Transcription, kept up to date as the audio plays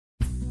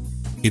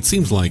It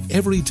seems like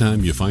every time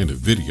you find a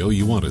video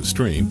you want to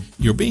stream,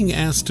 you're being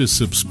asked to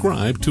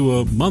subscribe to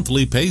a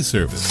monthly pay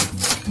service.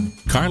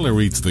 Karla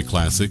Reads the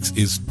Classics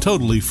is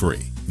totally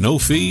free. No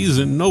fees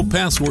and no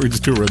passwords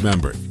to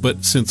remember.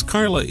 But since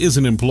Karla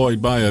isn't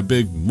employed by a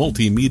big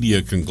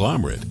multimedia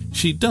conglomerate,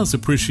 she does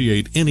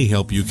appreciate any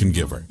help you can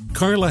give her.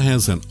 Karla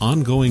has an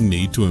ongoing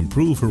need to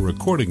improve her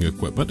recording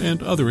equipment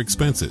and other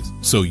expenses,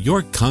 so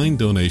your kind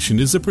donation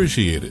is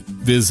appreciated.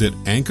 Visit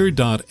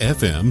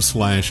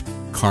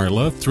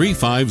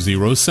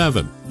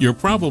anchor.fm/Karla3507. You're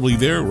probably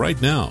there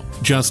right now.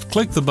 Just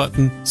click the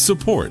button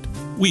Support.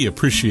 We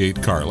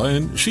appreciate Karla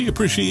and she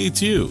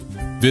appreciates you.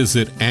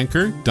 Visit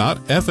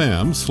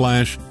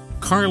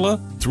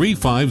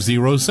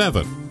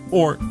anchor.fm/Karla3507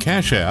 or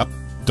CashApp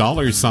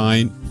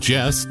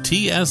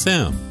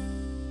 $JessTSM.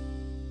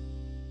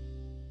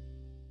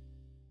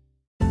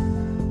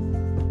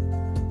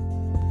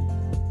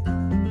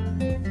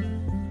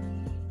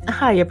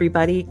 Hi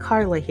everybody,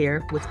 Karla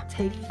here with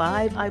take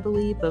 5, I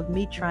believe, of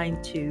me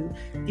trying to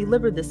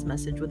deliver this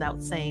message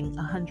without saying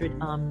 100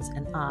 ums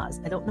and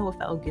ahs. I don't know if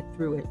I'll get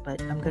through it,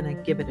 but I'm going to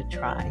give it a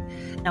try.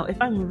 Now, if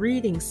I'm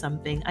reading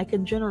something, I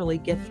can generally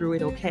get through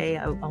it okay.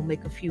 I'll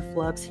make a few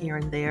flubs here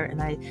and there,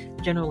 and I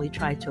generally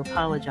try to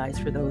apologize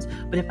for those.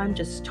 But if I'm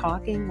just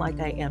talking like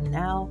I am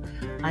now,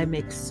 I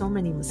make so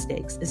many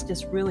mistakes. It's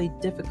just really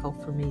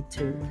difficult for me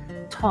to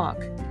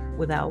talk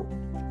without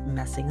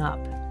messing up.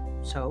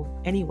 So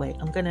anyway,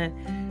 I'm going to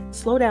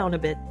slow down a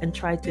bit and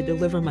try to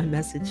deliver my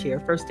message here.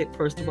 First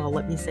of all,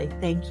 let me say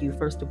thank you,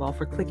 first of all,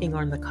 for clicking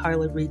on the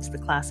Karla Reads the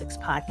Classics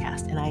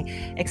podcast. And I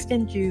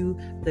extend you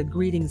the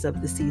greetings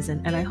of the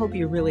season, and I hope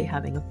you're really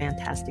having a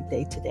fantastic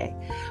day today.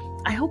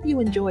 I hope you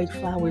enjoyed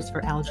Flowers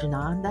for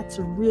Algernon. That's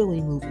a really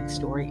moving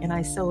story, and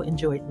I so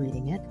enjoyed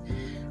reading it.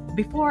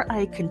 Before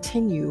I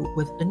continue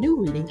with the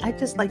new reading, I'd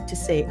just like to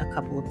say a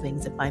couple of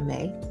things, if I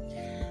may.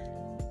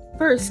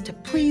 First,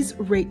 please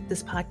rate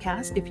this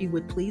podcast, if you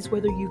would please,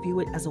 whether you view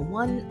it as a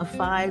 1, a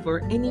 5,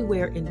 or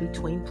anywhere in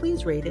between.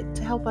 Please rate it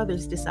to help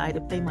others decide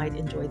if they might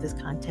enjoy this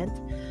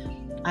content.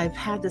 I've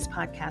had this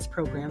podcast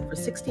program for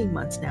 16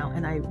 months now,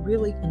 and I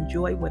really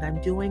enjoy what I'm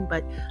doing,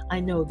 but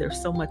I know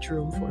there's so much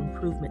room for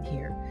improvement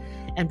here.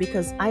 And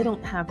because I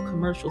don't have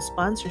commercial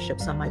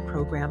sponsorships on my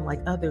program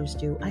like others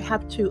do, I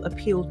have to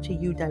appeal to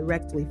you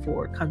directly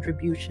for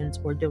contributions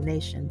or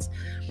donations.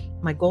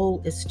 My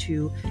goal is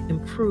to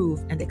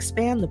improve and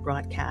expand the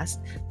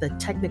broadcast, the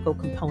technical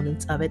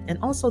components of it, and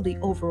also the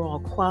overall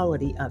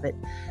quality of it.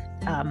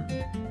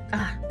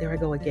 There I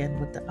go again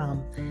with the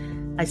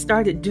I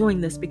started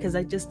doing this because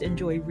I just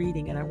enjoy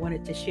reading and I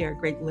wanted to share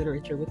great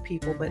literature with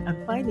people, but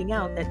I'm finding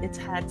out that it's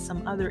had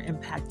some other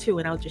impact too,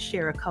 and I'll just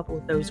share a couple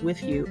of those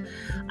with you.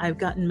 I've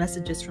gotten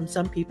messages from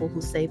some people who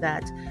say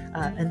that,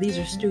 and these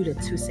are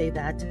students who say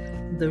that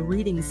the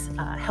readings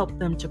help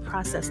them to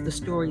process the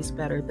stories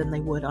better than they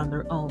would on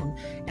their own,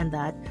 and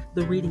that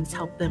the readings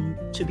help them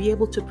to be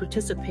able to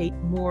participate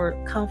more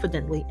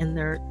confidently in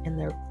their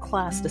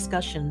class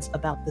discussions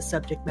about the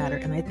subject matter,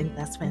 and I think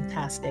that's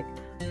fantastic.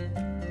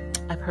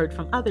 I've heard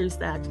from others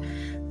that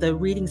the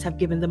readings have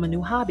given them a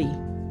new hobby.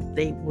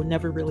 They were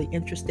never really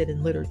interested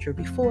in literature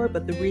before,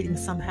 but the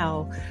readings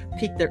somehow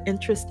piqued their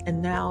interest,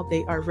 and now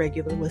they are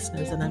regular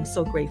listeners, and I'm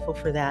so grateful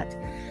for that.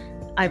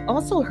 I've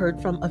also heard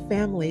from a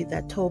family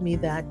that told me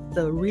that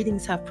the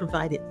readings have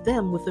provided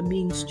them with a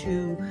means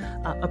to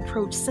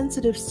approach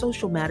sensitive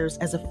social matters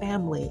as a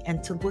family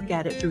and to look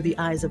at it through the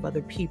eyes of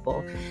other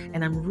people.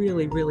 And I'm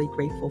really, really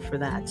grateful for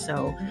that.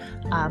 So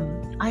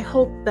I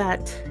hope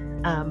that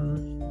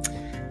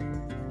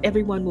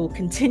everyone will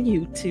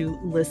continue to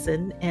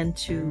listen and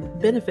to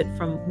benefit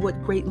from what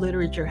great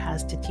literature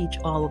has to teach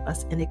all of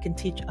us. And it can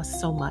teach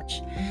us so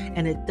much.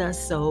 And it does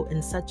so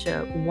in such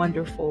a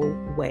wonderful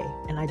way.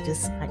 And I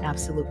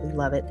absolutely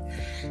love it.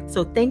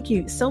 So thank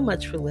you so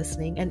much for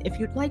listening. And if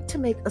you'd like to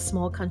make a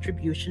small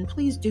contribution,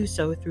 please do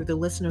so through the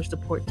listener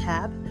support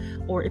tab.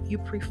 Or if you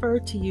prefer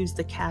to use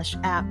the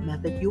CashApp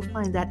method, you'll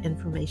find that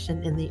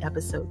information in the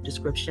episode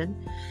description.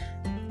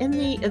 In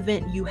the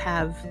event you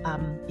have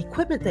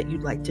equipment that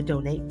you'd like to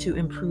donate to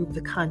improve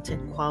the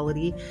content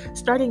quality,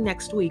 starting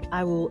next week,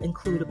 I will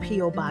include a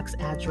P.O. Box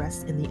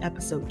address in the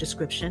episode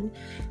description.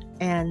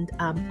 And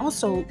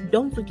also,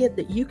 don't forget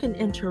that you can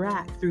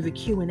interact through the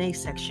Q&A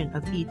section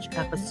of each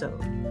episode.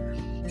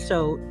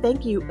 So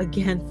thank you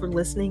again for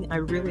listening. I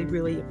really,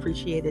 really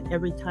appreciate it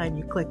every time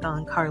you click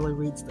on Karla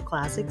Reads the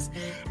Classics.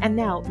 And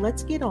now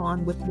let's get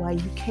on with why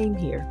you came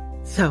here.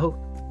 So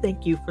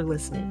thank you for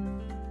listening.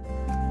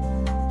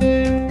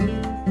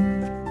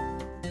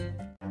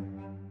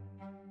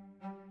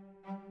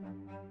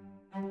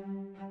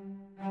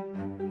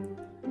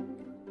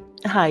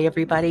 Hi,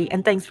 everybody,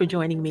 and thanks for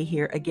joining me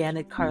here again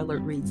at Karla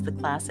Reads the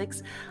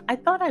Classics. I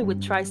thought I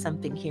would try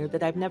something here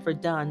that I've never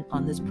done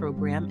on this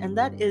program, and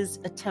that is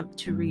attempt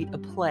to read a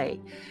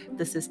play.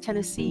 This is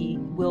Tennessee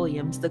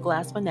Williams' The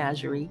Glass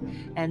Menagerie,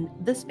 and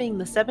this being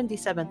the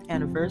 77th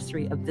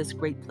anniversary of this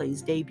great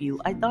play's debut,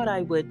 I thought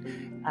I would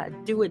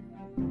do it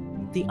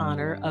the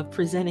honor of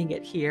presenting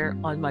it here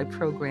on my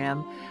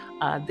program.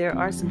 There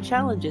are some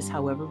challenges,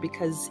 however,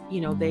 because,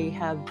 they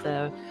have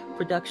the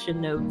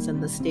production notes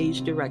and the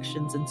stage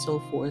directions and so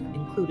forth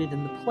included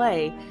in the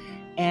play.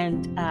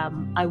 And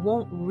I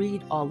won't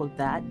read all of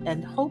that,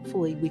 and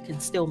hopefully we can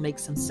still make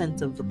some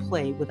sense of the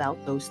play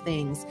without those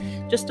things.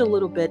 Just a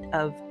little bit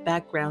of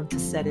background to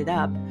set it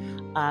up.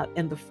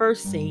 In the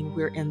first scene,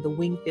 we're in the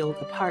Wingfield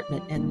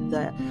apartment, and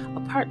the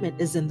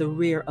apartment is in the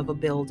rear of a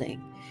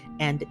building,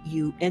 and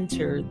you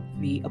enter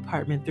the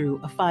apartment through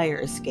a fire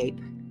escape.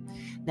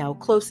 Now,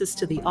 closest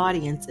to the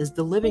audience is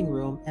the living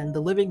room, and the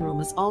living room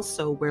is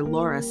also where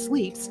Laura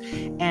sleeps,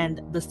 and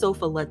the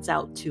sofa lets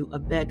out to a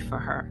bed for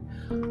her.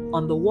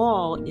 On the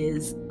wall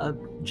is a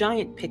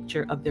giant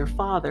picture of their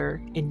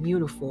father in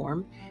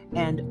uniform,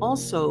 and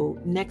also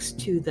next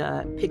to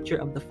the picture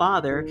of the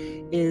father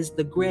is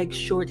the Greg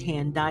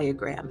shorthand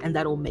diagram, and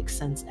that'll make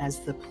sense as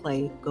the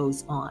play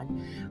goes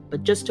on.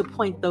 But just to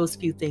point those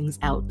few things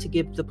out to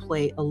give the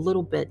play a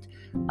little bit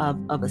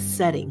of a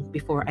setting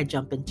before I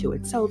jump into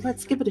it. So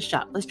let's give it a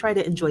shot. Let's try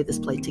to enjoy this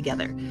play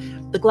together.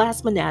 The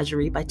Glass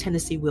Menagerie by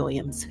Tennessee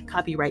Williams,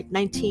 copyright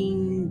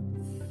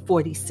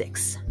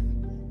 1946.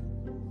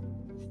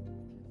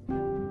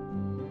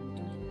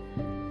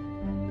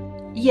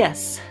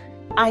 Yes,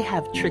 I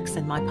have tricks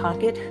in my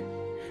pocket.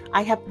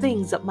 I have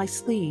things up my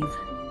sleeve,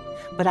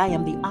 but I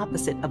am the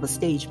opposite of a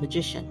stage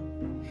magician.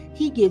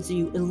 He gives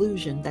you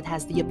illusion that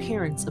has the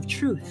appearance of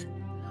truth.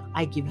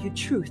 I give you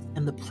truth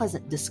in the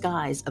pleasant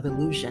disguise of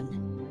illusion.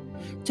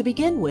 To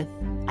begin with,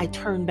 I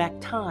turn back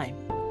time.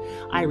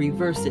 I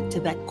reverse it to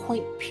that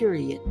quaint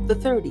period, the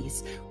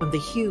 30s, when the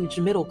huge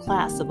middle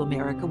class of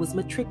America was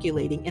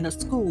matriculating in a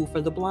school for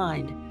the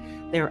blind.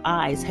 Their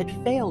eyes had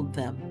failed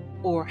them.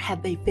 Or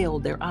had they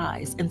failed their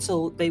eyes? And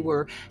so they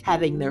were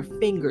having their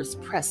fingers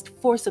pressed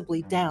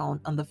forcibly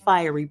down on the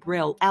fiery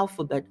braille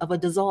alphabet of a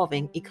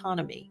dissolving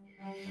economy.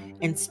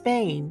 In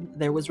Spain,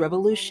 there was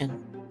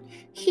revolution.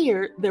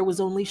 Here, there was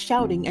only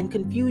shouting and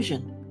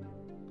confusion.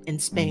 In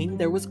Spain,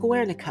 there was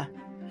Guernica.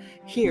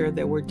 Here,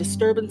 there were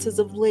disturbances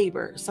of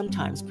labor,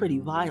 sometimes pretty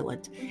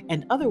violent,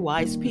 and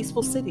otherwise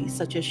peaceful cities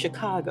such as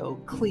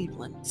Chicago,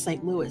 Cleveland,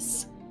 St.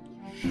 Louis.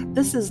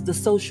 This is the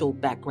social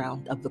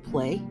background of the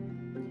play.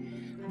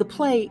 The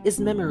play is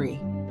memory.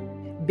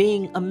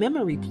 Being a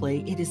memory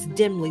play, it is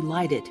dimly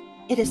lighted.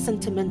 It is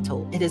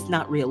sentimental. It is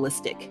not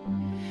realistic.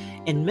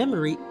 In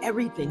memory,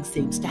 everything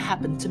seems to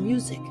happen to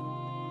music.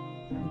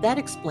 That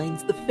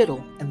explains the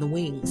fiddle and the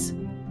wings.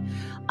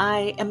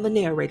 I am the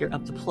narrator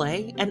of the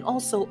play and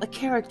also a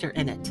character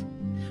in it.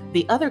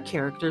 The other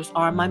characters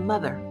are my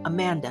mother,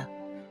 Amanda,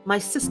 my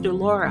sister,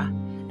 Laura,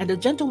 and a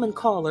gentleman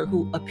caller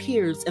who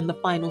appears in the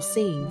final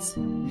scenes.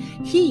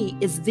 He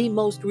is the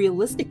most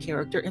realistic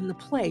character in the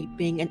play,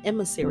 being an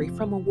emissary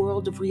from a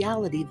world of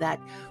reality that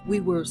we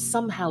were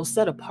somehow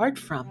set apart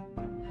from.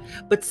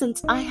 But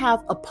since I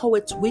have a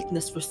poet's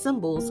weakness for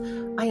symbols,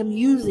 I am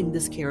using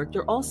this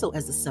character also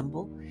as a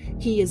symbol.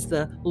 He is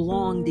the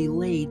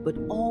long-delayed but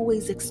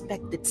always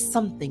expected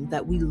something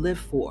that we live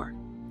for.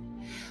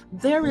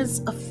 There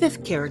is a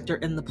fifth character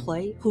in the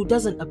play who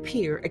doesn't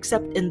appear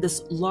except in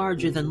this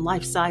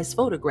larger-than-life-size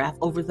photograph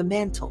over the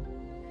mantel.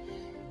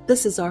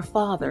 This is our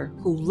father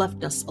who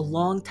left us a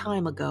long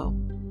time ago.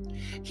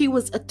 He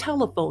was a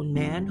telephone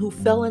man who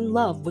fell in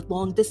love with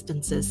long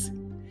distances.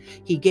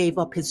 He gave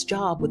up his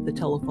job with the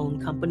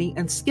telephone company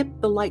and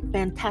skipped the light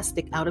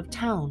fantastic out of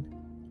town.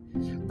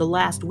 The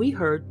last we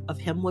heard of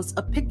him was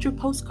a picture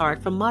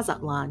postcard from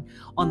Mazatlan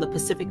on the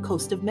Pacific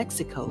coast of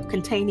Mexico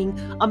containing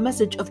a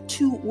message of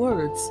 2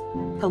 words,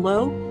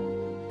 hello,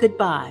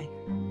 goodbye,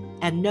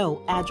 and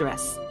no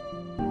address.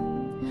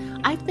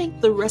 I think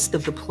the rest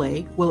of the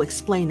play will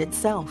explain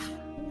itself.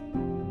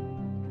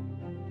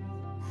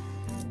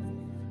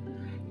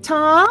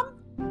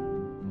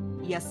 Tom?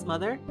 Yes,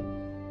 Mother.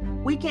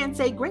 We can't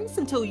say grace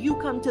until you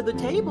come to the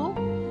table.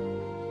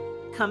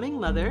 Coming,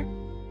 Mother.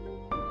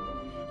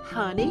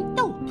 Honey,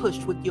 don't push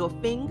with your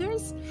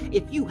fingers.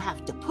 If you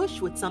have to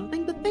push with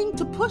something, the thing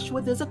to push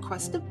with is a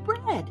crust of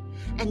bread.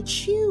 And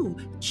chew,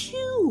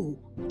 chew.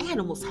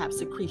 Animals have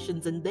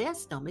secretions in their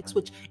stomachs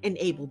which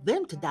enable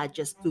them to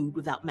digest food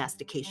without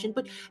mastication,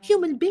 but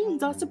human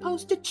beings are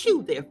supposed to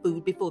chew their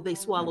food before they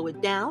swallow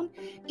it down.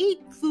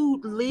 Eat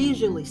food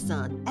leisurely,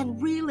 son, and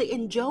really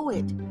enjoy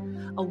it.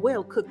 A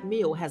well-cooked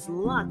meal has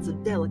lots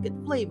of delicate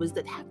flavors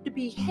that have to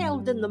be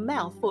held in the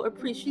mouth for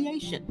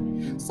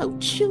appreciation. So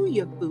chew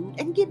your food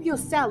and give your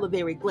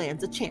salivary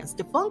glands a chance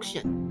to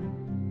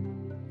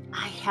function.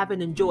 I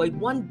haven't enjoyed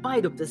one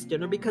bite of this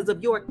dinner because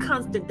of your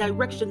constant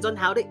directions on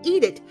how to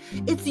eat it.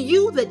 It's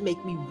you that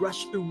make me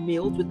rush through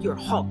meals with your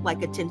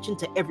hawk-like attention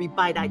to every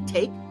bite I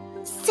take.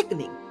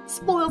 Sickening,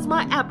 spoils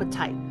my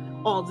appetite.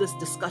 All this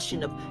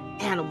discussion of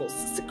animals,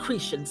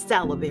 secretion,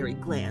 salivary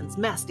glands,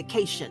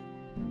 mastication.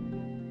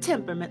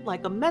 Temperament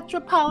like a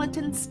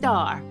metropolitan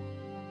star.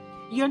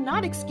 You're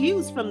not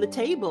excused from the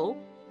table.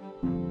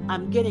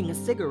 I'm getting a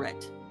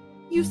cigarette.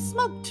 You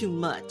smoke too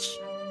much.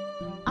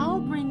 I'll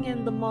bring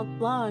in the Mont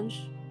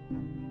Blanche.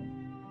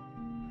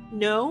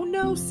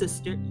 No,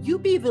 sister. You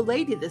be the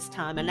lady this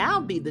time, and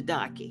I'll be the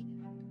darky.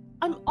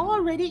 I'm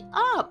already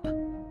up.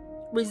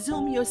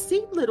 Resume your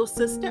seat, little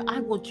sister.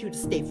 I want you to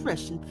stay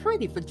fresh and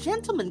pretty for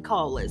gentlemen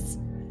callers.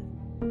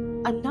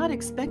 I'm not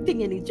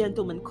expecting any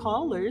gentlemen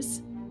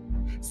callers.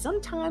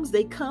 Sometimes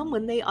they come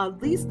when they are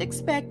least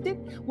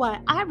expected. Why,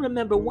 I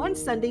remember one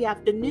Sunday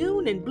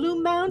afternoon in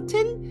Blue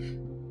Mountain.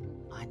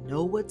 I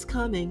know what's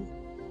coming.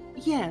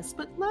 Yes,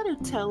 but let her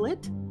tell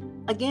it.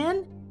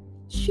 Again,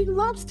 she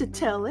loves to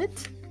tell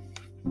it.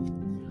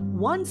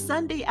 One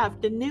Sunday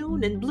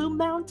afternoon in Blue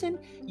Mountain,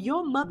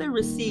 your mother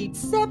received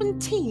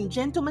 17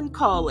 gentlemen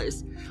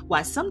callers.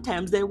 Why,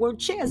 sometimes there weren't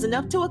chairs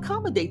enough to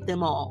accommodate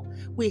them all.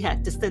 We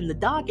had to send the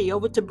doggy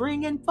over to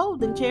bring in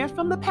folding chairs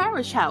from the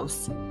parish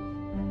house.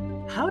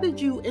 How did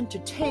you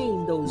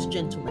entertain those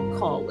gentlemen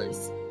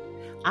callers?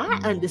 I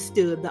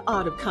understood the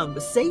art of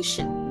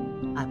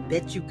conversation. I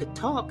bet you could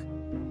talk.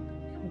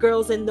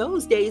 Girls in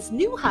those days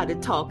knew how to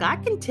talk, I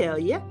can tell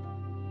you.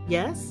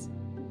 Yes?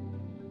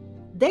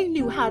 They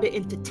knew how to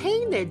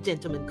entertain their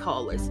gentlemen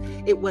callers.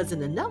 It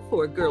wasn't enough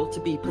for a girl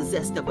to be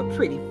possessed of a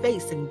pretty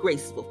face and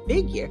graceful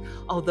figure,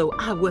 although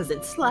I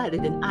wasn't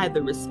slighted in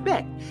either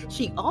respect.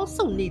 She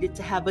also needed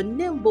to have a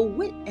nimble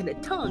wit and a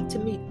tongue to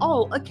meet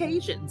all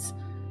occasions.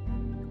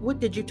 What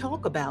did you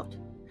talk about?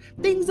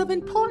 Things of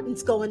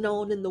importance going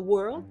on in the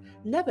world,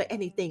 never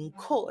anything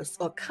coarse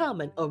or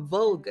common or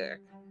vulgar.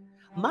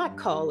 My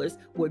callers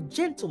were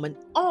gentlemen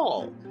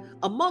all.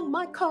 Among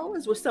my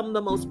callers were some of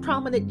the most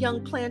prominent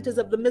young planters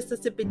of the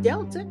Mississippi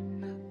Delta,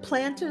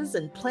 planters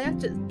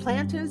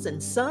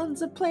and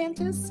sons of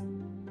planters.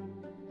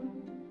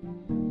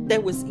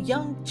 There was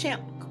young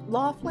Champ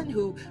Laughlin,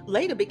 who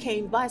later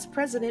became vice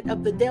president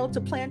of the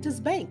Delta Planters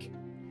Bank.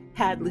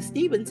 Hadley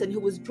Stevenson, who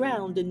was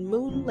drowned in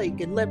Moon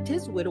Lake and left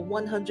his widow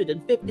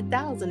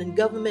 $150,000 in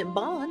government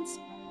bonds.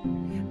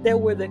 There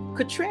were the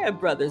Cottrell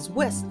brothers,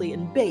 Wesley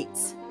and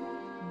Bates.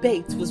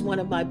 Bates was one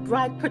of my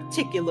bright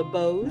particular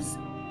beaux.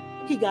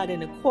 He got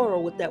in a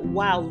quarrel with that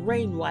wild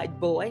Rainwhite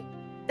boy.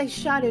 They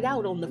shot it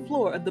out on the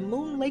floor of the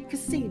Moon Lake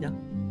Casino.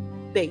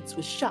 Bates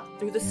was shot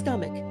through the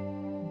stomach,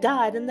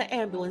 died in the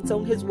ambulance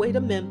on his way to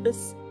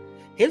Memphis.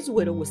 His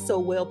widow was so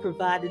well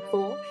provided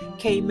for,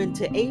 came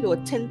into 8 or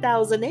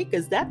 10,000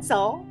 acres, that's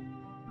all.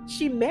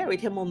 She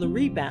married him on the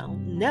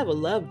rebound, never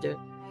loved her,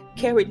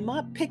 carried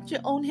my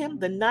picture on him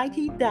the night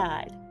he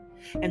died.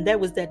 And there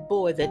was that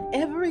boy that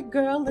every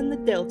girl in the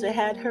Delta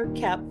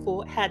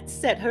had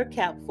set her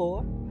cap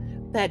for,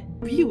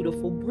 that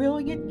beautiful,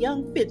 brilliant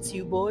young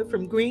Fitzhugh boy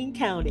from Greene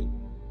County.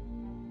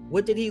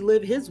 What did he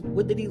leave his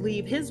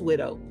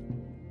widow?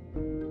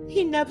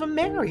 He never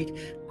married.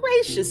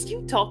 Gracious,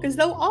 you talk as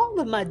though all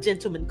of my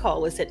gentlemen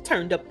callers had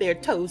turned up their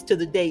toes to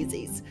the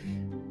daisies.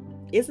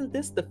 Isn't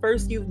this the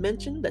first you've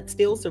mentioned that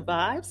still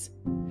survives?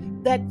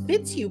 That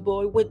Fitzhugh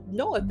boy went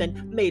north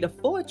and made a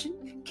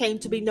fortune, came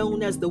to be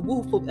known as the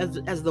Wolf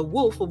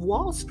of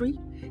Wall Street.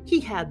 He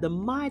had the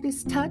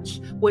Midas touch.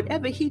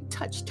 Whatever he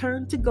touched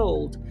turned to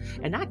gold.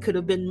 And I could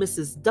have been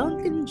Mrs.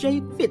 Duncan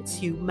J.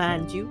 Fitzhugh,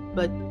 mind you,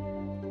 but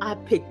I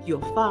picked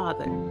your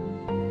father.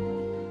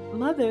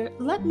 Mother,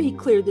 let me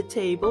clear the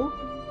table.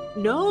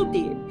 No,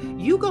 dear,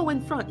 you go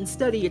in front and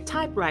study your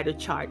typewriter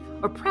chart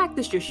or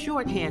practice your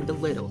shorthand a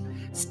little.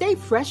 Stay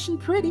fresh and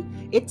pretty.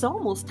 It's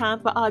almost time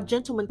for our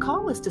gentlemen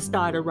callers to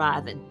start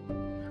arriving.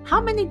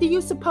 How many do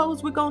you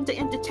suppose we're going to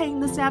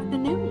entertain this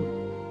afternoon?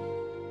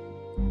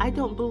 I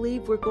don't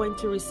believe we're going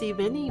to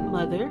receive any,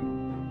 Mother.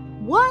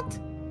 What?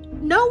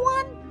 No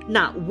one?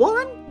 Not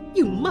one?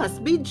 You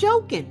must be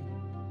joking.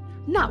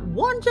 Not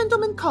one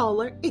gentleman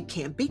caller? It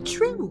can't be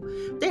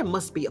true. There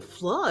must be a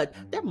flood.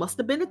 There must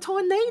have been a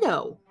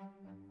tornado.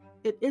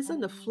 It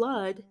isn't a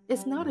flood.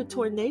 It's not a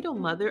tornado,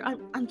 Mother.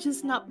 I'm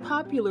just not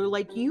popular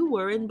like you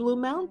were in Blue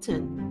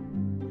Mountain.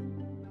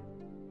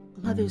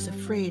 Mother's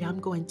afraid I'm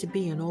going to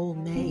be an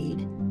old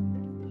maid.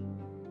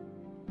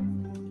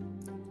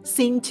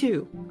 Scene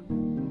 2.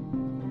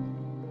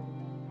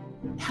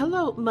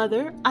 Hello,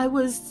 Mother. I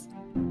was...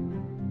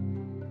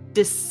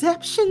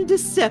 Deception.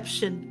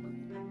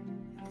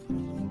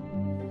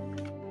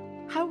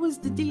 How was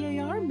the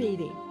DAR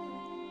meeting?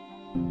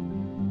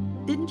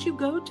 Didn't you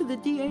go to the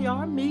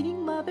DAR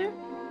meeting, Mother?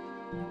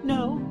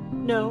 No.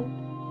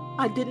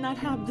 I did not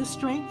have the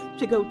strength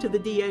to go to the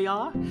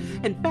DAR.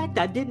 In fact,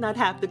 I did not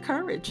have the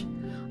courage.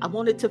 I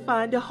wanted to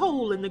find a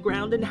hole in the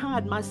ground and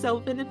hide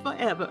myself in it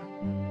forever.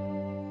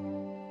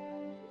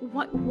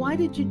 Why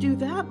did you do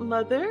that,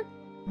 Mother?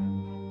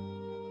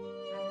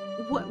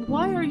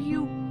 Why are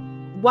you...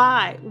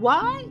 Why?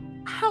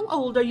 How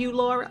old are you,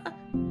 Laura?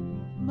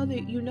 Mother,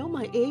 you know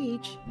my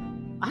age.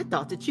 I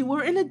thought that you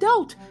were an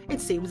adult. It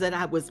seems that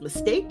I was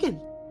mistaken.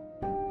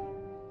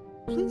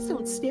 Please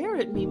don't stare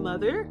at me,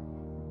 Mother.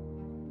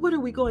 What are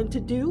we going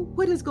to do?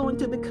 What is going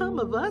to become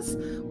of us?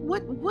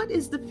 What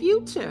is the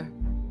future?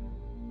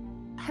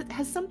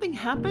 Has something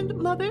happened,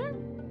 Mother?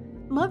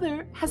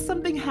 Mother, has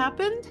something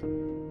happened?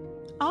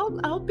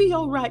 I'll be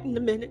all right in a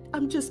minute.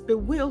 I'm just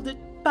bewildered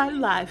by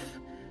life.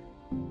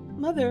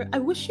 Mother, I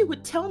wish you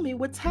would tell me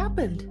what's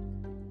happened.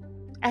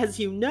 As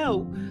you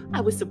know, I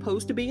was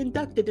supposed to be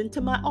inducted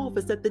into my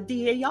office at the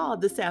DAR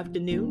this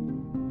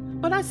afternoon.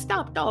 But I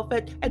stopped off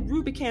at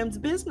Rubicam's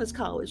Business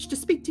College to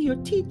speak to your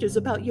teachers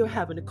about your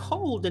having a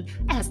cold and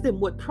ask them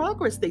what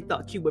progress they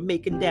thought you were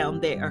making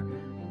down there.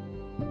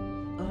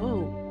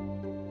 Oh.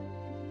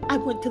 I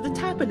went to the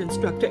tapping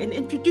instructor and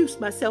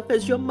introduced myself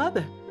as your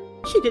mother.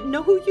 She didn't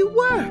know who you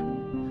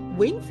were.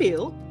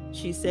 Wingfield,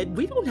 she said,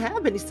 we don't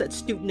have any such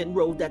student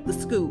enrolled at the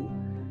school.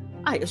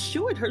 I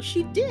assured her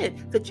she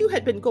did, that you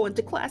had been going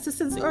to classes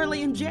since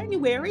early in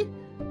January.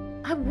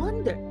 I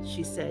wonder,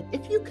 she said,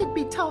 if you could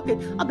be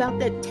talking about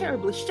that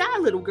terribly shy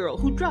little girl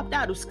who dropped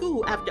out of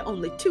school after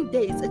only 2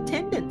 days'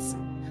 attendance.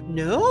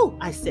 No,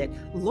 I said,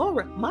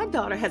 Laura, my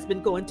daughter has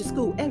been going to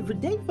school every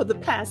day for the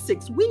past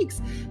 6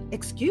 weeks.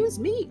 Excuse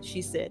me,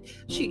 she said.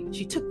 She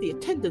took the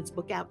attendance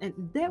book out and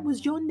there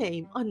was your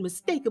name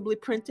unmistakably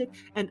printed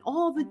and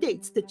all the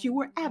dates that you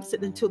were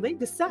absent until they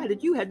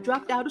decided you had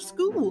dropped out of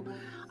school.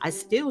 I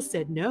still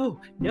said,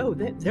 no,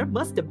 there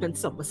must have been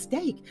some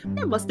mistake.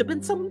 There must have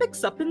been some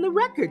mix-up in the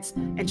records.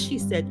 And she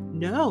said,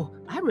 no,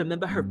 I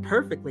remember her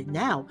perfectly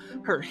now.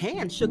 Her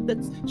hand shook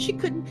that she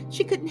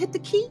couldn't hit the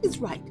keys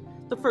right.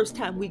 The first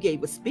time we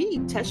gave a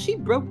speed test, she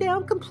broke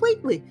down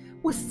completely,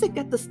 was sick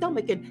at the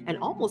stomach and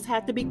almost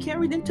had to be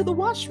carried into the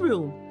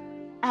washroom.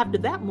 After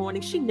that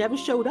morning, she never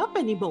showed up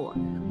anymore.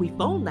 We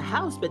phoned the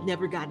house but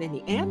never got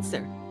any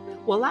answer.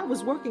 While I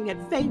was working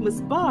at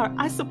Famous Bar,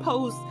 I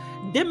suppose,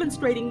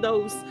 demonstrating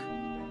those...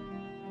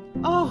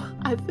 Oh,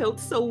 I felt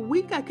so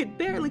weak I could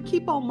barely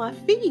keep on my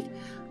feet.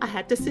 I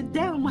had to sit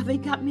down while they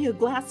got me a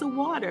glass of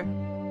water.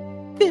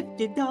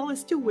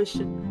 $50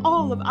 tuition,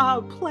 all of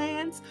our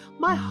plans,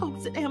 my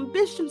hopes and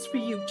ambitions for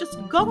you, just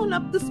gone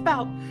up the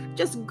spout,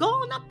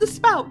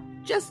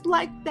 just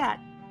like that.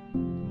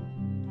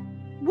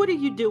 What are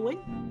you doing?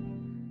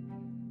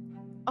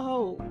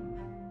 Oh,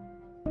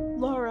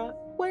 Laura,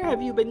 where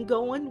have you been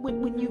going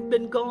when you've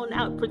been going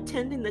out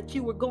pretending that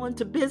you were going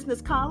to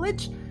business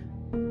college?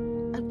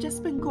 I've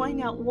just been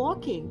going out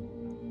walking.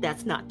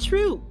 That's not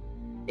true.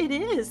 It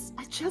is.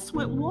 I just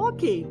went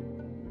walking.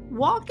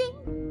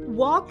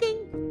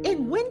 Walking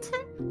in winter,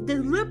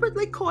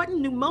 deliberately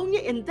courting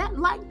pneumonia in that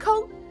light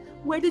coat?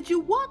 Where did you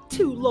walk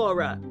to,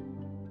 Laura?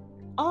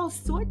 All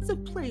sorts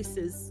of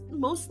places,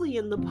 mostly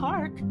in the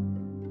park.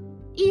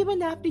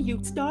 Even after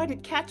you'd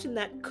started catching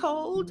that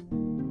cold.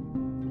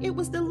 It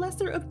was the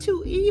lesser of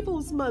two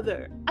evils,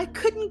 Mother. I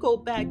couldn't go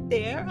back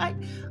there.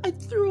 I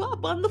threw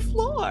up on the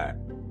floor.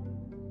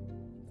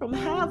 From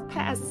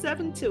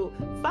 7:30 till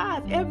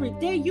 5 every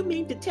day, you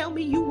mean to tell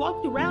me you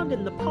walked around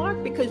in the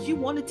park because you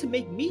wanted to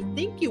make me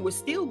think you were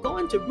still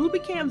going to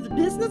Rubicam's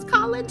Business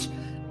College?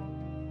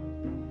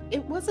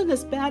 It wasn't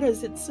as bad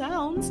as it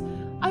sounds.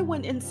 I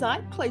went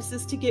inside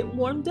places to get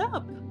warmed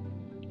up.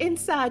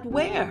 Inside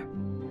where?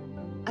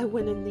 I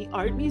went in the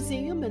art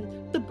museum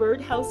and the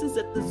birdhouses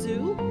at the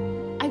zoo.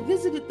 I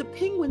visited the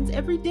penguins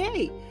every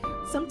day.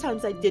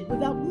 Sometimes I did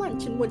without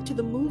lunch and went to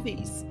the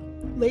movies.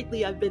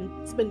 Lately, I've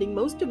been spending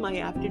most of my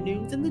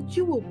afternoons in the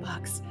jewel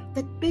box,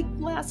 that big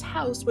glass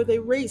house where they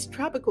raise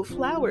tropical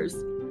flowers.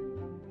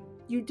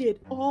 You did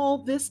all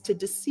this to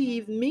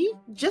deceive me?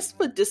 Just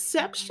for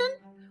deception?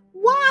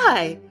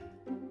 Why?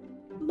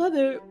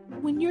 Mother,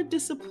 when you're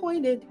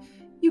disappointed,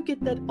 you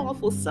get that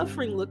awful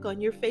suffering look on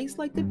your face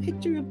like the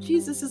picture of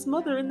Jesus'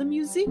 mother in the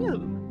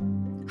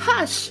museum.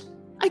 Hush!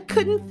 I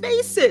couldn't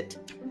face it!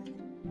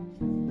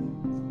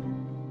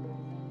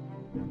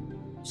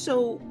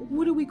 So,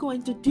 what are we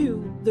going to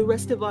do the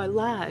rest of our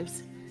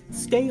lives?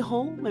 Stay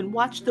home and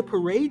watch the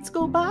parades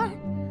go by?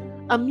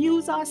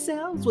 Amuse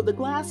ourselves with the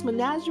Glass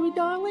Menagerie,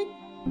 darling?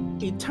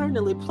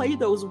 Eternally play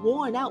those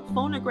worn-out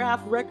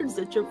phonograph records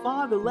that your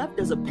father left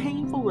as a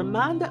painful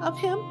reminder of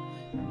him?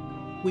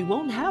 We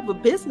won't have a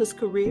business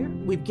career.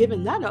 We've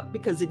given that up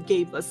because it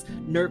gave us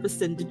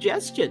nervous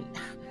indigestion.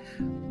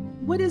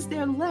 What is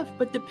there left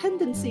but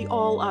dependency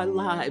all our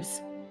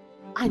lives?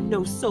 I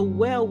know so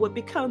well what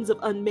becomes of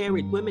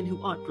unmarried women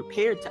who aren't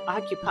prepared to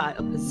occupy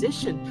a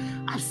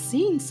position. I've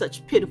seen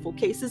such pitiful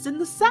cases in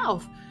the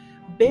South.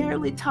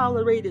 Barely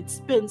tolerated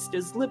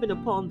spinsters living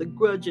upon the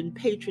grudge and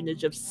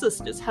patronage of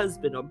sister's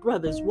husband or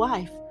brother's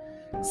wife,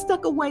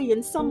 stuck away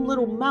in some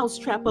little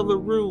mousetrap of a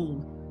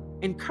room,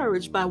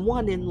 encouraged by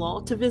one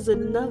in-law to visit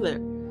another,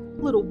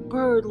 little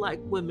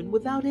bird-like women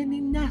without any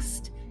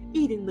nest,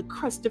 eating the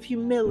crust of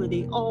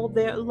humility all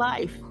their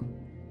life.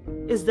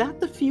 Is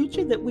that the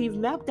future that we've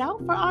mapped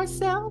out for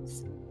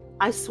ourselves?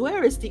 I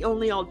swear it's the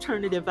only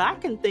alternative I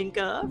can think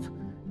of.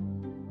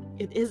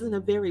 It isn't a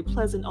very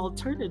pleasant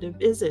alternative,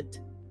 is it?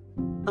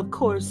 Of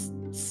course,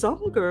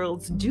 some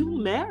girls do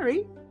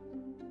marry.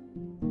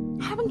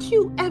 Haven't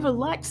you ever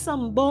liked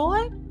some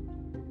boy?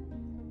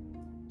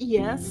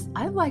 Yes,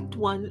 I liked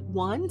one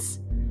once.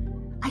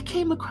 I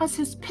came across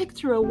his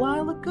picture a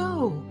while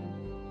ago.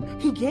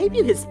 He gave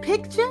you his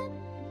picture?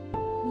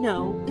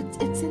 No,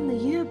 it's in the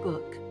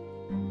yearbook.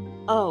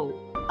 Oh,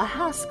 a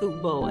high school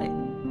boy.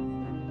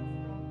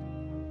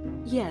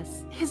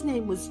 Yes, his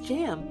name was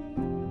Jim.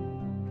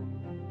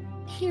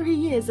 Here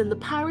he is in the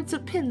Pirates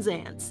of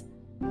Penzance.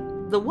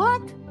 The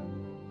what?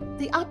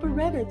 the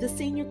operetta the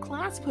senior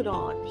class put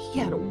on. He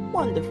had a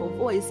wonderful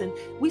voice, and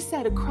we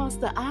sat across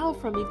the aisle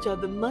from each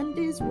other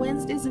Mondays,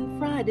 Wednesdays, and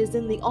Fridays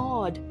in the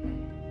odd.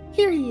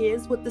 Here he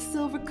is with the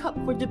silver cup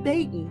for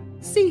debating.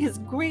 See his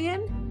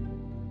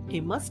grin?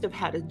 He must have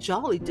had a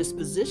jolly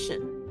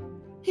disposition.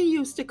 He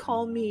used to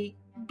call me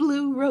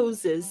Blue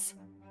Roses.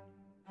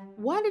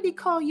 Why did he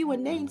call you a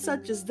name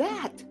such as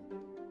that?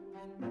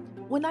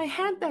 When I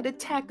had that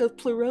attack of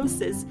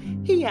pleurosis,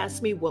 he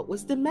asked me what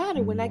was the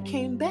matter when I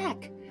came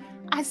back.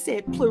 I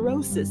said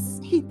pleurosis.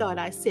 He thought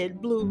I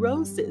said blue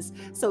roses,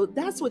 so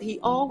that's what he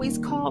always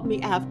called me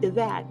after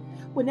that.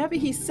 Whenever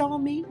he saw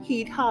me,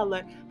 he'd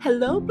holler,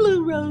 "Hello,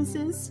 blue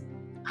roses."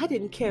 I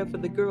didn't care for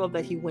the girl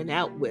that he went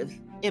out with,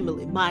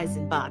 Emily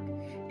Meisenbach.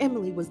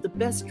 Emily was the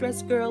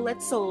best-dressed girl at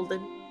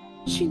Solden.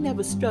 She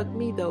never struck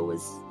me, though,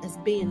 as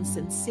being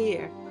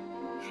sincere.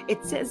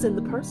 It says in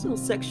the personal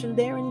section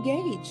they're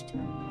engaged.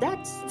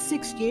 That's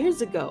 6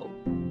 years ago.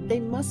 They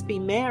must be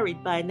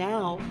married by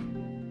now.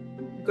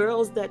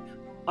 Girls that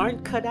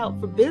aren't cut out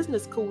for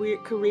business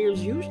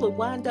careers usually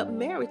wind up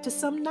married to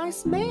some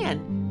nice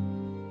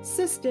man.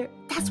 Sister,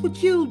 that's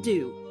what you'll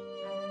do.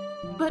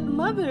 But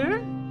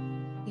Mother,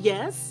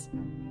 yes,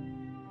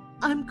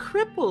 I'm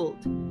crippled.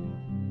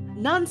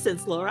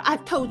 Nonsense, Laura.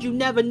 I've told you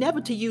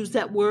never to use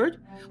that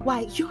word.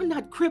 Why, you're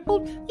not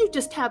crippled. You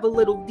just have a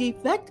little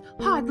defect,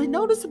 hardly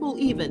noticeable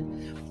even.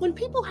 When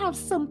people have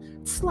some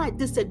slight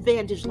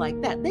disadvantage like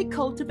that, they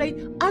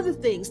cultivate other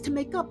things to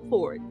make up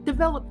for it,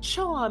 develop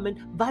charm and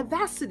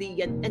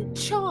vivacity and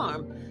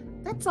charm.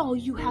 That's all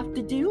you have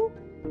to do.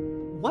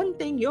 One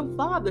thing your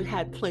father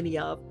had plenty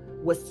of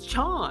was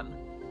charm.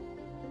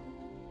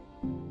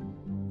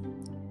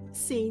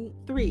 Scene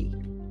 3.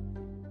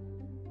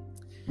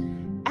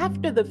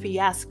 After the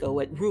fiasco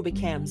at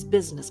Rubicam's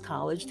Business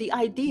College, the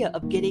idea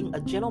of getting a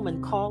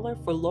gentleman caller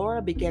for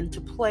Laura began to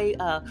play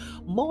a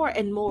more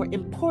and more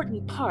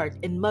important part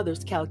in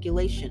Mother's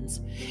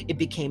calculations. It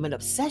became an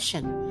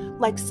obsession.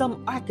 Like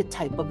some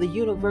archetype of the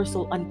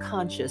universal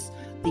unconscious,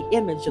 the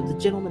image of the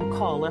gentleman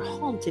caller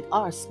haunted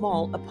our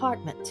small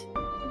apartment.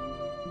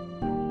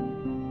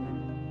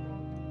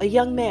 A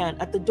young man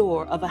at the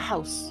door of a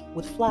house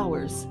with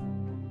flowers.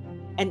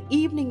 An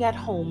evening at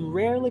home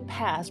rarely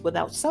passed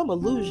without some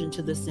allusion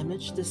to this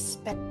image, this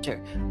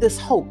specter, this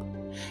hope.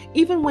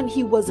 Even when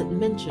he wasn't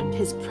mentioned,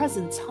 his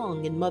presence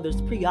hung in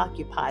Mother's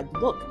preoccupied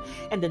look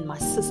and in my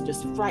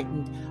sister's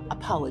frightened,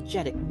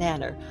 apologetic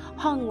manner,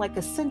 hung like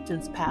a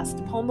sentence passed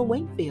upon the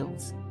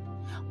Wingfields.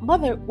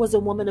 Mother was a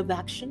woman of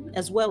action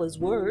as well as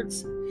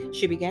words.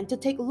 She began to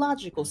take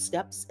logical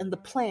steps in the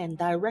planned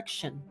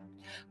direction.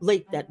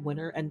 Late that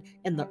winter and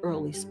in the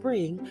early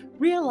spring,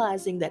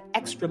 realizing that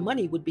extra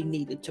money would be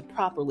needed to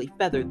properly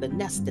feather the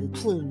nest and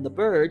plume the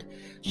bird,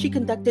 she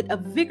conducted a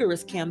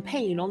vigorous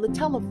campaign on the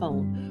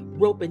telephone,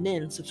 roping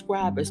in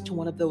subscribers to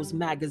one of those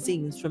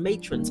magazines for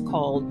matrons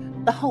called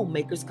The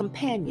Homemaker's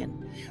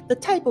Companion, the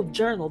type of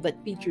journal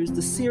that features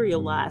the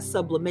serialized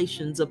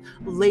sublimations of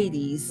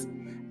ladies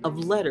of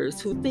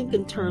letters who think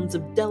in terms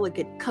of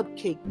delicate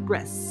cupcake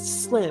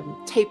breasts, slim,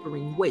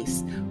 tapering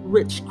waists,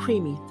 rich,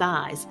 creamy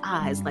thighs,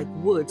 eyes like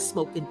wood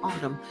smoked in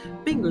autumn,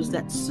 fingers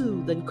that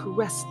soothe and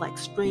caress like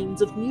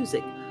strains of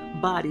music,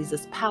 bodies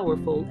as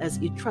powerful as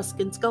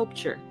Etruscan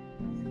sculpture.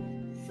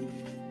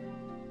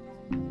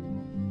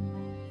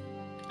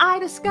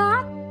 Ida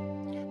Scott,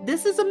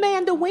 this is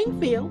Amanda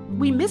Wingfield.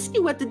 We missed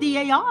you at the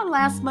DAR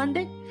last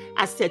Monday.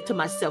 I said to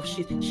myself,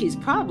 she's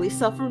probably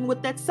suffering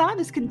with that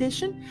sinus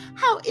condition.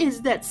 How is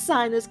that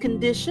sinus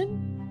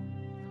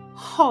condition?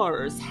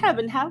 Horrors,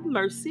 heaven have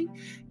mercy.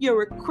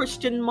 You're a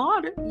Christian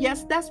martyr.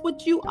 Yes, that's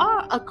what you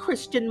are, a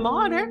Christian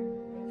martyr.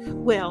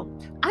 Well,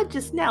 I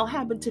just now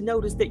happened to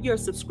notice that your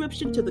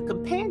subscription to the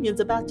Companion's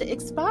about to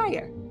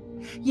expire.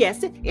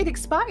 Yes, it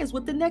expires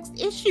with the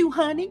next issue,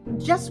 honey.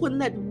 Just when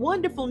that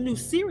wonderful new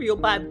serial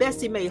by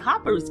Bessie Mae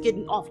Hopper is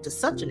getting off to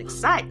such an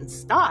exciting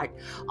start.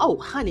 Oh,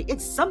 honey,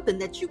 it's something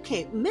that you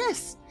can't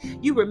miss.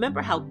 You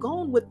remember how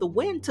Gone with the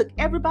Wind took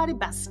everybody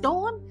by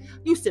storm?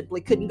 You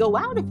simply couldn't go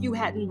out if you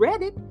hadn't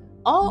read it.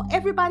 All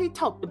everybody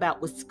talked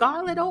about was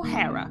Scarlett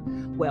O'Hara.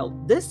 Well,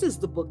 this is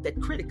the book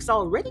that critics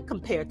already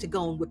compared to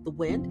Gone with the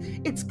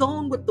Wind. It's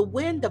Gone with the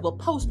Wind of a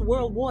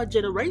post-World War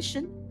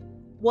generation.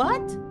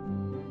 What?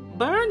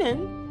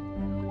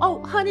 Burning?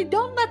 Oh, honey,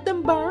 don't let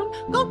them burn.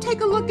 Go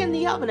take a look in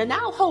the oven and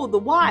I'll hold the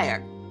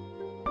wire.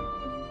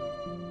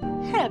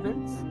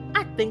 Heavens,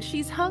 I think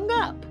she's hung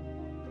up.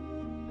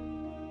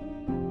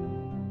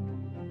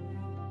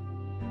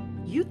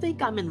 You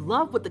think I'm in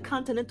love with the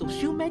Continental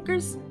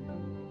Shoemakers?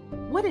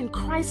 What in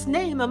Christ's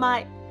name am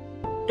I?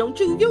 Don't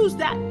you use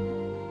that.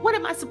 What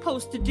am I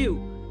supposed to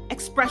do?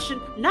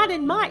 Expression not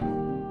in my...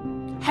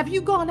 Have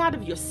you gone out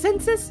of your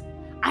senses?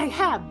 I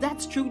have,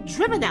 that's true,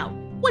 driven out.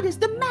 What is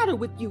the matter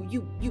with you,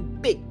 you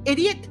big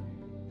idiot?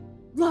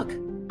 Look,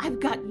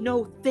 I've got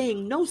no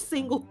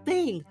single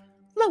thing.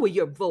 Lower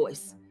your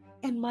voice.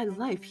 And my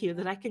life here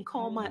that I can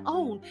call my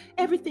own.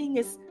 Everything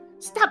is...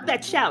 Stop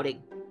that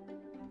shouting.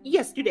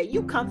 Yesterday,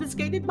 you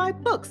confiscated my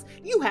books.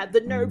 You had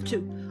the nerve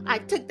to. I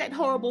took that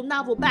horrible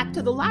novel back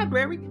to the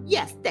library.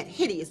 Yes, that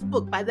hideous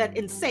book by that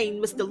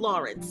insane Mr.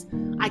 Lawrence.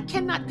 I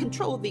cannot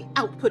control the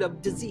output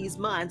of diseased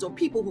minds or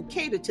people who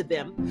cater to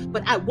them,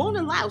 but I won't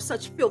allow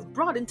such filth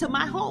brought into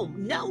my home.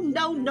 No,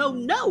 no, no,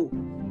 no.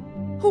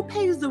 Who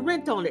pays the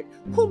rent on it?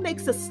 Who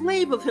makes a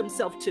slave of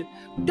himself to?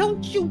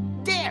 Don't you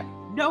dare.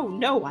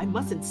 No, I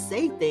mustn't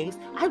say things.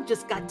 I've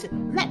just got to.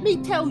 Let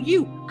me tell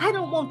you, I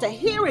don't want to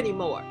hear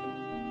anymore.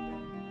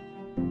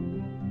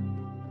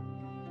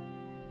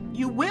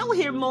 You will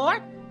hear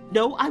more.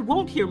 No, I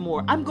won't hear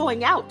more. I'm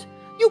going out.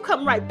 You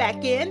come right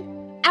back in.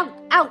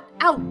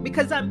 Out,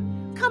 because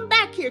come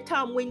back here,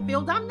 Tom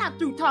Wingfield. I'm not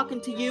through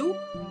talking to you.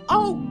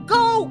 Oh,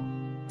 go,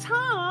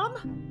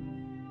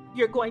 Tom.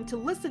 You're going to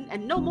listen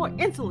and no more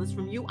insolence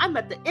from you. I'm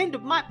at the end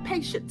of my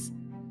patience.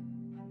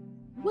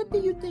 What do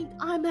you think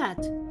I'm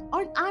at?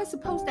 Aren't I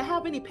supposed to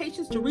have any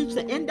patience to reach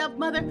the end of,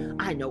 Mother?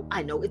 I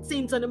know. It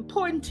seems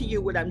unimportant to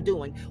you what I'm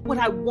doing, what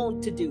I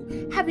want to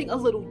do, having a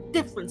little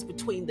difference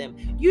between them.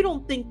 You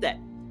don't think that.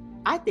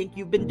 I think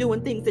you've been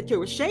doing things that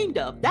you're ashamed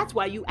of. That's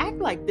why you act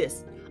like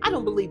this. I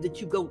don't believe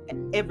that you go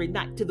every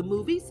night to the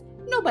movies.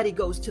 Nobody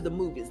goes to the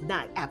movies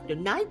night after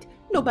night.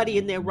 Nobody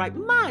in their right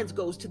minds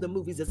goes to the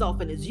movies as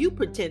often as you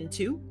pretend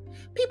to.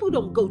 People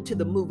don't go to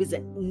the movies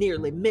at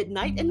nearly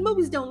midnight, and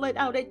movies don't let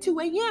out at 2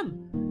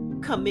 a.m.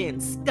 Come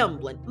in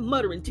stumbling,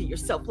 muttering to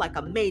yourself like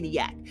a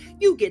maniac.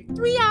 You get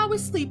 3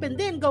 hours sleep and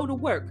then go to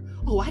work.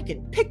 Oh, I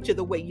can picture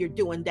the way you're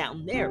doing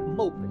down there,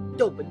 moping,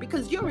 doping,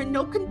 because you're in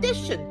no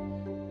condition.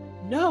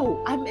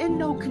 No, I'm in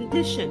no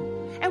condition.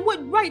 And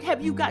what right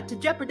have you got to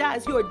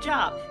jeopardize your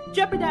job,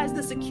 jeopardize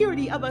the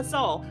security of us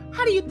all?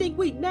 How do you think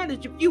we'd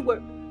manage if you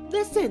were...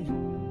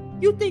 Listen,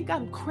 you think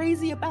I'm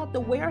crazy about the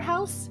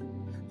warehouse?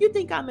 You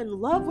think I'm in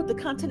love with the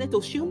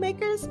Continental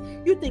Shoemakers?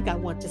 You think I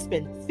want to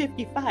spend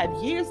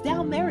 55 years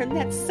down there in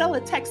that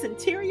Celotex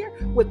interior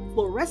with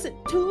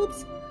fluorescent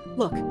tubes?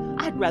 Look,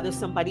 I'd rather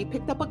somebody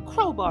picked up a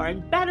crowbar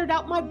and battered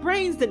out my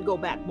brains than go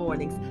back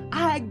mornings.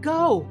 I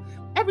go.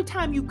 Every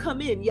time you come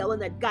in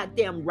yelling that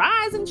goddamn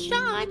rise and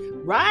shine,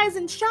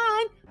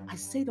 I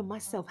say to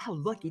myself how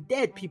lucky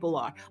dead people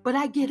are. But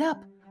I get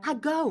up. I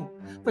go.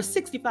 For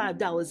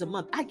 $65 a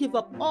month, I give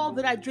up all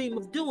that I dream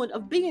of doing,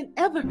 of being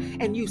ever.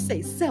 And you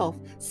say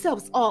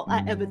self's all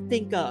I ever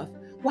think of.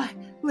 Why,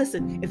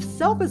 listen, if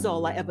self is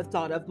all I ever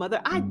thought of, Mother,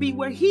 I'd be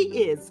where he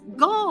is,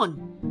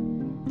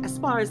 gone. As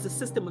far as the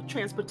system of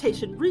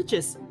transportation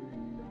reaches,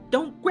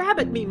 don't grab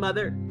at me,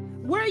 Mother.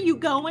 Where are you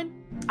going?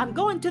 I'm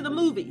going to the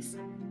movies.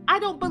 I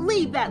don't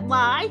believe that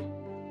lie.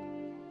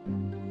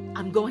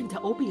 I'm going to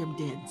opium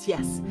dens.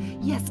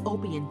 Yes,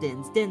 opium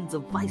dens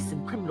of vice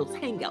and criminals'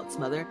 hangouts,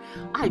 Mother.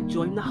 I've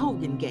joined the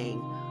Hogan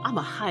gang. I'm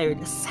a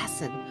hired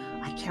assassin.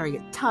 I carry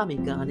a Tommy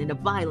gun and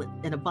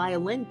a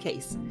violin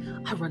case.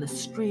 I run a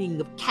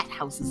string of cat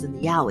houses in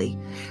the alley.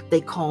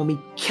 They call me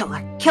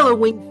Killer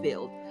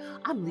Wingfield.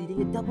 I'm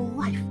leading a double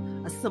life,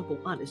 a simple,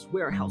 honest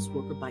warehouse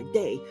worker by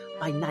day,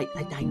 by night,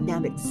 a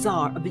dynamic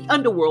czar of the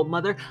underworld,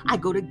 Mother. I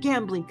go to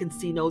gambling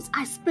casinos.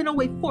 I spin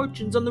away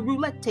fortunes on the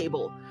roulette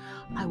table.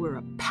 I wear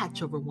a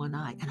patch over one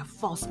eye and a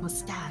false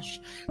mustache.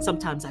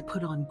 Sometimes I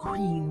put on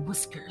green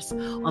whiskers.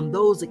 On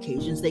those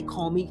occasions, they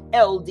call me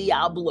El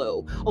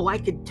Diablo. Oh, I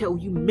could tell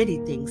you many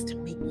things to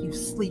make you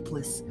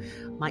sleepless.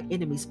 My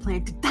enemies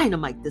plan to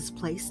dynamite this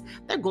place.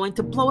 They're going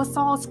to blow us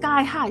all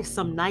sky high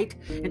some night,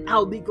 and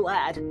I'll be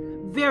glad,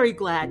 very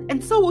glad,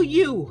 and so will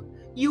you.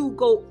 You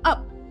go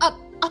up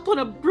on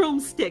a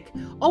broomstick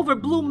over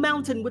Blue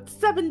Mountain with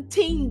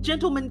 17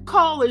 gentlemen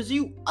callers,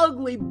 you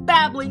ugly,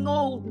 babbling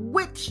old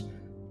witch.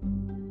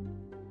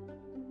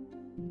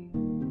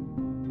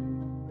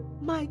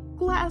 My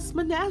Glass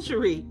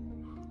Menagerie.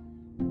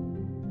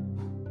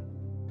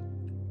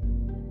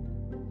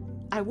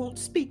 I won't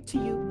speak to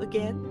you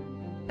again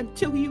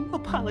until you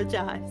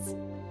apologize.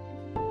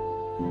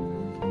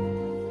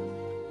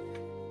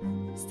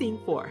 Scene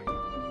 4.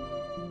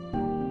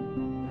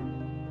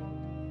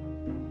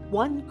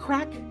 One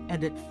crack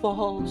and it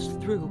falls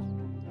through.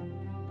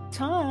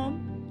 Tom,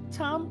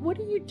 what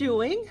are you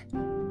doing?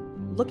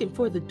 Looking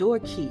for the door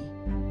key.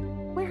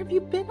 Where have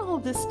you been all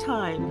this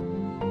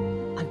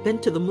time? I've been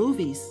to the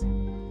movies.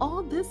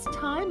 All this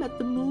time at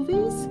the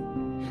movies?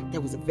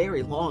 There was a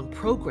very long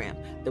program.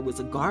 There was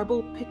a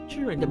Garbo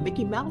picture and a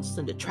Mickey Mouse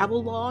and a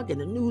travel log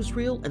and a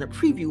newsreel and a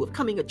preview of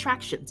coming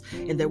attractions.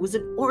 And there was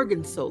an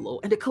organ solo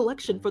and a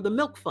collection for the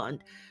Milk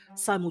Fund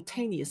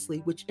simultaneously,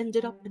 which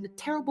ended up in a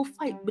terrible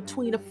fight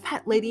between a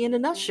fat lady and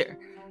an usher.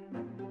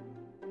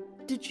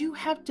 Did you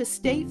have to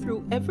stay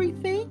through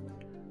everything?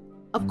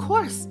 Of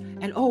course.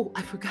 And oh,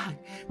 I forgot.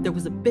 There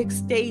was a big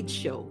stage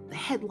show. The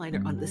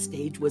headliner on the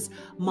stage was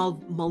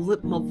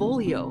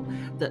Malvolio,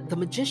 the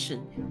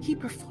magician. He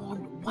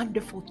performed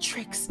wonderful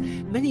tricks,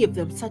 many of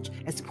them such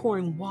as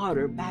pouring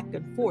water back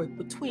and forth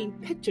between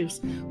pitchers.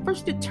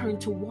 First it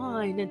turned to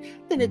wine, and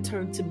then it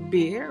turned to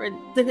beer, and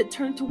then it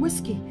turned to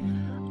whiskey.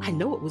 I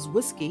know it was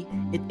whiskey.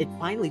 It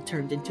finally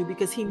turned into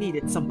because he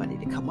needed somebody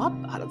to come up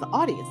out of the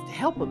audience to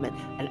help him.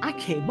 And I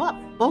came up,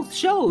 both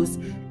shows.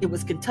 It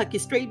was Kentucky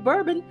Straight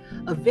Bourbon,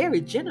 a very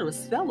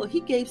generous fellow.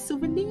 He gave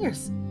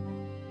souvenirs.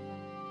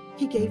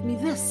 He gave me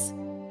this.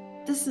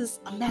 This is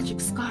a magic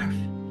scarf.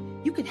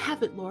 You can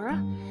have it,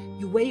 Laura.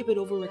 You wave it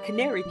over a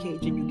canary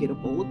cage and you get a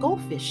bowl of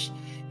goldfish.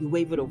 You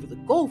wave it over the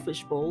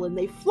goldfish bowl and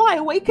they fly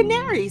away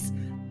canaries.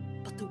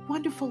 But the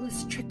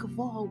wonderfulest trick of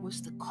all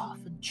was the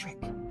coffin trick.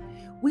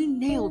 We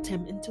nailed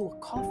him into a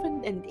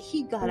coffin and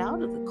he got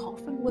out of the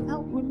coffin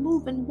without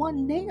removing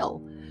one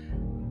nail.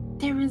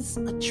 There is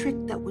a trick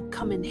that would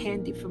come in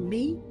handy for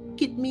me,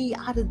 get me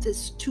out of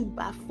this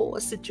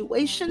 2x4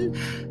 situation.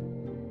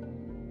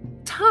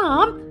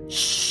 Tom,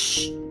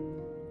 shh!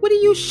 What are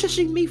you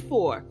shushing me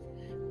for?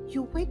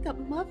 You'll wake up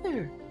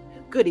Mother.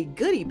 Goody,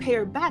 pay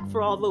her back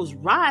for all those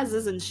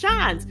rises and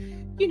shines.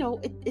 You know,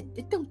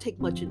 it don't take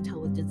much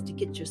intelligence to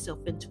get yourself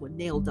into a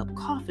nailed-up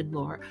coffin,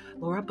 Laura,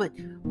 but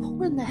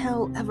who in the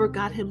hell ever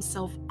got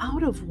himself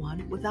out of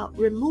one without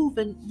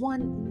removing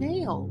one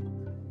nail?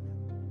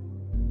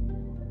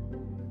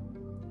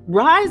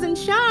 Rise and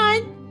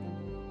shine!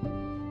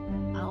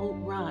 I'll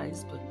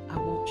rise, but I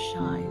won't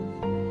shine.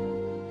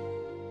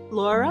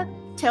 Laura,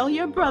 tell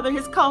your brother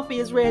his coffee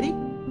is ready.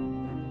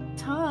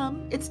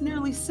 Tom, it's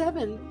nearly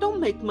 7. Don't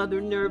make Mother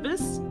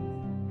nervous.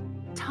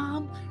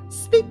 Tom,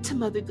 speak to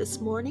Mother this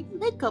morning.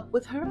 Make up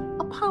with her.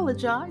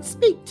 Apologize.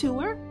 Speak to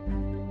her.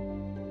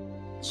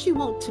 She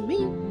won't to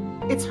me.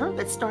 It's her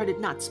that started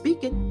not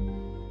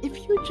speaking.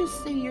 If you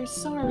just say you're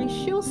sorry,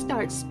 she'll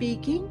start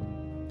speaking.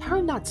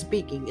 Her not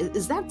speaking.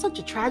 Is that such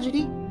a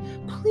tragedy?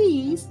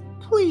 Please.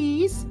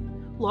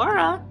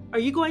 Laura, are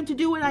you going to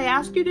do what I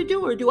asked you to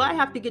do, or do I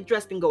have to get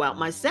dressed and go out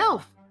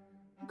myself?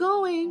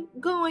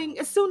 Going.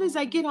 As soon as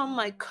I get on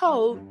my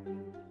coat.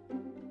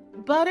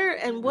 Butter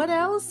and what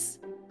else?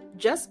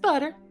 Just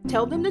butter.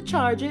 Tell them to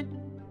charge it.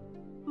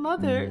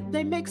 Mother,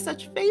 they make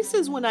such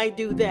faces when I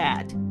do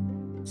that.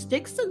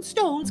 Sticks and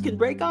stones can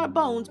break our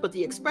bones, but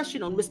the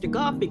expression on Mr.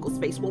 Garfinkel's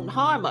face won't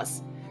harm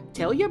us.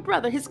 Tell your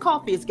brother his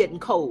coffee is getting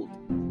cold.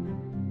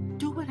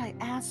 Do what I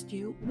asked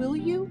you, will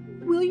you?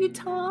 Will you,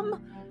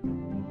 Tom?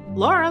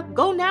 Laura,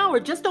 go now or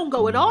just don't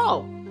go at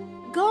all.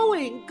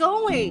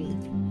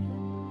 Going.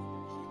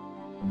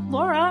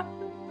 Laura,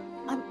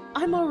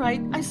 I'm all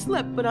right. I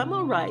slept, but I'm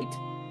all right.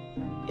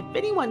 If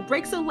anyone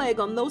breaks a leg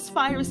on those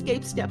fire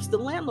escape steps, the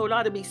landlord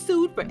ought to be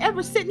sued for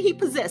every cent he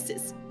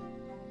possesses.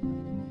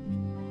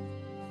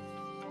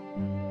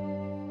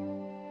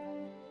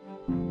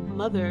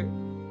 Mother,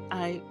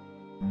 I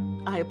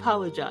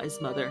apologize,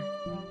 Mother.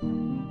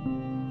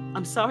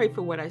 I'm sorry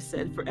for what I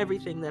said, for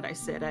everything that I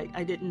said.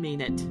 I didn't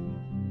mean it.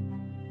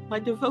 My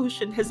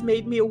devotion has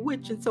made me a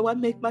witch, and so I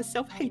make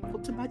myself hateful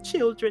to my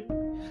children.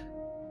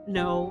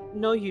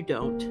 No, you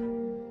don't.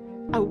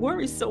 I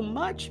worry so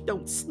much,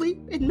 don't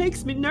sleep. It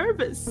makes me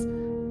nervous.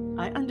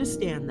 I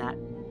understand that.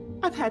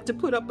 I've had to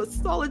put up a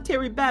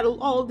solitary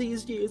battle all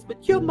these years,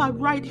 but you're my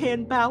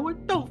right-hand bower.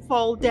 Don't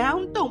fall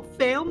down. Don't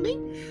fail me.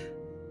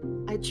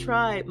 I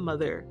try,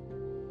 Mother.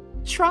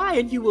 Try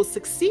and you will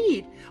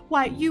succeed.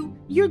 Why,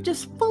 you're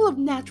just full of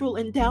natural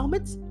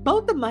endowments.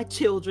 Both of my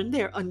children,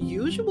 they're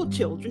unusual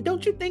children.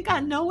 Don't you think I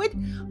know it?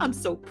 I'm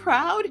so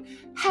proud,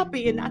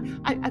 happy, and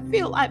I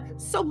feel I've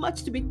so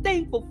much to be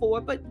thankful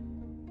for, but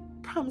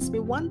promise me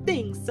one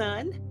thing,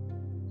 son.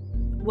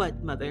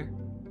 What, Mother?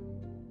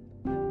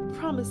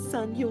 Promise,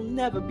 son, you'll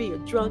never be a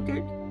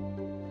drunkard.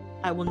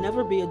 I will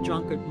never be a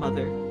drunkard,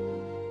 Mother.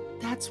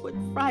 That's what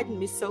frightened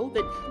me so,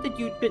 that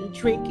you'd been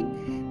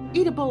drinking.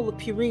 Eat a bowl of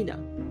Purina.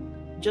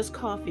 Just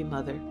coffee,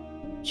 Mother.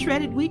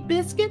 Shredded wheat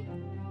biscuit?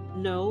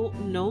 No,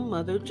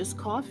 Mother, just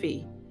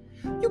coffee.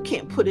 You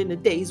can't put in a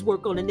day's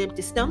work on an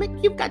empty stomach.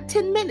 You've got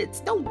 10 minutes.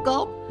 Don't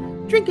gulp.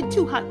 Drinking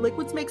too hot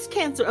liquids makes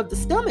cancer of the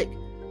stomach.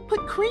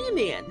 Put cream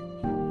in.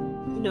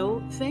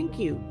 No, thank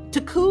you.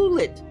 To cool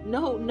it.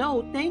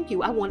 No, thank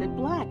you. I want it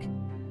black.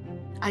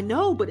 I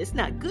know, but it's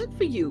not good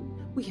for you.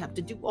 We have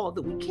to do all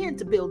that we can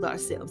to build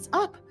ourselves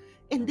up.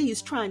 In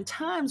these trying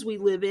times we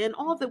live in,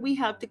 all that we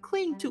have to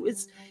cling to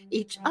is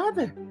each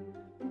other.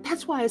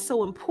 That's why it's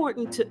so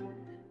important to...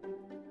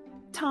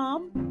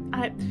 Tom,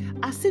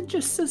 I sent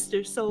your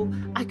sister so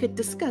I could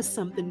discuss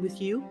something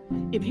with you.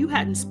 If you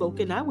hadn't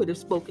spoken, I would have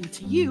spoken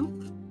to you.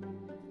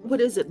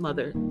 What is it,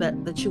 Mother,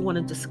 that you want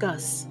to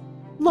discuss?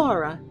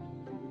 Laura.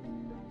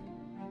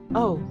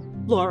 Oh,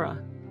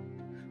 Laura.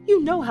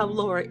 You know how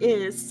Laura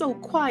is, so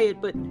quiet,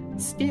 but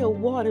still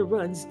water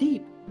runs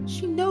deep.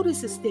 She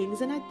notices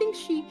things, and I think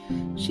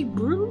she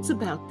broods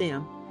about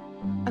them.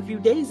 A few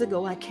days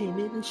ago, I came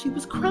in and she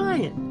was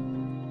crying.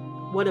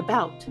 What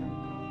about?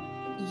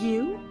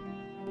 You?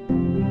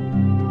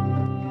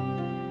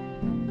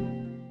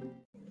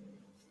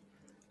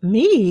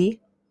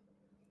 Me?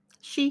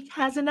 She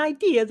has an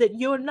idea that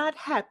you're not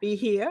happy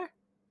here.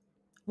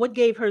 What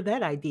gave her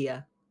that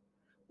idea?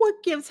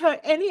 What gives her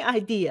any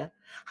idea?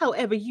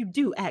 However, you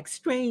do act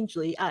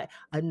strangely.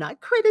 I'm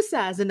not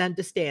criticizing,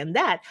 understand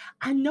that.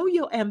 I know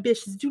your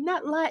ambitions do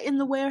not lie in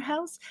the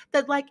warehouse,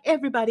 that like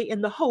everybody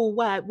in the whole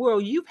wide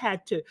world, you've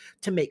had to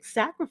make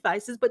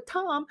sacrifices. But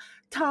Tom,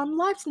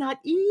 life's not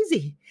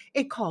easy.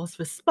 It calls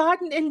for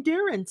Spartan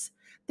endurance.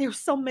 There's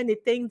so many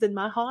things in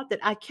my heart that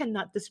I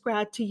cannot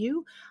describe to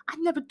you. I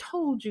never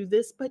told you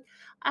this, but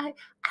I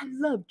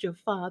loved your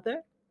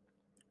father.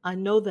 I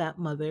know that,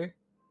 mother.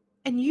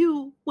 And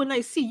you, when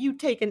I see you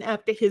taking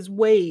after his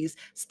ways,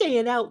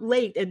 staying out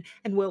late, and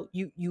well,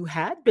 you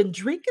had been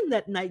drinking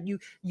that night.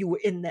 You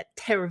were in that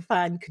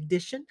terrifying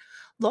condition.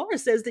 Laura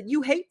says that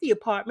you hate the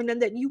apartment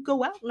and that you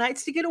go out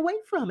nights to get away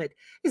from it.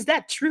 Is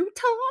that true,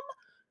 Tom?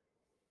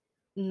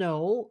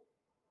 No.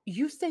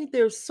 You say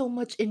there's so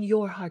much in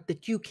your heart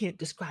that you can't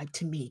describe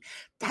to me.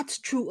 That's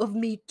true of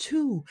me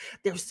too.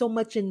 There's so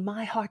much in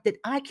my heart that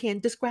I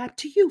can't describe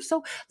to you.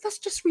 So let's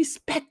just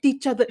respect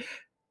each other.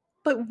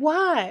 But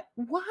why?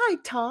 Why,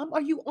 Tom?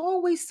 Are you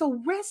always so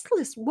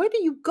restless? Where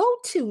do you go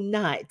to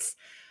nights?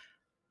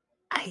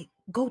 I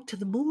go to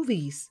the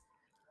movies.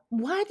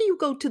 Why do you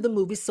go to the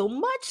movies so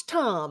much,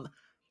 Tom?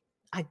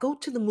 I go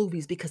to the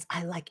movies because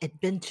I like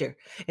adventure.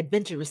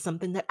 Adventure is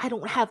something that I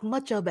don't have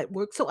much of at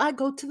work, so I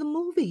go to the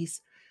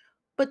movies.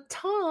 But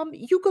Tom,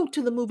 you go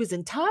to the movies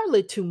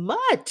entirely too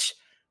much.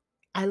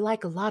 I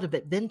like a lot of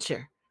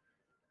adventure.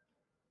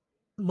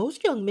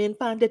 Most young men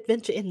find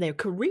adventure in their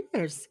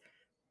careers.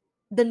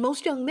 Then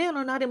most young men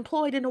are not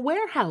employed in a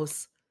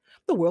warehouse.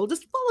 The world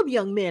is full of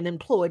young men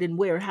employed in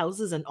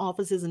warehouses and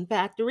offices and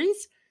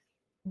factories.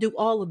 Do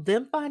all of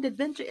them find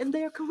adventure in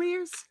their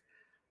careers?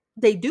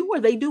 They do, or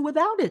they do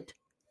without it.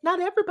 Not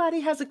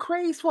everybody has a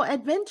craze for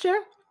adventure.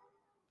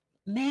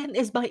 Man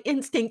is by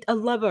instinct a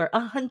lover, a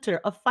hunter,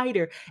 a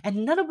fighter,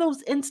 and none of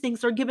those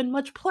instincts are given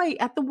much play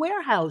at the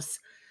warehouse.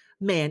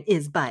 Man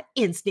is by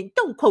instinct.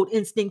 Don't quote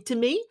instinct to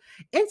me.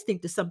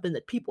 Instinct is something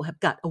that people have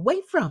got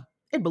away from.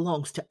 It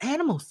belongs to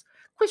animals.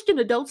 Christian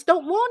adults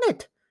don't want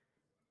it.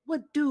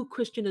 What do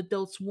Christian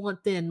adults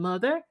want then,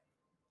 mother?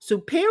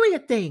 Superior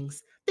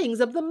things, things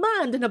of the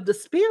mind and of the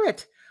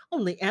spirit.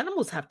 Only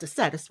animals have to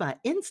satisfy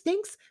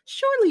instincts.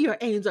 Surely your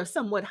aims are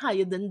somewhat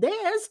higher than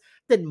theirs,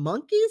 than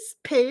monkeys,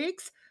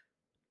 pigs.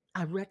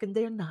 I reckon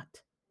they're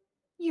not.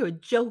 You're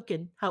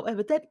joking.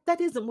 However,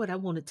 that isn't what I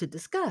wanted to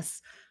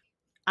discuss.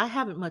 I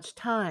haven't much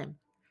time.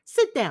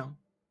 Sit down.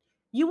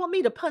 You want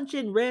me to punch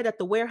in red at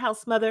the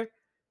warehouse, mother?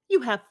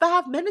 You have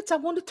 5 minutes. I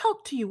want to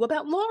talk to you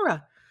about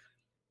Laura.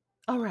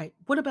 All right,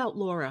 what about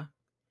Laura?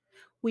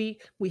 We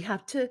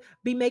have to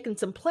be making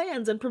some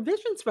plans and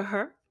provisions for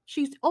her.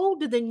 She's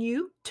older than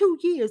you, 2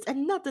 years,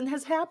 and nothing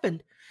has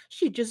happened.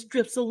 She just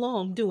drifts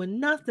along doing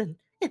nothing.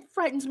 It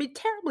frightens me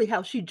terribly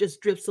how she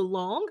just drifts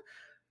along.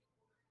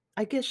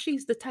 I guess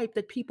she's the type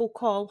that people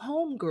call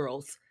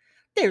homegirls.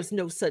 There's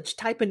no such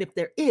type, and if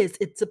there is,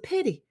 it's a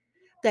pity.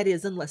 That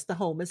is, unless the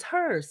home is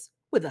hers,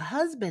 with a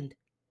husband.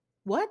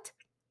 What?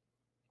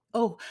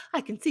 Oh,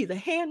 I can see the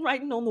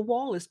handwriting on the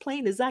wall as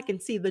plain as I can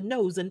see the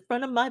nose in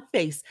front of my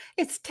face.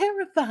 It's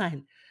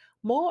terrifying.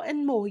 More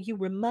and more you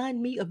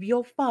remind me of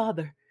your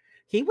father.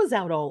 He was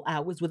out all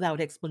hours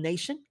without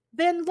explanation,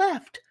 then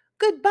left.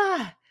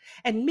 Goodbye.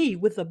 And me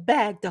with a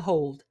bag to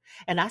hold.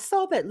 And I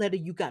saw that letter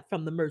you got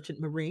from the merchant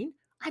marine.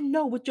 I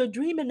know what you're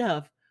dreaming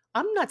of.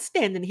 I'm not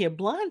standing here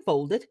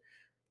blindfolded.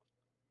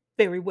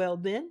 Very well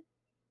then.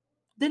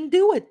 Then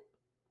do it.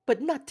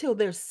 But not till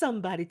there's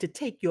somebody to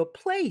take your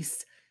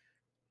place.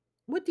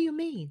 What do you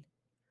mean?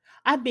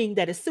 I mean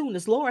that as soon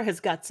as Laura has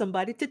got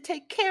somebody to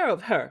take care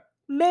of her,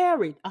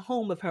 married, a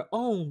home of her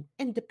own,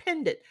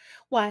 independent,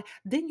 why,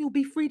 then you'll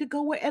be free to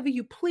go wherever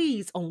you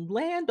please, on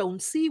land, on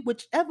sea,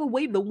 whichever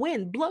way the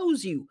wind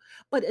blows you.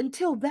 But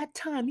until that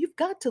time, you've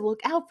got to look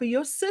out for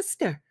your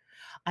sister.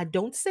 I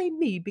don't say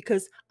me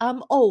because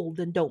I'm old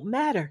and don't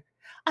matter.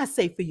 I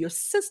say for your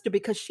sister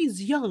because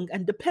she's young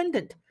and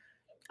dependent.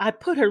 I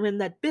put her in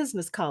that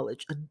business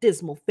college, a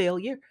dismal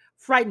failure,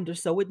 frightened her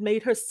so it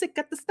made her sick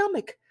at the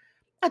stomach.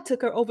 I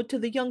took her over to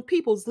the Young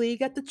People's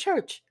League at the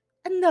church.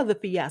 Another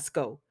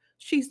fiasco.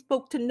 She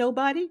spoke to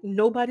nobody,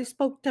 nobody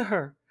spoke to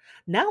her.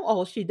 Now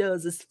all she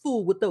does is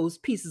fool with those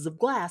pieces of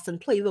glass and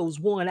play those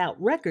worn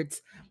out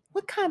records.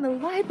 What kind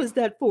of life is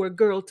that for a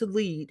girl to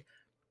lead?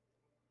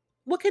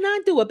 What can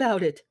I do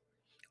about it?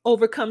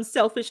 Overcome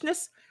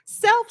selfishness?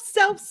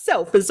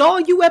 Self is all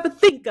you ever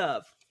think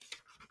of.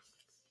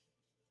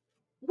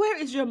 Where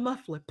is your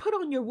muffler? Put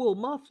on your wool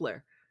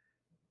muffler.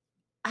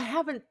 I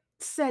haven't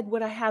said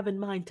what I have in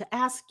mind to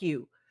ask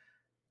you.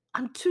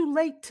 I'm too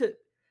late to.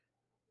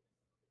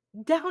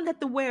 Down at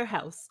the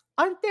warehouse,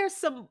 aren't there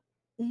some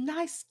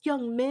nice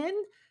young men?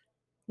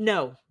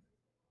 No,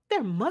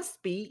 there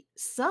must be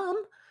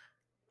some.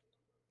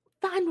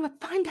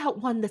 Find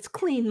out one that's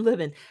clean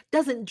living,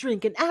 doesn't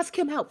drink, and ask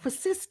him out for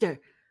sister.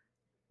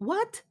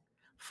 What?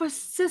 For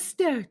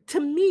sister to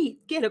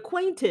meet, get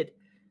acquainted.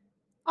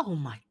 Oh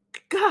my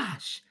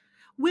gosh.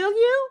 Will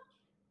you?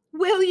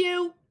 Will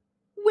you?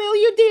 Will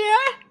you, dear?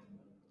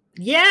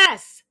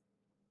 Yes.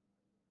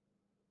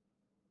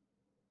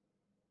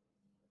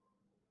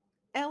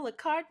 Ella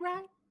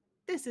Cartwright?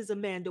 This is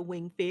Amanda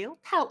Wingfield.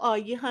 How are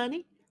you,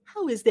 honey?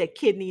 How is that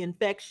kidney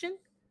infection?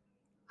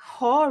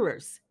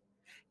 Horrors.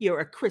 You're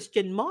a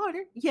Christian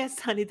martyr. Yes,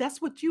 honey,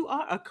 that's what you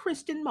are, a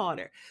Christian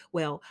martyr.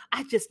 Well,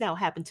 I just now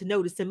happened to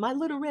notice in my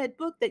little red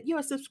book that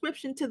your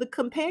subscription to the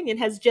companion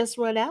has just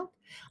run out.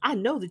 I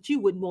know that you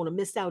wouldn't want to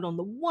miss out on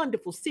the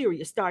wonderful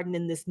series starting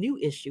in this new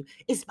issue.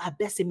 It's by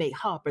Bessie Mae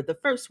Harper, the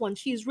first one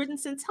she's written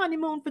since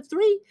Honeymoon for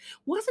Three.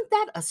 Wasn't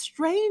that a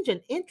strange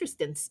and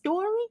interesting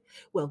story?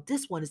 Well,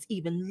 this one is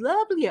even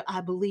lovelier,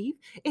 I believe.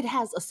 It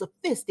has a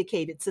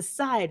sophisticated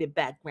society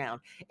background.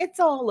 It's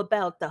all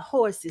about the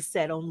horses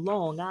set on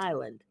Long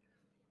Island.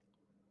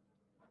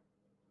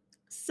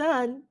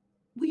 Son,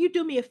 will you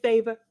do me a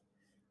favor?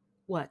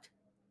 What?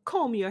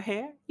 Comb your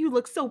hair? You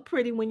look so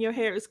pretty when your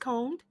hair is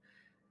combed.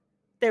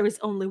 There is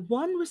only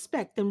one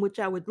respect in which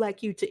I would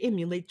like you to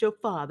emulate your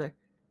father.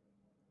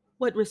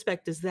 What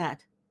respect is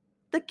that?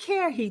 The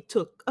care he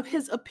took of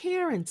his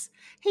appearance.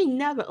 He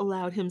never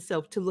allowed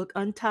himself to look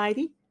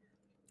untidy.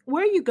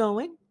 Where are you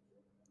going?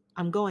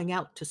 I'm going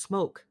out to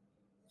smoke.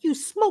 You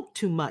smoke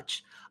too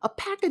much. A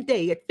pack a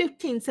day at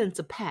 15 cents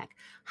a pack.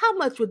 How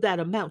much would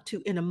that amount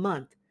to in a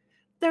month?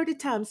 30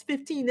 times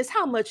 15 is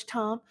how much,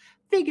 Tom?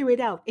 Figure it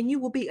out, and you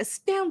will be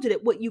astounded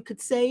at what you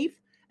could save.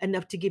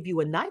 Enough to give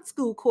you a night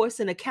school course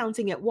in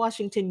accounting at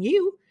Washington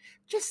U.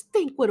 Just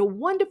think what a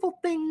wonderful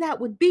thing that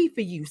would be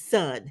for you,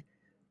 son.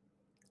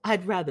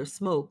 I'd rather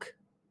smoke.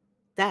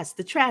 That's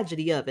the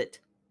tragedy of it.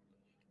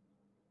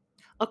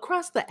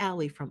 Across the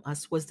alley from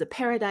us was the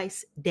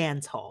Paradise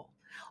Dance Hall.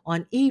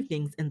 On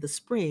evenings in the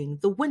spring,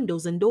 the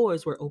windows and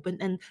doors were open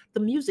and the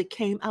music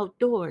came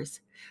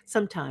outdoors.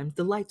 Sometimes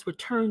the lights were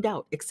turned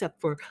out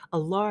except for a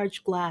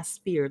large glass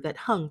sphere that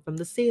hung from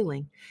the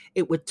ceiling.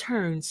 It would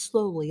turn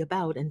slowly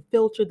about and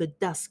filter the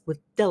dusk with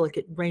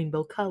delicate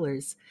rainbow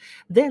colors.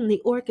 Then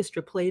the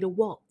orchestra played a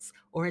waltz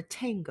or a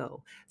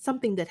tango,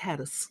 something that had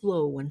a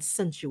slow and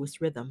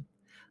sensuous rhythm.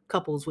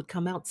 Couples would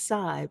come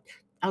outside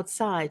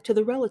to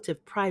the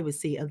relative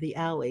privacy of the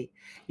alley.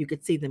 You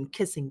could see them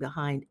kissing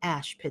behind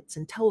ash pits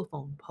and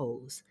telephone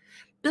poles.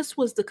 This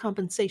was the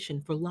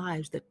compensation for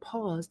lives that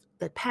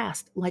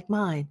passed like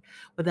mine,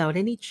 without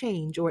any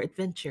change or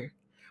adventure.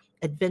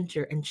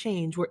 Adventure and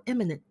change were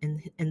imminent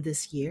in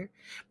this year.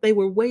 They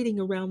were waiting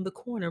around the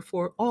corner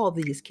for all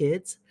these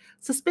kids,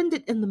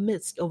 suspended in the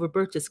mist over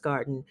Birch's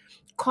garden,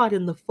 caught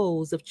in the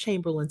folds of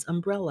Chamberlain's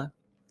umbrella.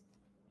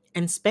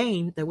 In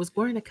Spain, there was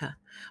Guernica,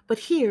 but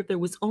here there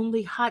was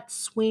only hot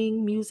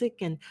swing music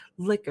and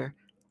liquor,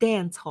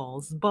 dance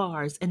halls,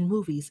 bars, and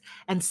movies,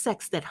 and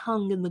sex that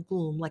hung in the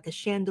gloom like a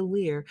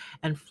chandelier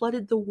and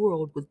flooded the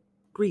world with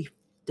brief,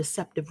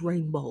 deceptive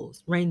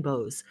rainbows.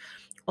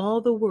 All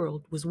the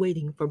world was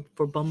waiting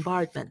for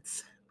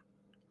bombardments.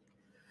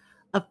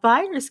 A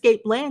fire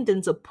escape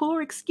landing's a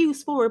poor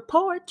excuse for a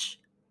porch.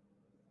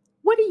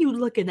 What are you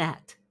looking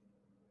at?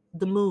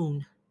 The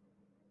moon.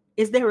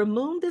 Is there a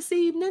moon this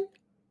evening?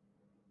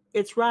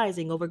 It's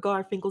rising over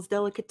Garfinkel's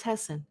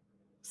delicatessen.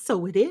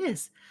 So it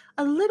is.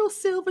 A little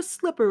silver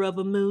slipper of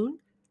a moon.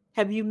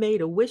 Have you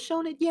made a wish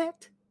on it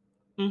yet?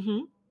 Mm-hmm.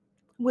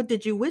 What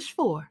did you wish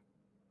for?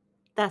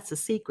 That's a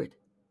secret.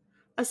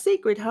 A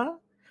secret, huh?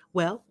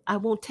 Well, I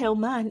won't tell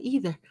mine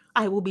either.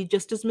 I will be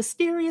just as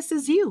mysterious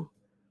as you.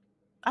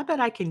 I bet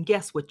I can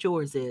guess what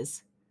yours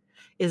is.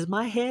 Is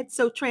my head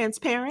so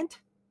transparent?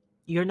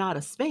 You're not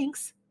a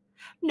sphinx.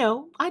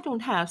 No, I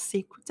don't have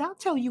secrets. I'll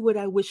tell you what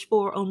I wish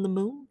for on the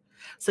moon.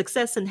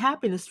 Success and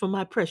happiness for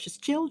my precious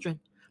children.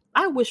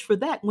 I wish for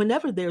that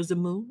whenever there's a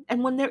moon,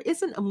 and when there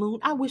isn't a moon,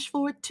 I wish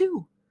for it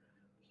too.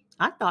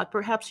 I thought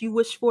perhaps you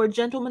wished for a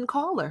gentleman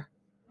caller.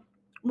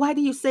 Why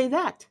do you say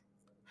that?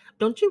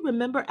 Don't you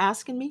remember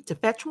asking me to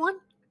fetch one?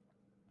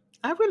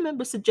 I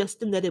remember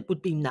suggesting that it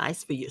would be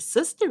nice for your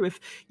sister if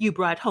you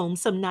brought home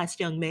some nice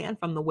young man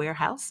from the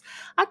warehouse.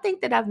 I think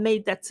that I've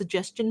made that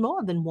suggestion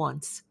more than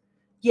once.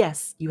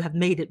 Yes, you have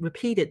made it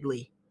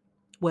repeatedly.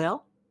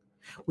 Well,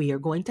 we are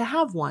going to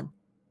have one.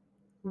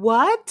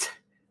 What?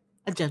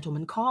 A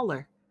gentleman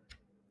caller.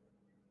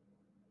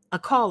 A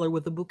caller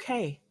with a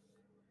bouquet.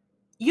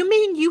 You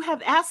mean you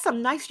have asked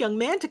some nice young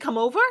man to come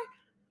over?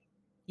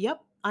 Yep,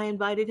 I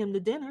invited him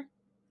to dinner.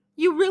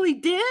 You really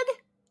did?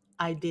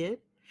 I did.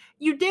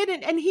 You did,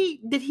 and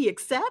did he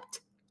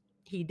accept?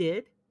 He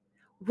did.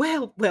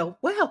 Well,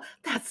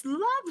 that's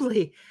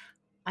lovely.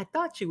 I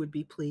thought you would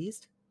be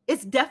pleased.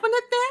 It's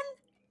definite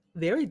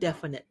then? Very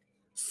definite.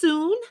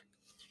 Soon?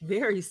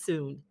 Very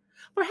soon.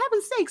 For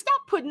heaven's sake,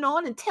 stop putting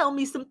on and tell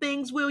me some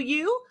things, will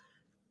you?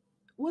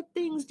 What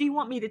things do you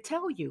want me to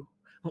tell you?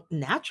 Well,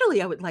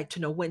 naturally, I would like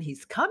to know when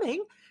he's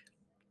coming.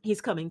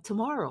 He's coming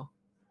tomorrow.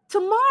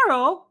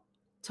 Tomorrow?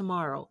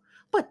 Tomorrow.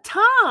 But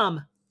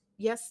Tom!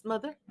 Yes,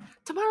 Mother?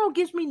 Tomorrow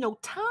gives me no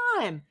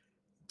time.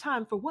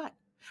 Time for what?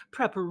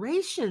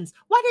 Preparations.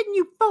 Why didn't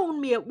you phone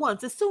me at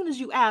once as soon as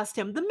you asked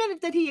him, the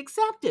minute that he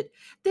accepted?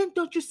 Then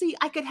don't you see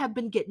I could have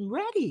been getting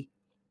ready?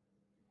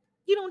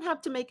 You don't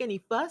have to make any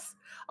fuss.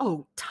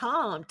 Oh,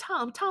 Tom,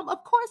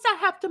 of course I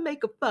have to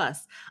make a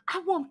fuss. I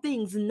want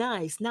things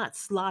nice, not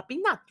sloppy,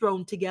 not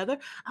thrown together.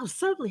 I'll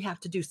certainly have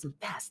to do some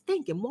fast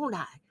thinking, won't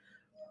I?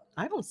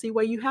 I don't see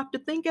why you have to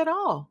think at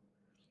all.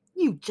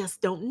 You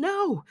just don't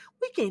know.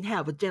 We can't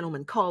have a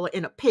gentleman caller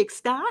in a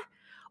pigsty.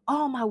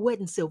 All my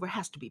wedding silver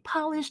has to be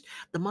polished,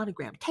 the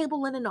monogram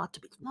table linen ought to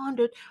be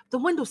laundered, the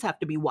windows have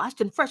to be washed,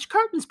 and fresh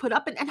curtains put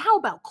up. And how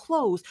about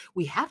clothes?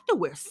 We have to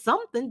wear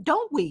something,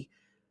 don't we?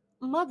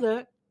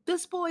 Mother,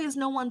 this boy is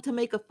no one to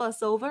make a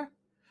fuss over.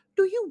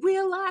 Do you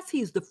realize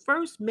he's the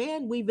first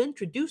man we've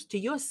introduced to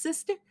your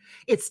sister?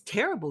 It's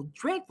terrible,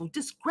 dreadful,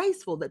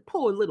 disgraceful that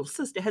poor little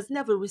sister has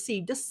never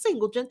received a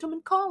single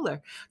gentleman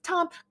caller.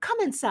 Tom, come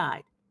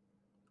inside.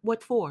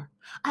 What for?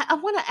 I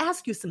want to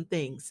ask you some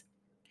things.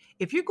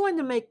 If you're going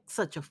to make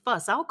such a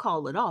fuss, I'll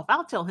call it off.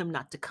 I'll tell him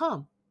not to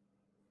come.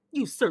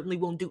 You certainly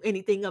won't do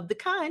anything of the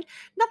kind.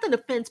 Nothing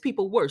offends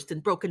people worse than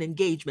broken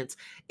engagements.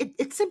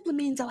 It simply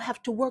means I'll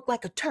have to work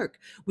like a Turk.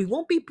 We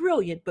won't be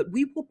brilliant, but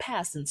we will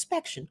pass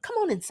inspection. Come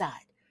on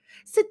inside.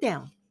 Sit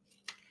down.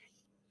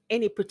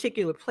 Any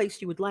particular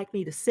place you would like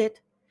me to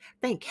sit?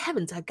 Thank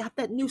heavens I got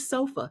that new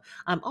sofa.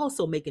 I'm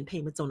also making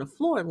payments on a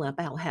floor lamp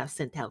I'll have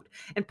sent out.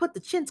 And put the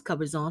chintz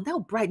covers on. They'll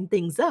brighten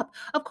things up.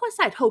 Of course,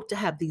 I'd hoped to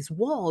have these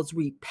walls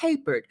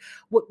repapered.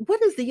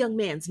 What is the young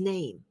man's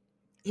name?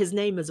 His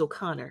name is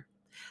O'Connor.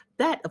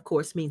 That, of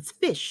course, means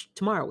fish.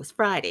 Tomorrow is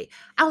Friday.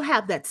 I'll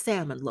have that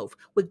salmon loaf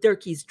with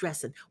Durkee's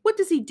dressing. What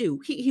does he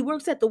do? He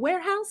works at the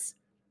warehouse?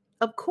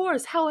 Of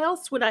course. How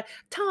else would I?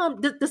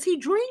 Tom, does he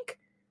drink?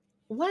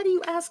 Why do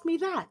you ask me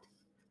that?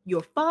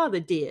 Your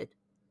father did.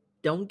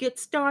 Don't get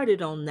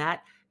started on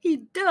that.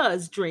 He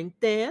does drink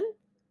then.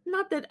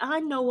 Not that I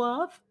know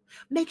of.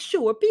 Make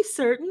sure, be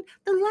certain.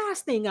 The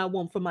last thing I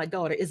want for my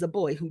daughter is a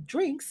boy who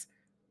drinks.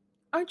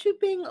 Aren't you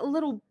being a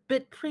little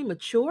bit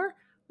premature?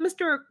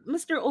 Mr.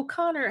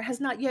 O'Connor has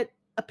not yet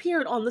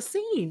appeared on the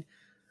scene,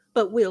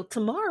 but will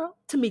tomorrow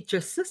to meet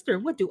your sister.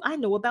 What do I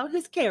know about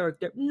his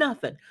character?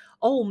 Nothing.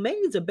 Old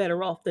maids are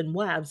better off than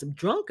wives of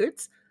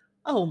drunkards.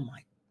 Oh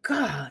my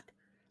God.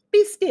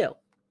 Be still.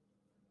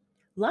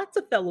 Lots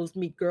of fellows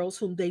meet girls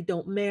whom they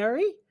don't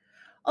marry.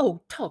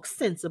 Oh, talk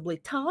sensibly,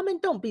 Tom,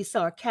 and don't be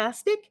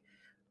sarcastic.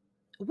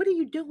 What are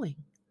you doing?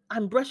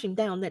 I'm brushing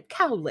down that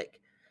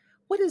cowlick.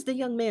 What is the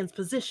young man's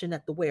position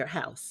at the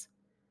warehouse?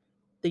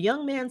 The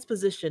young man's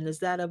position is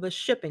that of a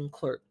shipping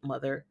clerk,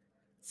 Mother.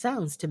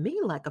 Sounds to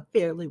me like a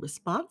fairly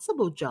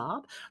responsible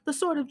job, the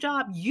sort of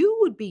job you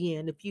would be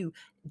in if you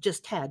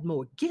just had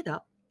more get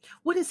up.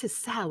 What is his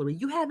salary?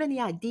 You have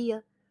any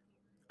idea?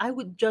 I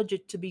would judge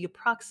it to be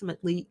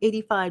approximately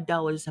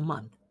 $85 a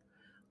month.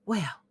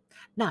 Well,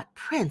 not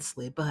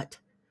princely, but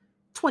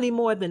 20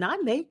 more than I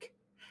make.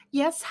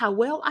 Yes, how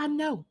well I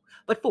know.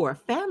 But for a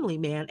family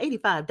man,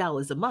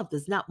 $85 a month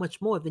is not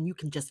much more than you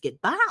can just get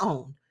by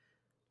on.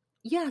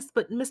 Yes,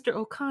 but Mr.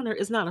 O'Connor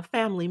is not a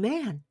family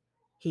man.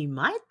 He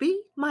might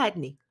be,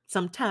 mightn't he,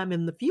 sometime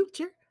in the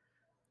future?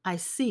 I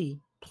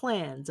see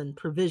plans and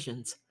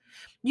provisions.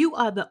 You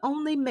are the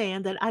only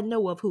man that I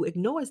know of who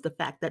ignores the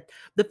fact that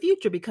the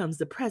future becomes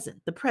the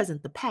present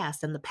the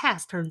past, and the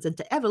past turns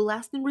into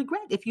everlasting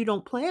regret if you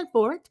don't plan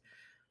for it.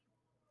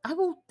 I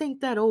will think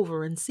that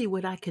over and see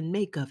what I can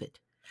make of it.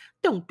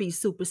 Don't be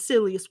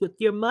supercilious with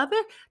your mother.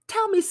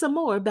 Tell me some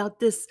more about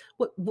this.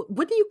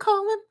 What do you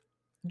call him?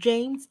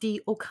 James D.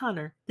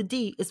 O'Connor. The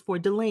D is for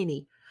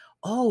Delaney.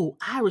 Oh,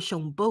 Irish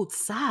on both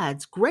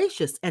sides.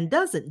 Gracious, and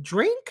doesn't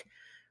drink?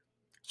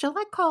 Shall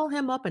I call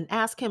him up and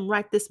ask him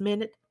right this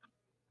minute?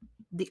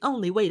 The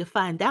only way to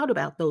find out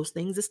about those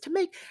things is to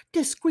make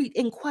discreet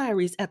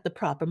inquiries at the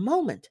proper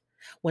moment.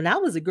 When I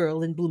was a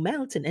girl in Blue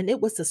Mountain and it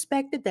was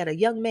suspected that a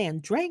young man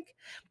drank,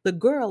 the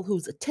girl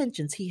whose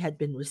attentions he had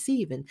been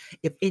receiving,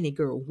 if any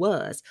girl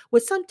was,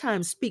 would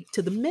sometimes speak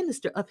to the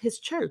minister of his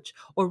church,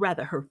 or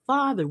rather her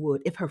father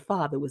would if her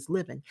father was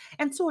living,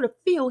 and sort of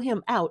feel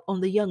him out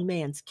on the young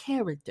man's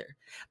character.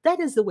 That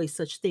is the way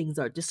such things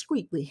are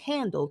discreetly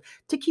handled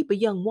to keep a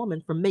young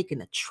woman from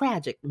making a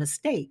tragic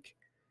mistake.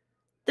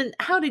 Then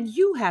how did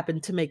you happen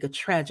to make a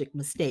tragic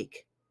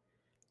mistake?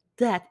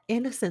 That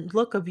innocent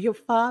look of your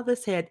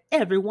father's had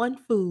everyone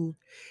fooled.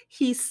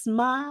 He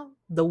smiled,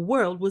 the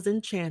world was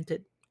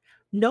enchanted.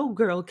 No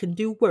girl can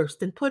do worse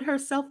than put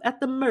herself at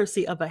the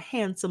mercy of a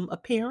handsome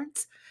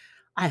appearance.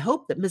 I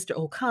hope that Mr.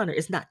 O'Connor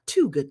is not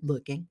too good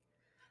looking.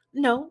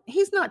 No,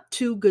 he's not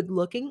too good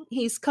looking.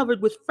 He's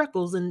covered with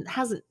freckles and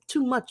hasn't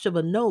too much of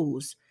a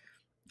nose.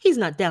 He's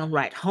not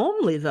downright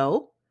homely,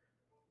 though.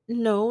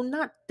 No,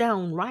 not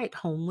downright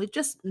homely,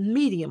 just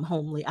medium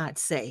homely, I'd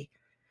say.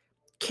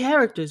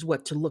 Character's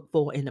what to look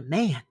for in a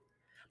man.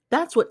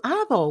 That's what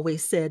I've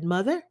always said,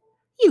 Mother.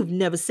 You've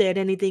never said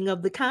anything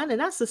of the kind,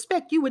 and I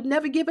suspect you would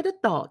never give it a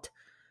thought.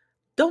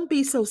 Don't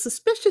be so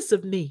suspicious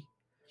of me.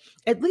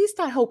 At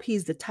least I hope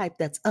he's the type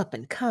that's up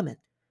and coming.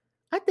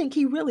 I think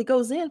he really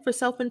goes in for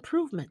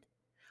self-improvement.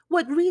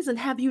 What reason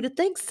have you to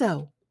think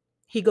so?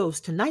 He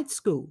goes to night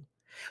school.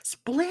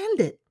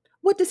 Splendid.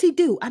 What does he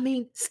do?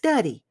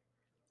 Study.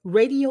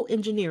 Radio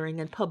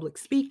engineering and public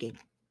speaking.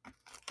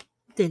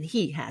 Then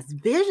he has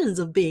visions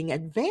of being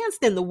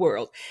advanced in the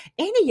world.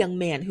 Any young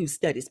man who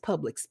studies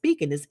public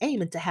speaking is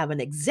aiming to have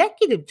an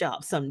executive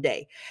job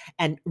someday.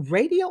 And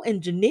radio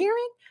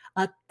engineering,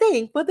 a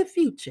thing for the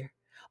future.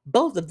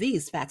 Both of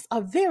these facts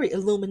are very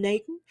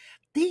illuminating.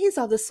 These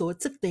are the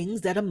sorts of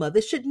things that a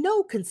mother should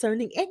know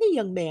concerning any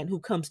young man who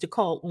comes to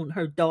call on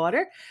her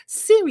daughter,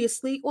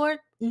 seriously or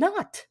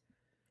not.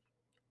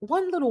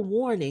 One little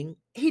warning: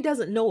 he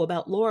doesn't know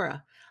about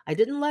Laura. I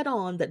didn't let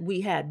on that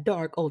we had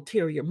dark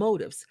ulterior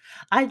motives.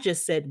 I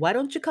just said, "Why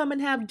don't you come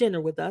and have dinner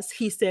with us?"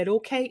 He said,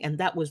 "Okay," and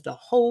that was the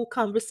whole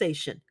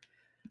conversation.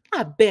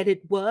 I bet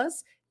it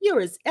was.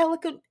 You're as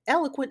eloquent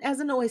as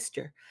an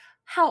oyster.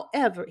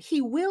 However,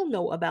 he will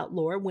know about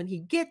Laura when he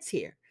gets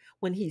here.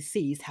 When he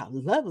sees how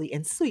lovely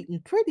and sweet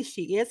and pretty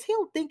she is,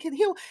 he'll thank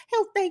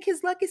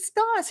his lucky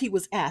stars he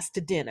was asked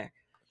to dinner.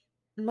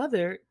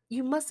 Mother,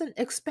 you mustn't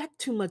expect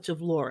too much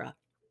of Laura.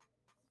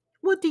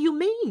 What do you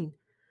mean?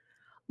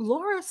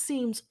 Laura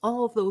seems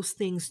all those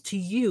things to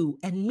you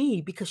and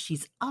me because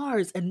she's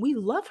ours and we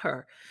love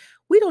her.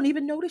 We don't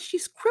even notice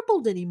she's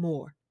crippled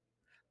anymore.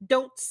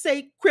 Don't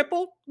say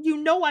crippled. You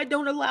know I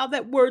don't allow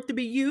that word to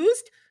be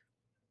used.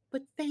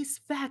 But face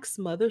facts,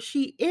 Mother,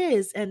 she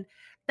is, and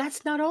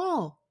that's not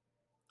all.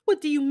 What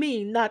do you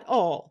mean, not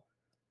all?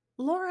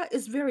 Laura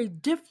is very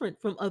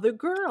different from other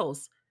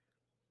girls.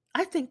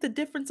 I think the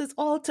difference is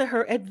all to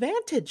her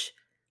advantage.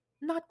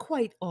 Not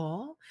quite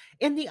all.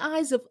 In the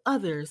eyes of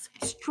others,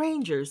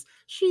 strangers,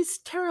 she's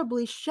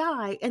terribly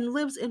shy and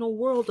lives in a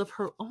world of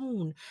her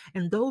own,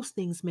 and those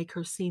things make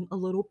her seem a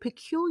little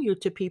peculiar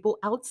to people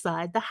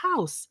outside the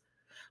house.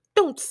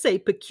 Don't say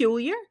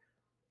peculiar.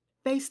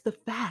 Face the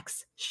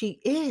facts.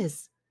 She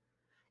is.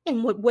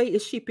 In what way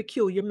is she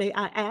peculiar, may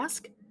I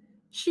ask?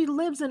 She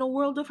lives in a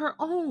world of her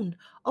own,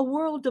 a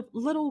world of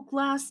little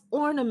glass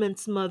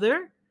ornaments,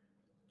 Mother.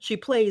 She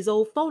plays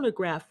old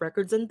phonograph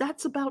records, and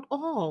that's about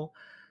all.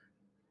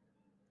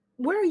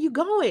 Where are you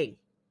going?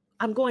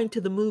 I'm going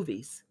to the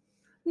movies.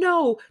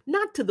 No,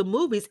 not to the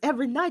movies.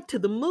 Every night to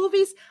the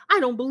movies? I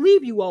don't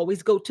believe you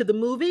always go to the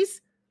movies.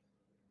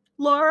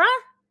 Laura?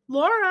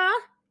 Laura?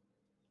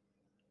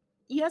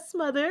 Yes,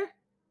 Mother.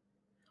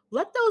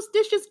 Let those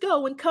dishes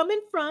go and come in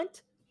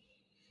front.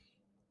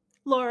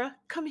 Laura,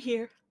 come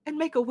here and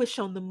make a wish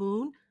on the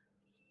moon.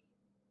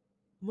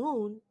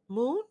 Moon?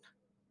 Moon?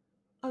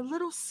 A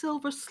little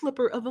silver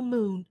slipper of a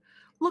moon.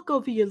 Look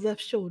over your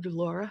left shoulder,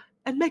 Laura,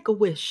 and make a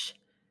wish.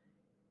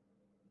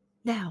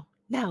 Now,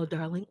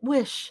 darling,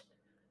 wish.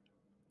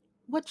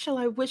 What shall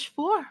I wish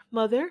for,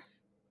 Mother?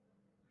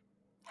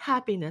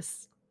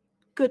 Happiness,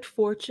 good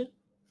fortune.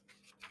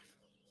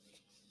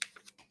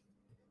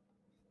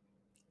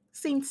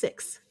 Scene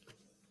 6.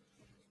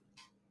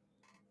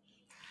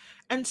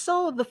 And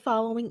so the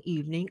following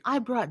evening, I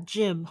brought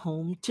Jim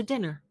home to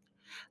dinner.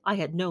 I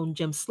had known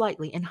Jim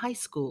slightly in high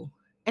school.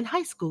 In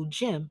high school,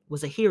 Jim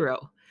was a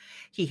hero.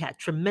 He had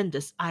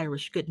tremendous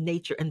Irish good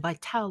nature and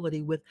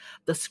vitality with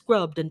the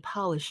scrubbed and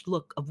polished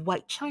look of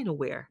white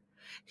chinaware.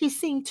 He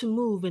seemed to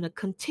move in a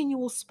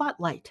continual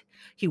spotlight.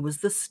 He was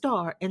the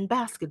star in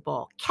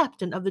basketball,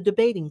 captain of the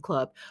debating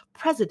club,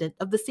 president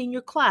of the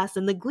senior class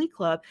in the glee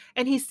club,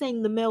 and he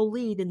sang the male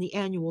lead in the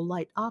annual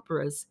light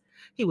operas.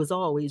 He was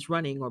always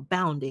running or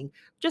bounding,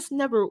 just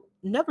never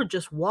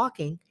just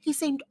walking. He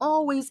seemed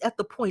always at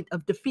the point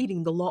of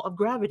defeating the law of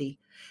gravity.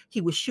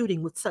 He was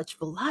shooting with such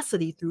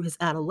velocity through his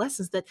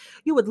adolescence that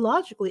you would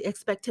logically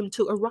expect him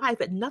to arrive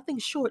at nothing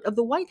short of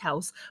the White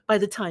House by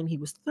the time he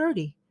was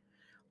 30.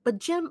 But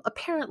Jim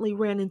apparently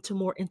ran into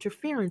more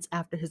interference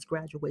after his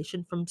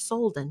graduation from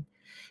Solden.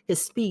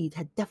 His speed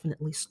had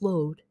definitely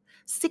slowed.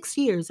 6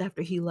 years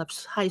after he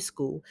left high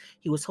school,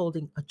 he was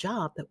holding a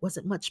job that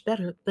wasn't much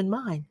better than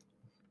mine.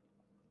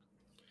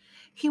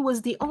 He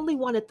was the only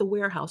one at the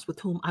warehouse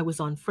with whom I was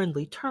on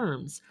friendly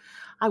terms.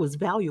 I was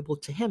valuable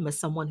to him as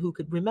someone who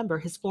could remember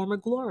his former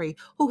glory,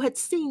 who had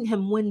seen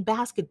him win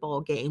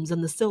basketball games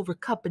and the Silver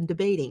Cup in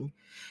debating.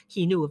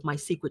 He knew of my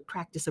secret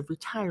practice of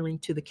retiring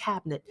to the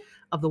cabinet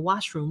of the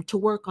washroom to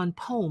work on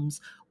poems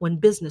when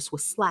business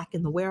was slack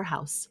in the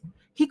warehouse.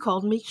 He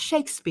called me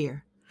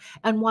Shakespeare.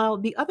 And while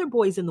the other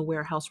boys in the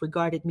warehouse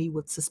regarded me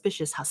with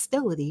suspicious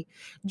hostility,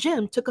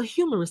 Jim took a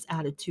humorous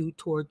attitude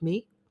toward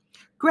me.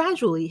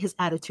 Gradually, his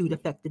attitude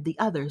affected the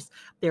others.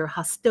 Their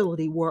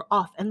hostility wore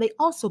off, and they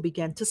also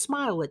began to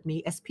smile at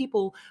me as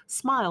people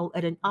smile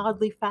at an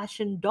oddly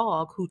fashioned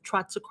dog who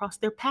trots across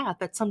their path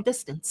at some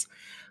distance.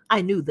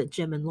 I knew that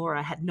Jim and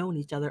Laura had known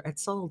each other at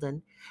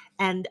Solden,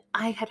 and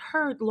I had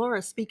heard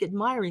Laura speak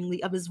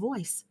admiringly of his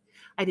voice.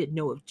 I didn't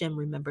know if Jim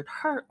remembered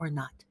her or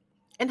not.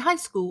 In high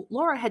school,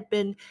 Laura had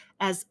been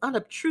as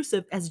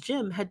unobtrusive as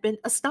Jim had been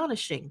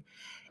astonishing.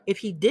 If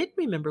he did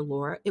remember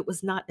Laura, it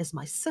was not as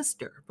my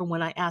sister, for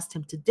when I asked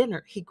him to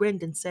dinner, he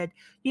grinned and said,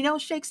 "You know,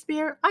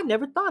 Shakespeare, I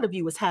never thought of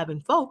you as having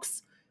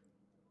folks."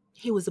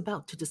 He was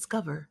about to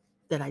discover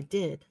that I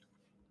did.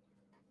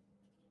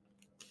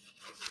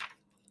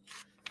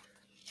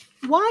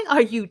 Why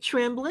are you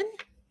trembling?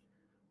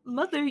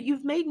 Mother,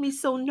 you've made me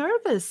so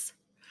nervous.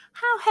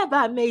 How have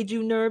I made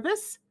you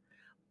nervous?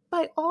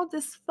 By all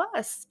this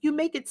fuss, you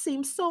make it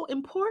seem so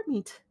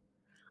important.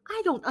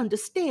 I don't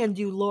understand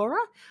you, Laura.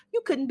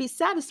 You couldn't be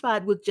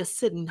satisfied with just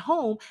sitting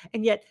home,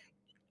 and yet,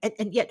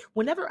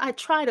 whenever I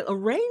try to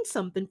arrange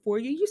something for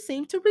you, you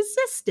seem to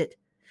resist it.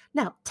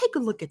 Now, take a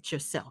look at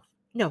yourself.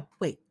 No,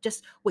 wait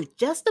just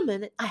a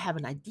minute. I have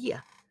an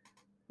idea.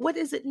 What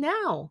is it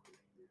now?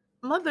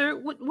 Mother,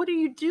 what are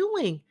you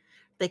doing?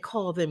 They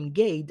call them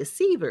gay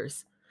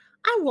deceivers.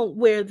 I won't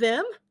wear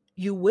them.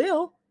 You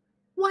will.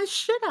 Why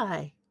should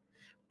I?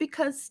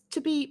 Because,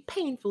 to be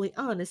painfully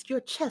honest,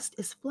 your chest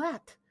is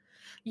flat.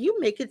 You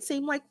make it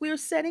seem like we're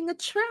setting a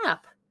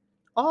trap.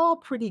 All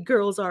pretty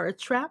girls are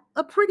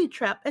a pretty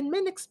trap, and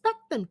men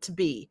expect them to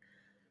be.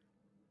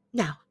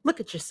 Now, look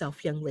at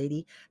yourself, young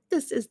lady.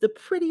 This is the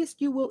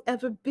prettiest you will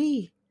ever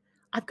be.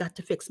 I've got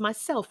to fix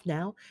myself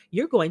now.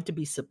 You're going to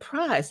be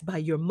surprised by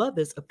your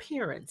mother's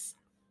appearance.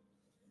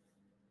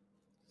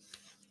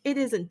 It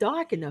isn't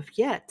dark enough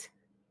yet.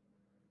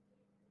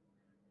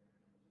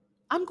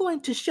 I'm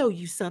going to show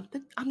you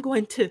something. I'm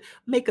going to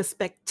make a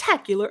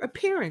spectacular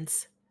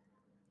appearance.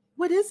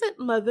 What is it,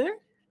 Mother?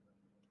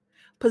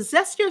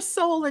 Possess your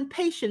soul and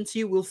patience,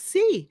 you will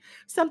see.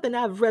 Something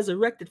I've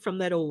resurrected from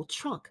that old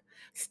trunk.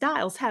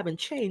 Styles haven't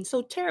changed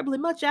so terribly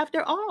much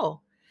after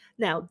all.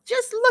 Now,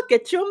 just look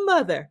at your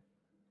mother.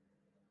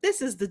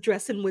 This is the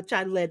dress in which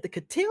I led the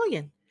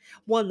cotillion.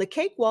 Won the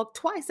cakewalk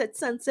twice at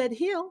Sunset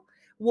Hill.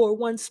 Wore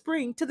one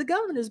spring to the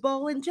governor's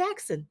ball in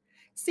Jackson.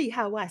 See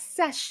how I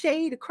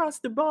sashayed across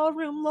the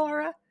ballroom,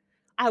 Laura?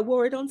 I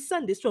wore it on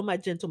Sundays for my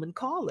gentlemen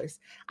callers.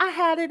 I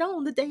had it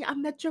on the day I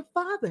met your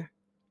father.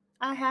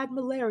 I had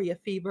malaria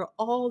fever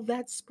all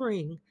that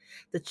spring.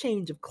 The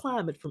change of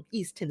climate from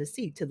East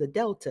Tennessee to the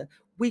Delta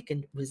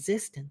weakened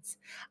resistance.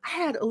 I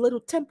had a little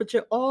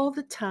temperature all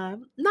the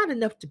time, not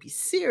enough to be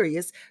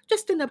serious,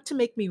 just enough to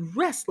make me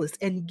restless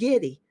and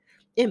giddy.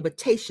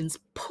 Invitations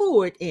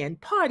poured in,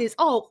 parties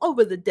all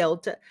over the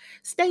Delta.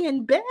 Stay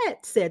in bed,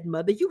 said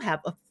Mother, you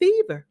have a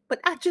fever. But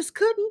I just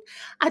couldn't.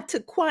 I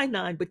took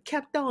quinine, but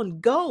kept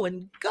on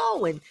going.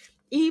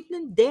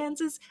 Evening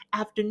dances,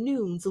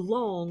 afternoons,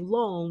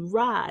 long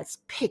rides,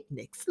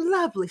 picnics.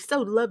 Lovely,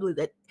 so lovely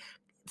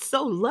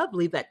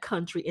that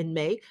country in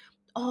May,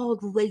 all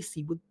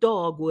lacy with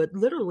dogwood,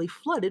 literally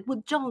flooded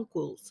with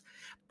jonquils.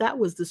 That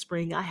was the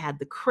spring I had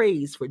the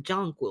craze for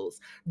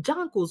jonquils.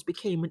 Jonquils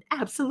became an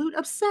absolute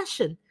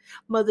obsession.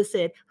 Mother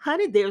said,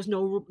 honey, there's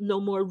no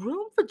more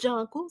room for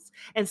jonquils.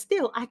 And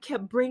still, I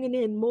kept bringing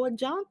in more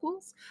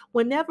jonquils.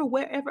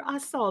 Wherever I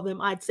saw them,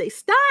 I'd say,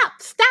 stop,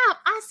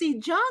 I see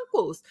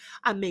jonquils.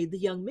 I made the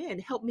young man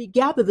help me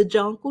gather the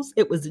jonquils.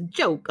 It was a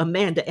joke,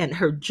 Amanda and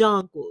her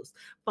jonquils.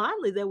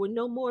 Finally, there were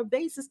no more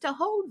vases to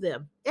hold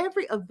them.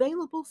 Every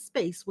available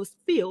space was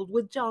filled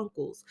with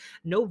jonquils.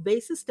 No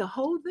vases to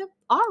hold them?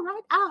 All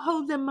right, I'll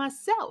hold them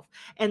myself.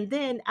 And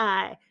then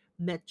I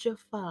met your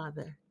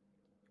father.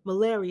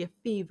 Malaria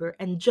fever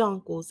and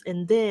jonquils,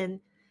 and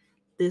then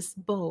this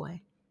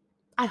boy.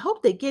 I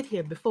hope they get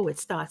here before it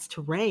starts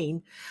to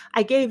rain.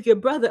 I gave your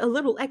brother a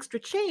little extra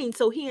change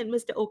so he and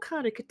Mr.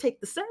 O'Connor could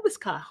take the service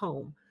car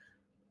home.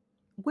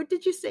 What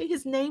did you say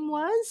his name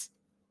was?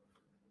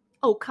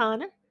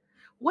 O'Connor?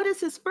 What is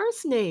his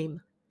first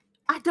name?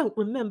 I don't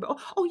remember.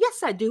 Oh,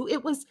 yes, I do.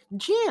 It was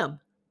Jim.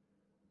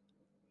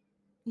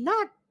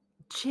 Not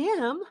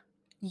Jim.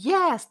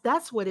 Yes,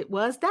 that's what it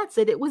was. That's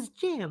it. It was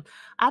Jim.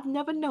 I've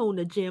never known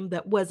a Jim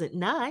that wasn't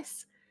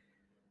nice.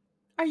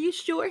 Are you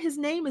sure his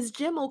name is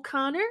Jim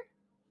O'Connor?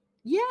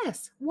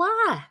 Yes.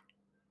 Why?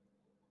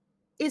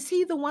 Is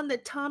he the one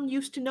that Tom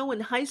used to know in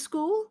high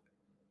school?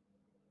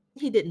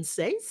 He didn't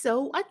say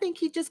so. I think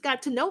he just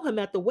got to know him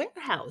at the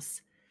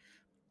warehouse.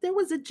 There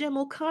was a Jim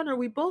O'Connor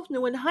we both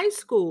knew in high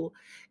school.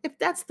 If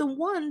that's the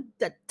one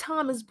that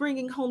Tom is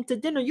bringing home to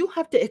dinner, you'll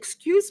have to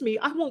excuse me.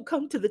 I won't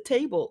come to the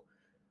table.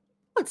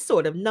 What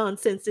sort of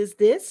nonsense is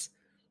this?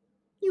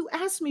 You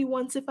asked me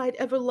once if I'd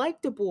ever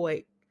liked a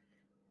boy.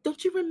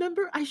 Don't you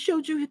remember? I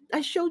showed you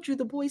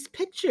the boy's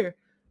picture.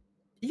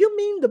 You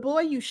mean the boy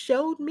you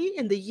showed me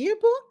in the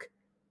yearbook?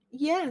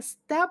 Yes,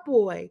 that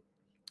boy.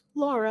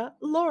 Laura,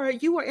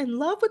 you were in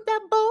love with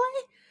that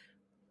boy?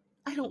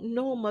 I don't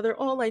know, Mother.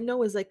 All I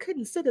know is I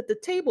couldn't sit at the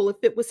table if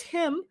it was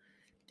him.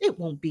 It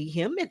won't be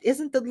him. It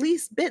isn't the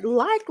least bit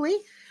likely.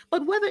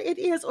 But whether it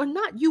is or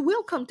not, you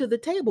will come to the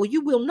table.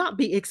 You will not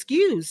be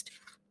excused.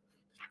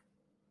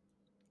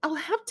 I'll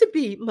have to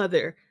be,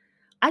 Mother.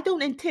 I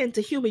don't intend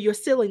to humor your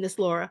silliness,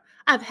 Laura.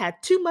 I've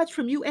had too much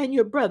from you and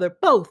your brother,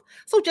 both.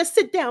 So just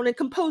sit down and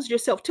compose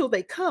yourself till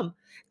they come.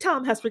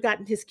 Tom has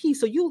forgotten his key,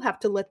 so you'll have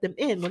to let them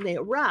in when they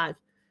arrive.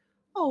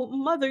 Oh,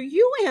 Mother,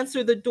 you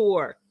answer the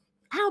door.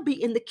 I'll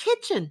be in the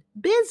kitchen,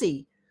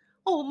 busy.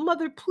 Oh,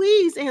 Mother,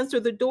 please answer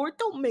the door.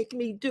 Don't make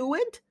me do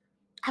it.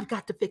 I've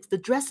got to fix the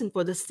dressing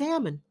for the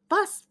salmon.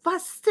 Fuss,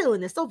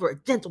 silliness over a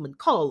gentleman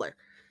caller.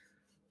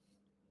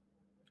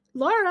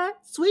 Laura,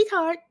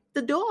 sweetheart,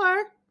 the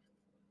door.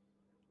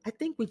 I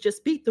think we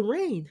just beat the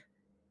rain.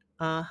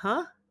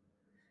 Uh-huh.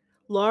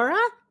 Laura,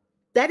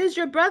 that is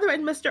your brother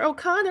and Mr.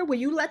 O'Connor. Will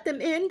you let them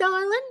in,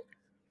 darling?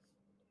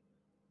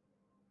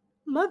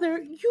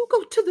 Mother, you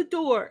go to the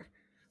door.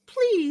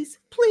 Please.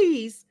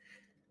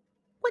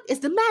 What is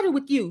the matter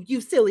with you,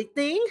 you silly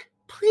thing?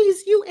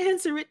 Please, you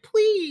answer it,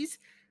 please.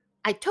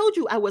 I told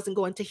you I wasn't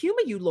going to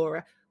humor you,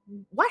 Laura.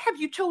 Why have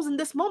you chosen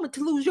this moment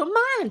to lose your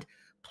mind?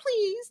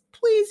 Please,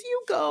 please,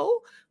 you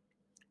go.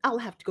 I'll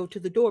have to go to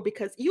the door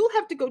because you'll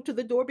have to go to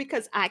the door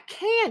because I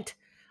can't.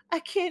 I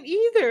can't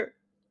either.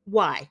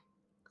 Why?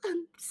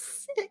 I'm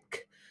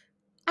sick.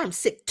 I'm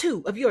sick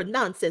too of your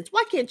nonsense.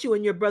 Why can't you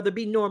and your brother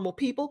be normal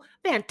people?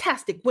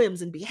 Fantastic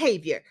whims and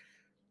behavior.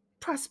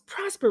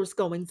 Prosperous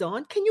goings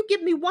on. Can you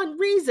give me one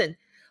reason?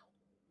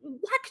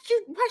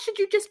 Why should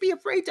you just be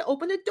afraid to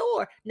open a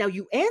door? Now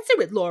you answer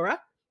it, Laura.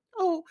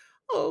 Oh,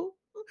 oh,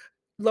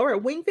 Laura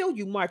Wingfield,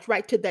 you march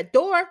right to that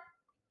door.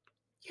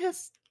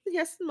 Yes,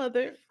 yes,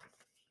 mother.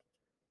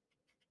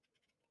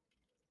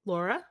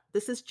 Laura,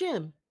 this is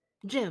Jim.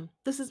 Jim,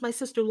 this is my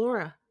sister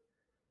Laura.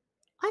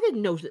 I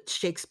didn't know that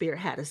Shakespeare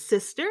had a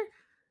sister.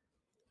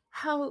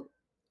 How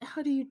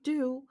how do you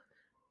do?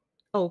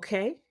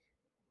 Okay.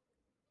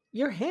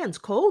 Your hand's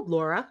cold,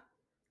 Laura.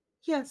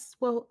 Yes,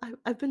 well,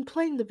 I've been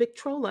playing the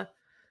Victrola.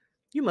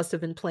 You must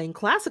have been playing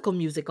classical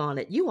music on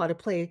it. You ought to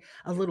play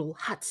a little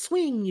hot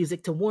swing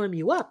music to warm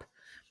you up.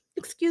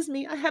 Excuse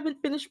me, I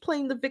haven't finished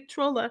playing the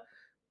Victrola.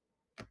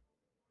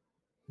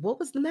 What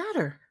was the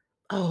matter?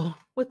 Oh,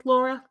 with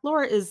Laura?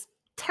 Laura is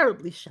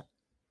terribly shy.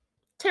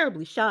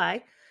 Terribly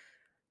shy.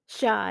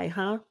 Shy,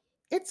 huh?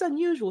 It's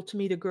unusual to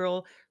meet a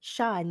girl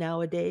shy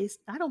nowadays.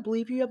 I don't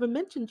believe you ever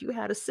mentioned you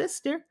had a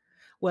sister.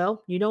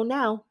 Well, you know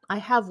now, I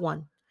have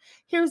one.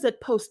 Here's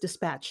that post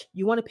dispatch.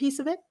 You want a piece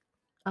of it?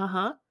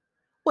 Uh-huh.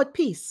 What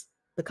piece?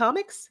 The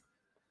comics?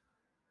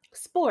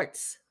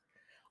 Sports.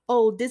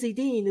 Old Dizzy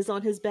Dean is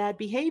on his bad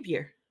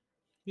behavior.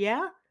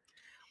 Yeah?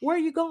 Where are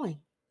you going?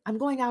 I'm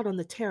going out on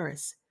the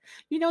terrace.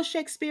 You know,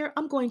 Shakespeare,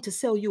 I'm going to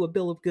sell you a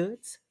bill of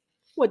goods.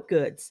 What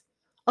goods?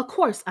 A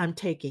course I'm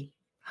taking.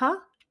 Huh?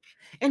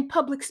 In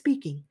public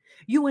speaking.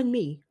 You and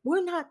me,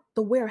 we're not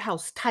the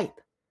warehouse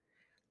type.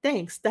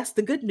 Thanks, that's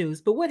the good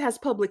news. But what has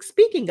public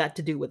speaking got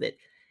to do with it?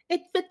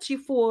 It fits you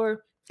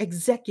for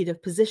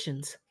executive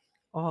positions.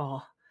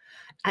 Oh,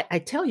 I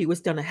tell you,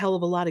 it's done a hell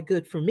of a lot of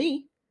good for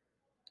me.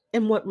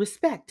 In what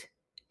respect?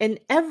 In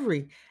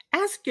every.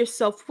 Ask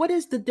yourself, what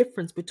is the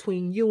difference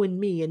between you and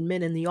me and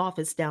men in the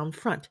office down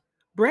front?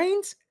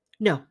 Brains?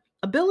 No.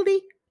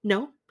 Ability?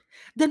 No.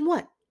 Then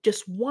what?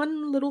 Just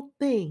one little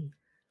thing.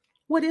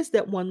 What is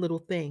that one little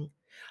thing?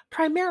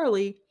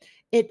 Primarily,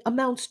 it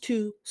amounts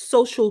to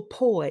social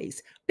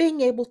poise,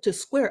 being able to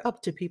square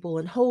up to people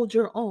and hold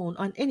your own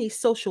on any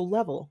social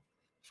level.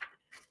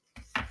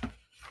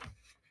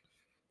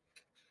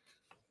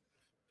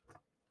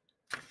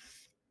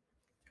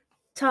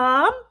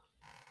 Tom?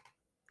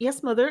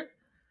 Yes, Mother.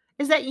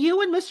 Is that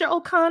you and Mr.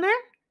 O'Connor?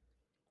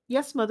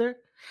 Yes, Mother.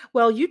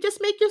 Well, you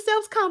just make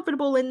yourselves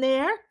comfortable in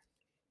there.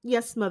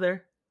 Yes,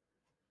 Mother.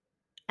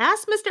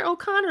 Ask Mr.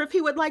 O'Connor if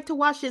he would like to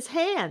wash his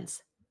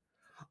hands.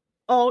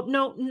 Oh,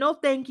 no, no,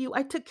 thank you.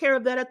 I took care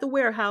of that at the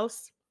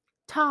warehouse.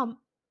 Tom.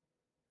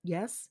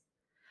 Yes?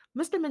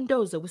 Mr.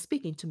 Mendoza was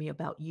speaking to me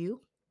about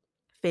you.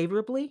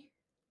 Favorably?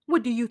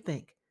 What do you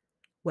think?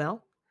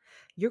 Well,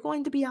 you're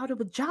going to be out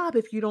of a job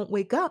if you don't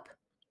wake up.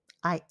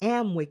 I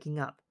am waking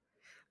up.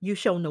 You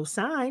show no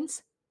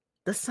signs.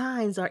 The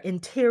signs are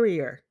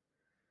interior.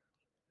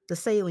 The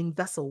sailing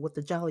vessel with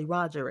the Jolly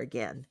Roger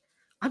again.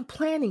 I'm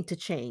planning to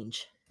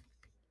change.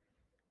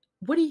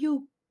 What are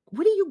you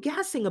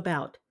gassing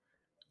about?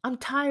 I'm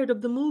tired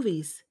of the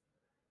movies.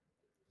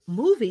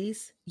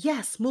 Movies?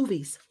 Yes,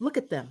 movies. Look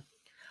at them.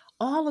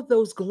 All of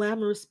those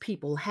glamorous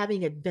people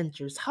having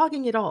adventures,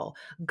 hogging it all,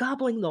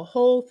 gobbling the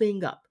whole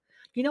thing up.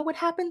 You know what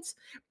happens?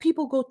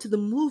 People go to the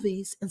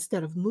movies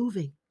instead of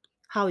moving.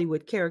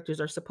 Hollywood characters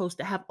are supposed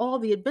to have all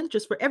the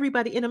adventures for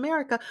everybody in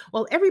America,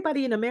 while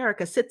everybody in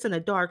America sits in a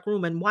dark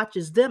room and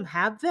watches them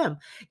have them.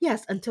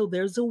 Yes, until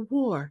there's a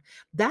war.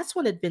 That's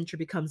when adventure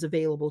becomes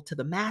available to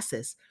the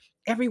masses.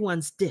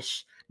 Everyone's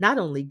dish, not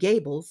only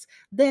Gables.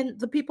 Then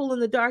the people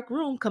in the dark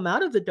room come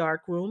out of the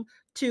dark room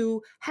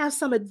to have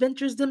some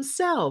adventures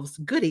themselves.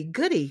 Goody,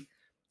 goody.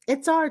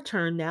 It's our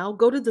turn now.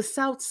 Go to the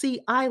South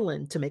Sea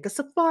Island to make a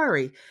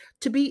safari,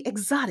 to be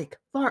exotic,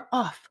 far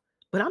off.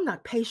 But I'm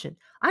not patient.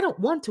 I don't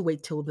want to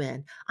wait till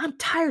then. I'm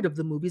tired of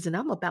the movies and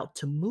I'm about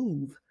to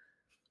move.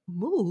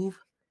 Move?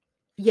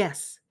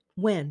 Yes.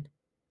 When?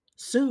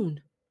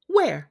 Soon.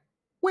 Where?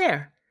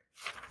 Where?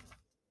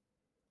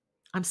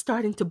 I'm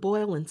starting to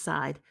boil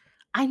inside.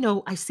 I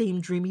know I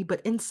seem dreamy,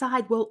 but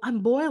inside, well,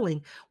 I'm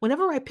boiling.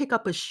 Whenever I pick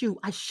up a shoe,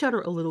 I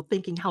shudder a little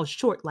thinking how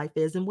short life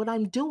is and what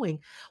I'm doing.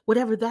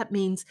 Whatever that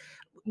means,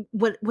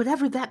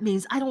 whatever that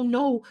means, I don't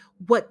know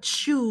what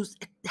shoes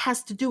it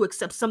has to do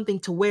except something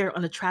to wear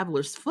on a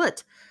traveler's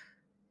foot.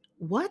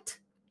 What?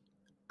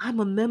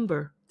 I'm a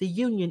member, the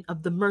Union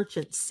of the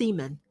Merchant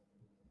Seamen.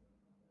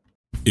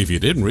 If you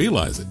didn't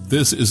realize it,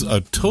 this is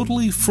a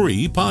totally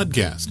free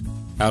podcast.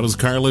 How does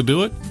Karla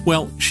do it?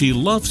 Well, she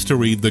loves to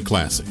read the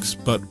classics,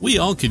 but we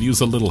all could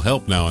use a little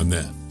help now and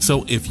then.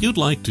 So if you'd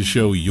like to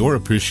show your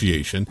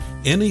appreciation,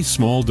 any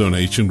small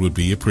donation would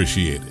be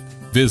appreciated.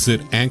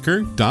 Visit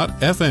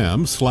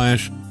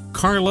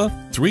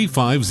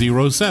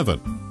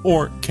anchor.fm/Karla3507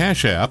 or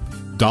CashApp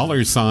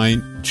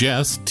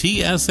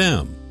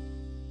 $JessTSM.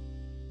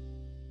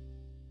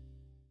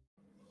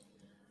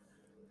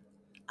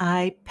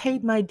 I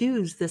paid my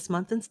dues this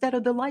month instead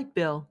of the light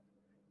bill.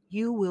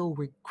 You will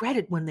regret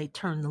it when they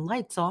turn the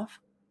lights off.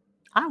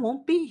 I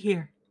won't be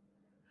here.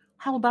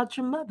 How about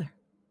your mother?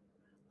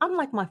 I'm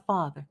like my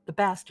father, the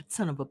bastard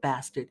son of a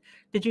bastard.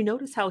 Did you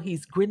notice how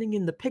he's grinning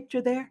in the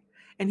picture there?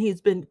 And he's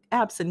been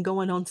absent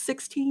going on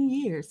 16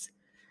 years.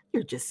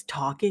 You're just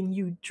talking,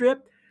 you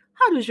drip.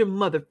 How does your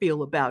mother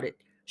feel about it?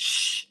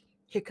 Shh!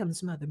 Here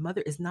comes mother.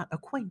 Mother is not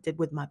acquainted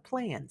with my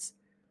plans.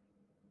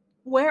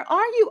 Where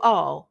are you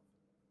all?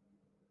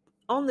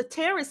 On the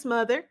terrace,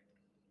 mother.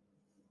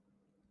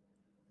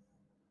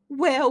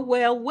 Well,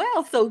 well,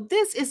 well, so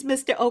this is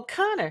Mr.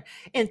 O'Connor.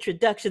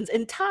 Introductions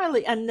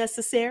entirely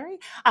unnecessary.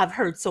 I've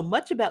heard so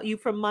much about you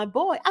from my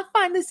boy. I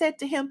finally said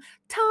to him,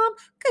 Tom,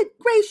 good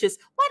gracious,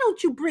 why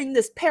don't you bring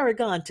this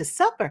paragon to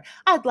supper?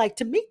 I'd like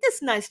to meet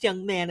this nice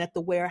young man at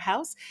the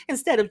warehouse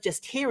instead of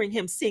just hearing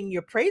him sing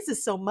your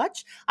praises so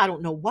much. I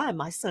don't know why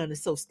my son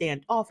is so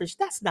standoffish.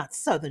 That's not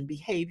Southern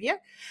behavior.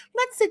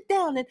 Let's sit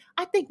down, and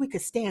I think we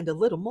could stand a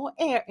little more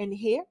air in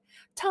here.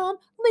 Tom,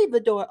 leave the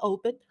door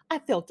open. I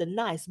felt a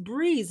nice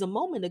breeze a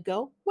moment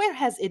ago. Where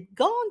has it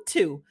gone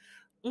to?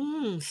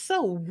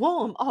 So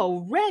warm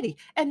already,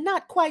 and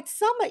not quite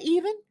summer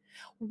even.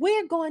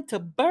 We're going to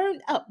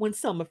burn up when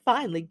summer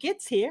finally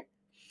gets here.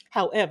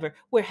 However,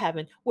 we're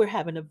having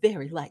a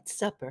very light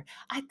supper.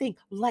 I think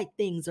light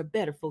things are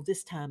better for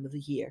this time of the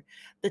year.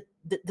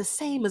 The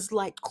same as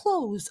light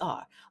clothes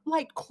are.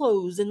 Light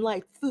clothes and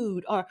light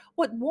food are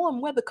what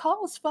warm weather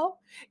calls for.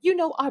 You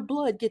know, our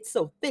blood gets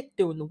so thick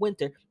during the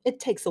winter, it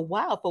takes a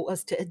while for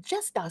us to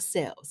adjust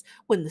ourselves.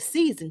 When the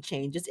season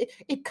changes,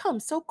 it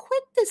comes so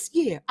quick this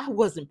year. I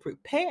wasn't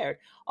prepared.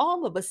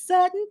 All of a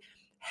sudden,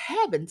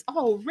 heavens,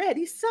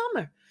 already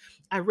summer.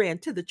 I ran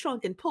to the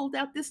trunk and pulled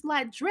out this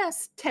light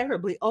dress,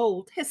 terribly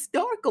old,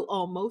 historical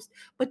almost,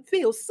 but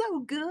feels so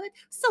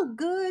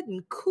good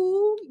and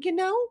cool, you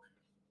know?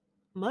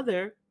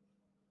 Mother,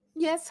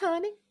 yes,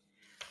 honey?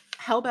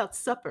 How about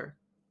supper?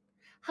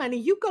 Honey,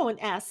 you go and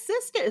ask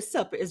sister if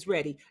supper is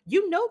ready.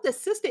 You know that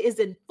sister is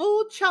in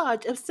full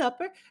charge of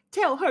supper.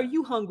 Tell her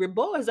you hungry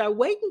boys are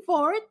waiting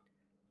for it.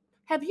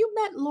 Have you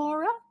met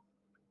Laura?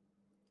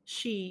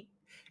 She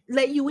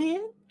let you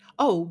in?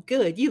 Oh,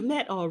 good. You've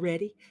met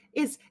already.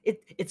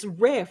 It's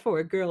rare for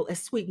a girl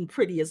as sweet and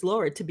pretty as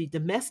Laura to be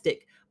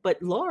domestic,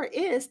 but Laura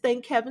is,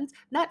 thank heavens,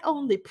 not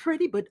only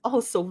pretty but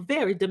also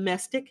very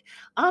domestic.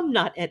 I'm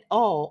not at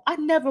all. I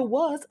never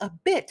was a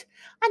bit.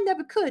 I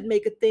never could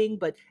make a thing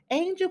but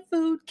angel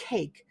food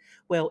cake.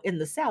 Well, in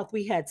the South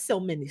we had so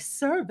many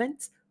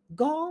servants.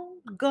 Gone,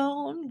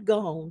 gone,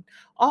 gone.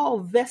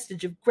 All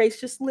vestige of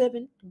gracious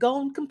living,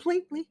 gone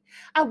completely.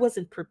 I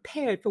wasn't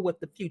prepared for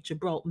what the future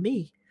brought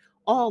me.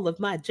 All of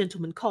my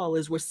gentlemen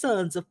callers were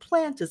sons of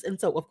planters, and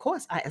so, of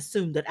course, I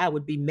assumed that I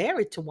would be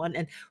married to one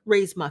and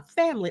raise my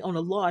family on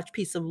a large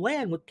piece of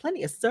land with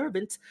plenty of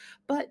servants.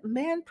 But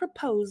man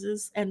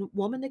proposes, and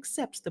woman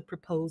accepts the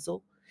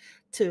proposal.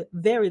 To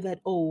vary that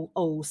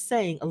old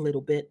saying a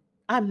little bit,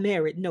 I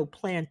married no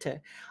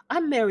planter. I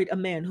married a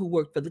man who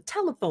worked for the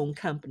telephone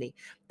company,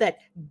 that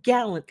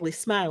gallantly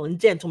smiling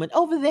gentleman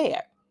over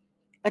there,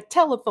 a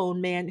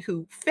telephone man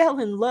who fell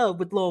in love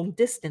with long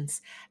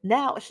distance.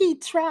 Now he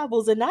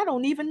travels and I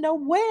don't even know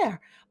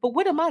where. But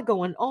what am I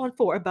going on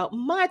for about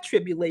my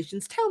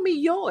tribulations? Tell me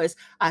yours.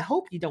 I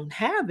hope you don't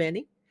have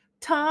any.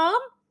 Tom?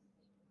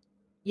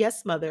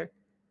 Yes, mother.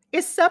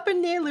 Is supper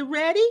nearly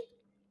ready?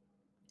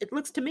 It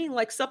looks to me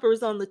like supper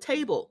is on the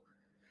table.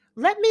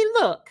 Let me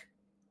look.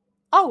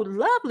 Oh,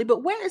 lovely,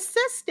 but where is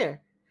sister?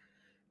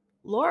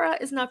 Laura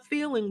is not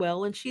feeling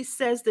well, and she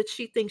says that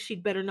she thinks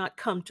she'd better not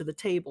come to the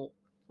table.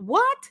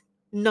 What?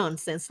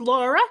 Nonsense,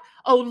 Laura.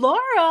 Oh,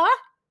 Laura.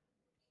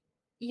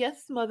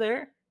 Yes,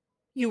 mother.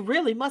 You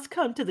really must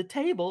come to the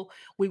table.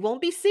 We won't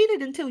be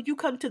seated until you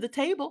come to the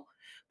table.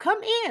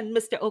 Come in,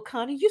 Mr.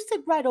 O'Connor. You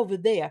sit right over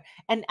there,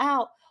 and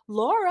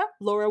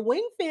Laura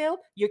Wingfield,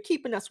 you're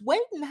keeping us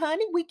waiting,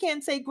 honey. We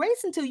can't say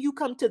grace until you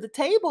come to the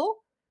table.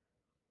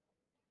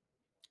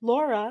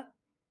 Laura,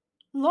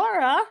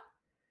 Laura.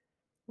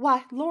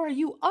 Why, Laura,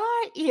 you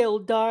are ill,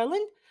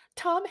 darling.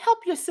 Tom,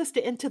 help your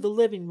sister into the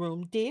living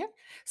room, dear.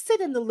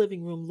 Sit in the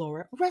living room,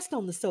 Laura. Rest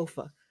on the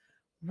sofa.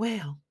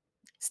 Well,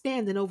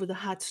 standing over the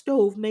hot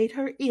stove made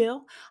her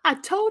ill. I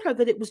told her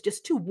that it was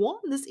just too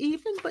warm this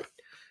evening, but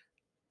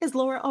is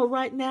Laura all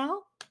right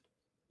now?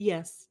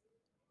 Yes.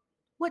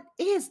 What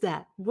is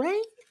that?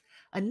 Rain?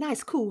 A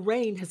nice cool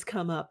rain has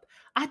come up.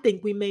 I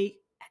think we may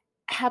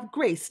have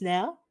grace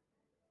now.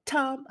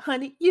 Tom,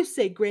 honey, you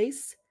say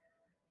grace.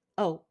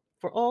 Oh,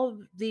 for all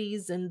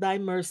these and thy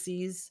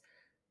mercies,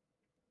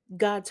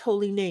 God's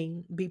holy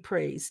name be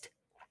praised.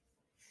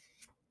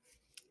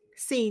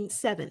 Scene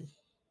 7.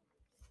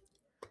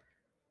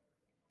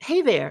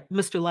 Hey there,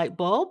 Mr.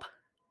 Lightbulb.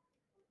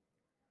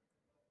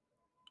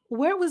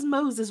 Where was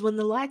Moses when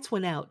the lights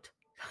went out?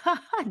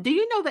 Do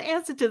you know the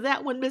answer to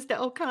that one, Mr.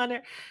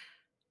 O'Connor?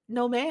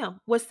 No, ma'am.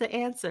 What's the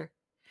answer?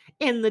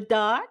 In the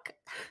dark?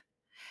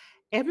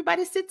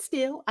 Everybody sit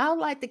still. I'll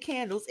light the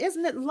candles.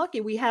 Isn't it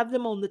lucky we have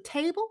them on the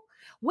table?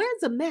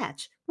 Where's a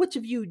match? Which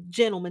of you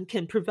gentlemen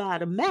can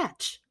provide a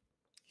match?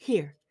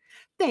 Here.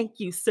 Thank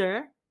you,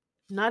 sir.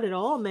 Not at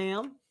all,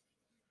 ma'am.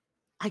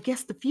 I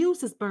guess the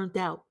fuse is burnt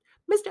out.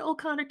 Mr.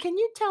 O'Connor, can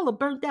you tell a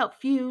burnt out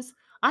fuse?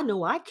 I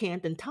know I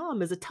can't, and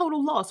Tom is a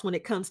total loss when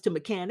it comes to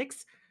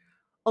mechanics.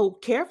 Oh,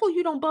 careful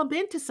you don't bump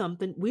into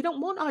something. We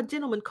don't want our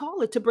gentleman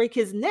caller to break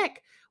his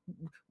neck.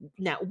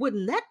 Now,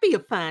 wouldn't that be a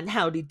fine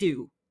howdy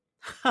do?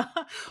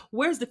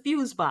 Where's the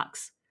fuse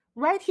box?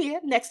 Right here,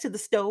 next to the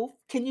stove.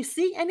 Can you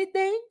see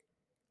anything?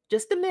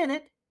 Just a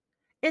minute.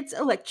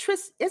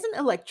 Isn't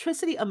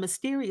electricity a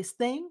mysterious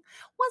thing?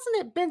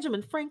 Wasn't it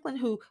Benjamin Franklin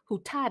who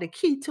tied a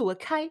key to a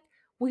kite?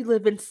 We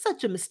live in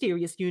such a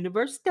mysterious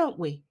universe, don't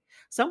we?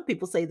 Some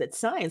people say that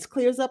science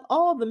clears up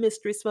all the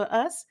mysteries for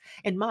us.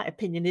 In my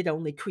opinion, it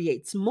only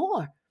creates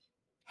more.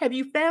 Have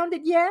you found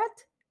it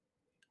yet?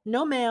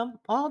 No, ma'am.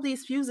 All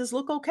these fuses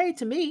look okay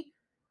to me.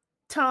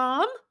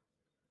 Tom?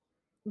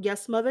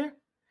 Yes, mother.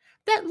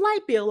 That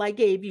light bill I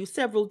gave you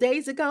several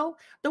days ago,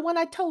 the one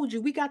I told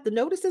you we got the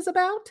notices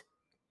about?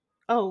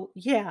 Oh,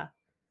 yeah.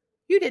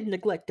 You didn't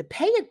neglect to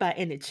pay it by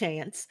any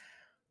chance.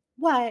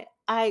 Why,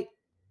 I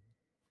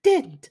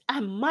didn't. I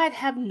might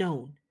have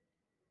known.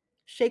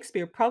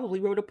 Shakespeare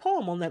probably wrote a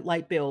poem on that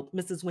light bill,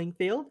 Mrs.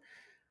 Wingfield.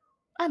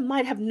 I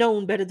might have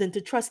known better than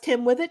to trust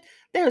him with it.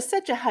 There is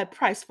such a high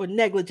price for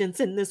negligence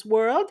in this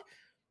world.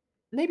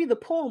 Maybe the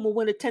poem will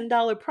win a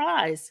 $10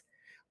 prize.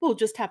 We'll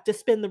just have to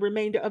spend the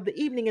remainder of the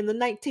evening in the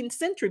 19th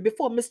century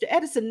before Mr.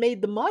 Edison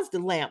made the Mazda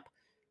lamp.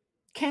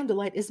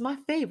 Candlelight is my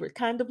favorite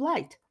kind of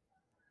light.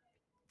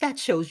 That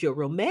shows you're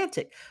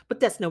romantic, but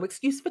that's no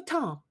excuse for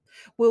Tom.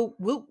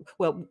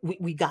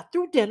 We got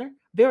through dinner.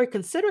 Very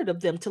considerate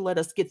of them to let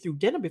us get through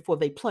dinner before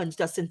they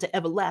plunged us into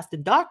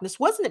everlasting darkness,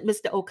 wasn't it,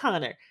 Mr.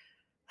 O'Connor?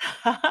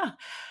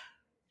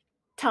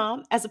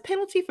 Tom, as a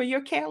penalty for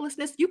your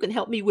carelessness, you can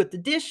help me with the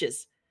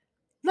dishes.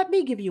 Let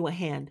me give you a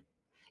hand.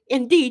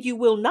 Indeed, you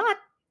will not.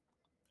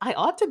 I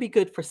ought to be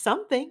good for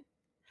something.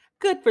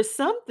 Good for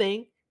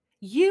something?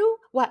 You?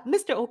 Why,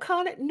 Mr.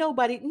 O'Connor,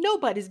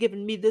 nobody's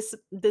given me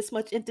this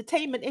much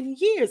entertainment in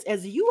years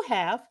as you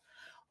have.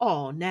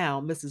 Oh,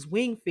 now, Mrs.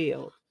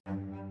 Wingfield.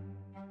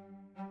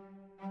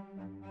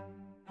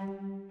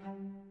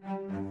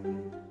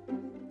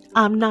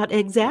 I'm not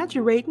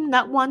exaggerating,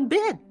 not one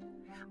bit.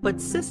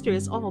 But sister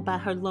is all by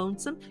her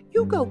lonesome.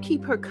 You go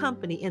keep her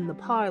company in the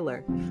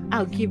parlor.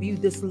 I'll give you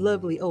this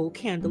lovely old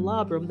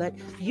candelabrum that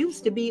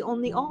used to be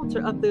on the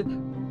altar of the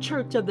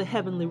Church of the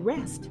Heavenly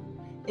Rest.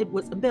 It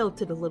was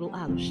belted a little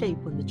out of shape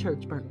when the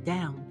church burnt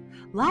down.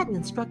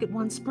 Lightning struck it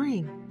one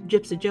spring.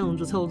 Gypsy Jones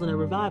was holding a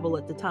revival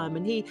at the time,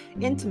 and he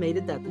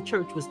intimated that the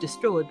church was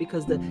destroyed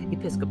because the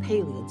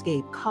Episcopalians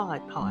gave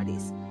card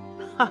parties.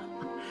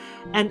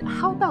 And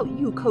how about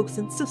you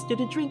coaxing sister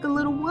to drink a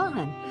little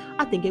wine?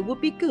 I think it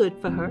would be good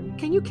for her.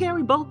 Can you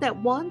carry both at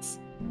once?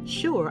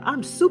 Sure,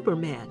 I'm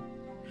Superman.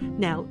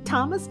 Now,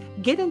 Thomas,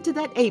 get into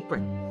that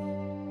apron.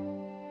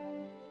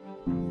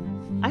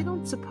 I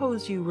don't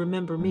suppose you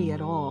remember me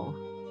at all.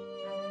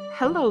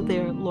 Hello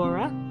there,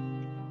 Laura.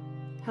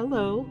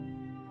 Hello.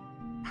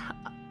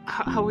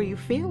 How are you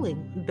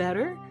feeling?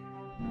 Better?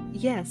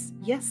 Yes,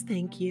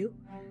 thank you.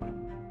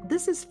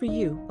 This is for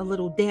you, a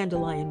little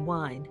dandelion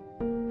wine.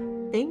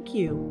 Thank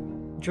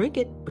you. Drink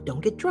it, but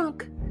don't get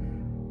drunk.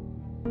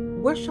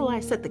 Where shall I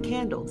set the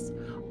candles?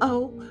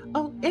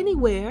 Oh,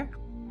 anywhere.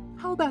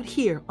 How about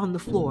here on the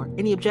floor?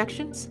 Any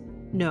objections?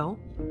 No.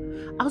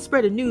 I'll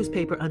spread a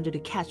newspaper under to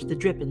catch the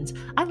drippings.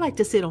 I like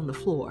to sit on the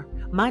floor.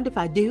 Mind if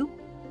I do?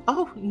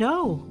 Oh,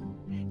 no.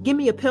 Give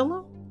me a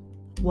pillow?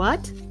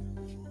 What?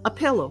 A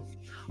pillow.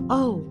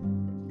 Oh,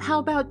 how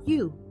about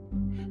you?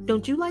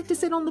 Don't you like to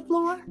sit on the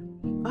floor?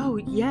 Oh,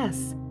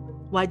 yes.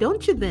 Why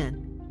don't you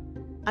then?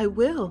 I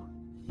will.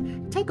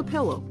 Take a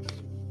pillow.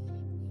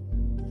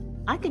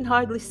 I can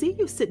hardly see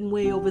you sitting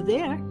way over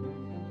there.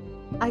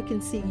 I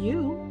can see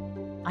you.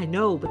 I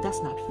know, but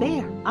that's not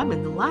fair. I'm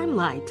in the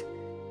limelight.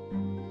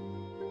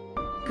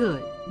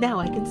 Good. Now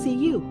I can see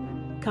you.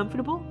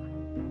 Comfortable?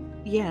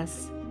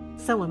 Yes,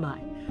 so am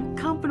I.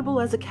 Comfortable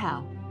as a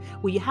cow.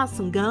 Will you have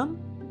some gum?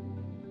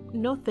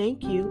 No,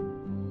 thank you.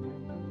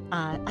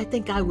 I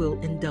think I will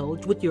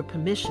indulge with your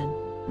permission.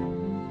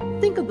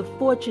 Think of the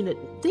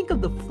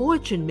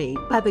fortune made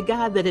by the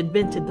guy that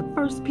invented the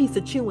first piece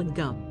of chewing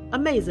gum.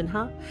 Amazing,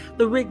 huh?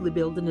 The Wrigley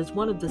Building is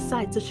one of the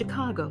sights of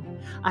Chicago.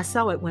 I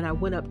saw it when I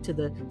went up to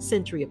the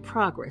Century of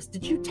Progress.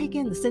 Did you take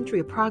in the Century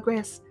of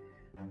Progress?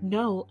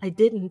 No, I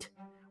didn't.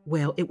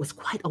 Well, it was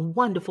quite a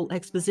wonderful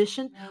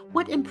exposition.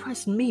 What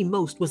impressed me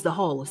most was the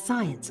Hall of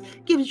Science.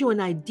 Gives you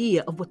an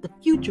idea of what the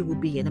future will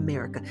be in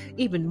America,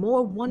 even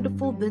more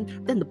wonderful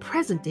than the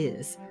present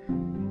is.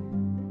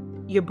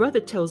 Your brother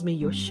tells me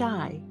you're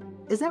shy.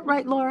 Is that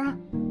right, Laura?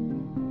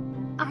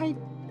 I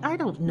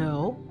don't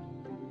know.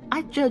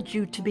 I judge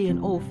you to be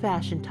an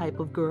old-fashioned type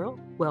of girl.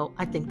 Well,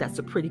 I think that's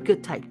a pretty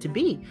good type to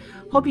be.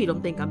 Hope you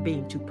don't think I'm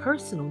being too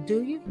personal,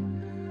 do you?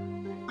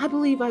 I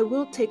believe I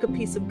will take a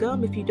piece of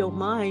gum if you don't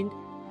mind.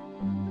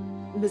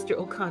 Mr.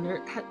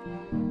 O'Connor,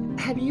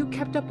 have you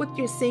kept up with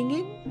your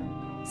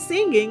singing?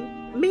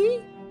 Singing?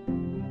 Me?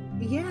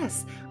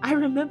 Yes, I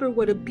remember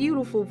what a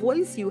beautiful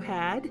voice you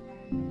had.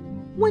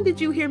 When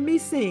did you hear me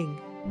sing?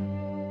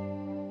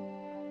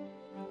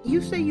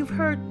 You say you've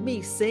heard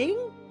me sing?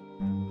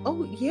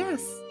 Oh,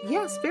 yes,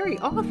 very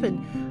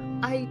often.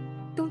 I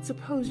don't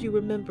suppose you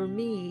remember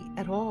me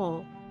at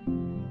all.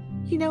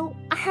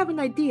 I have an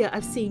idea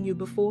I've seen you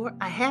before.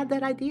 I had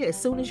that idea as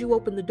soon as you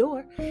opened the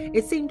door.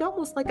 It seemed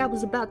almost like I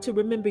was about to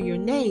remember your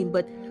name,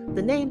 but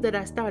the name that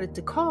I started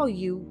to call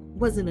you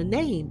wasn't a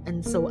name,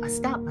 and so I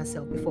stopped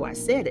myself before I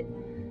said it.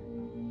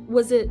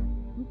 Was it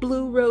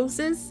Blue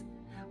Roses?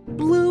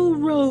 Blue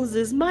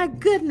Roses, my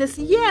goodness,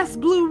 yes,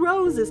 Blue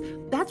Roses.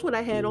 That's what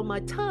I had on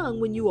my tongue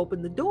when you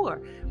opened the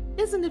door.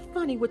 Isn't it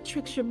funny what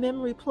tricks your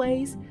memory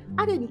plays?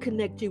 I didn't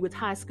connect you with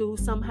high school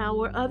somehow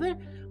or other,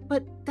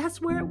 but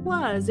that's where it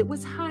was. It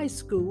was high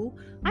school.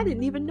 I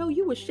didn't even know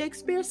you were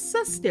Shakespeare's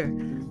sister.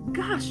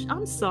 Gosh,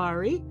 I'm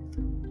sorry.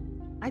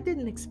 I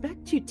didn't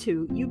expect you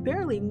to. You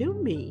barely knew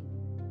me.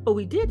 But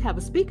we did have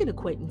a speaking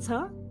acquaintance,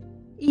 huh?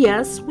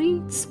 Yes,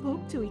 we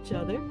spoke to each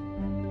other.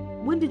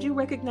 When did you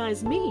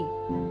recognize me?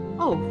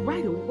 Oh,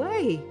 right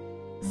away.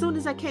 Soon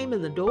as I came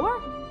in the door?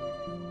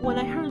 When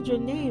I heard your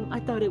name, I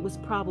thought it was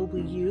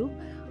probably you.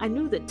 I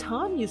knew that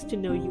Tom used to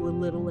know you a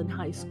little in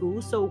high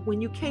school, so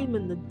when you came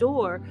in the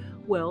door,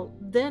 well,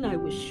 then I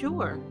was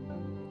sure.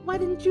 Why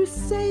didn't you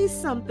say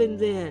something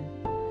then?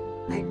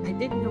 I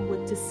didn't know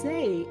what to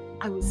say.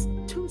 I was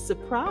too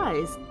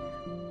surprised.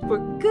 For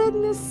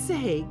goodness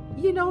sake,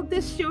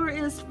 this sure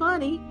is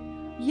funny.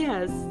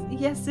 Yes,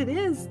 it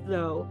is,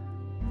 though.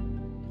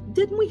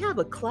 Didn't we have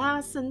a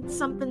class and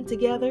something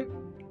together?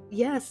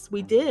 Yes,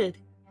 we did.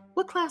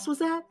 What class was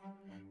that?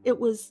 It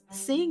was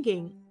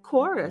singing,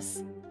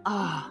 chorus.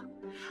 I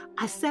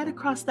sat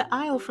across the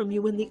aisle from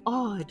you in the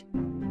odd.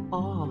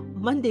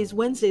 Mondays,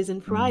 Wednesdays,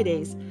 and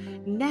Fridays.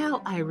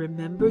 Now I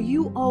remember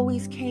you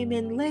always came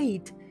in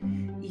late.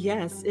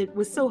 Yes, it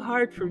was so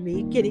hard for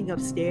me getting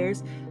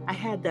upstairs. I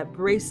had that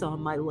brace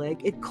on my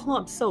leg. It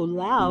clumped so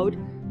loud.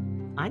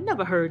 I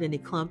never heard any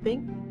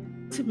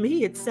clumping. To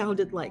me, it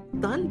sounded like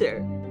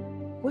thunder.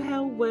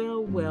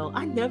 Well,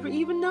 I never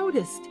even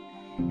noticed.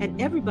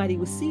 And everybody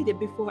was seated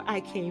before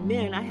I came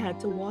in. I had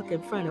to walk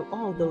in front of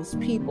all those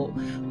people.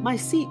 My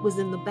seat was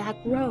in the back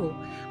row.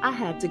 I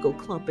had to go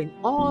clumping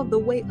all the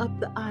way up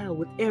the aisle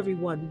with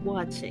everyone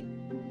watching.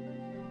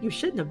 You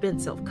shouldn't have been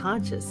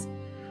self-conscious.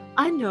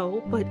 I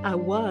know, but I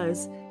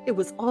was. It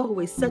was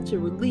always such a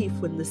relief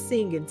when the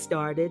singing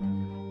started.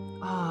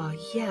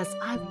 Yes,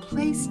 I've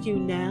placed you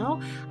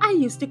now. I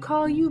used to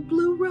call you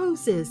Blue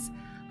Roses.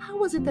 How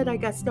was it that I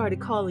got started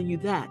calling you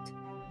that?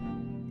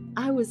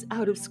 I was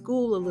out of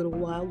school a little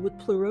while with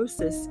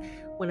pleurosis.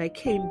 When I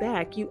came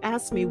back, you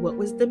asked me what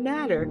was the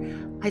matter.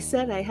 I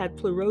said I had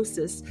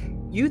pleurosis.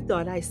 You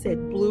thought I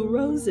said Blue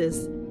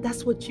Roses.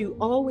 That's what you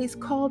always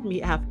called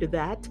me after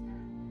that.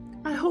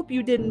 I hope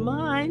you didn't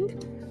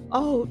mind.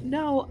 Oh,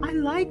 no, I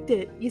liked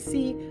it. You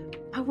see,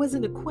 I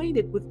wasn't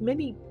acquainted with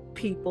many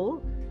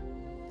people.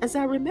 As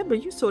I remember,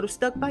 you sort of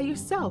stuck by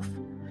yourself.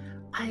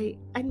 I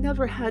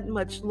never had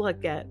much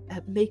luck at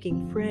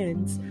making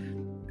friends.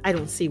 I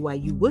don't see why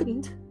you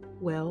wouldn't.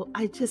 Well,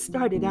 I just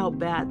started out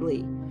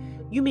badly.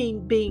 You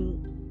mean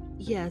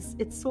yes,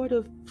 it sort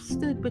of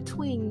stood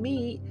between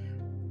me.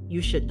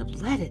 You shouldn't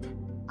have let it.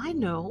 I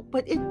know,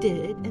 but it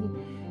did,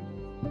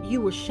 and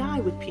you were shy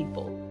with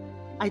people.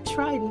 I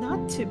tried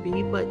not to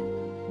be, but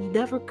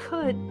never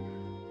could.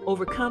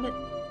 Overcome it?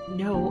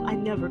 No, I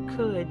never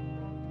could.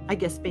 I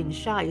guess being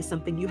shy is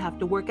something you have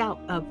to work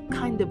out of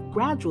kind of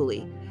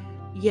gradually.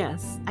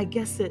 Yes, I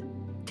guess it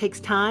takes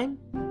time.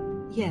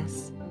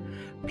 Yes.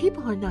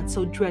 People are not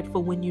so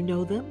dreadful when you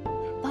know them.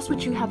 That's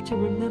what you have to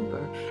remember.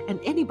 And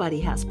anybody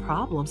has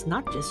problems,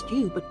 not just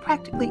you, but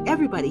practically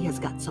everybody has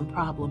got some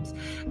problems.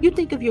 You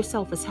think of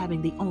yourself as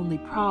having the only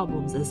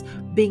problems, as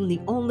being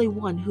the only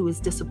one who is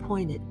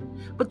disappointed.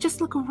 But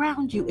just look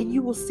around you and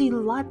you will see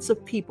lots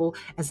of people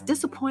as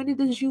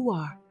disappointed as you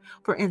are.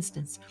 For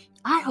instance,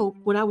 I hoped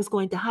when I was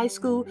going to high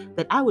school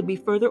that I would be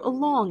further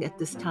along at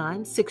this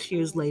time, 6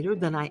 years later,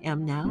 than I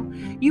am now.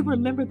 You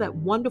remember that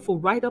wonderful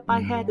write-up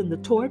I had in the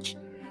Torch?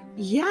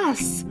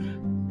 Yes!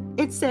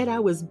 It said I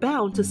was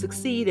bound to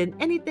succeed in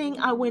anything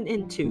I went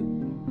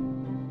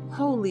into.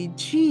 Holy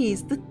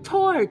jeez, the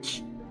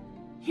Torch!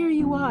 Here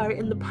you are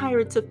in the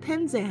Pirates of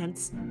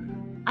Penzance.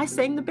 I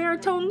sang the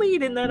baritone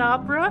lead in that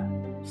opera.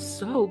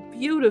 So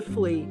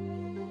beautifully.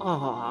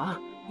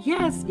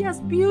 Yes,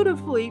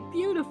 beautifully.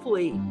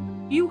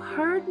 You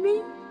heard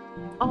me?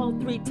 All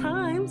 3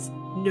 times?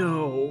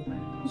 No.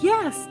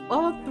 Yes,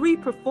 all 3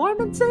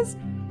 performances?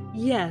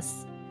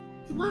 Yes.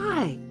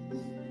 Why?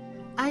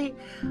 I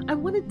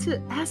wanted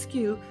to ask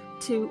you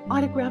to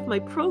autograph my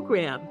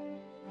program.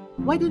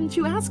 Why didn't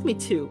you ask me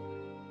to?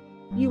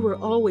 You were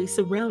always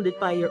surrounded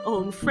by your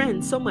own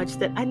friends so much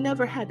that I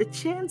never had a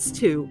chance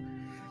to.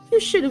 You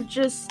should have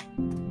just...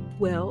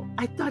 Well,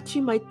 I thought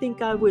you might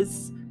think I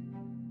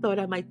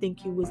might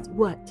think you was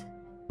what?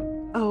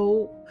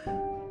 Oh,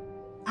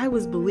 I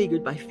was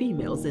beleaguered by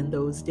females in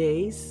those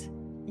days.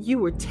 You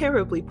were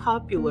terribly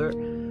popular.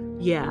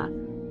 Yeah,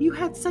 you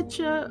had such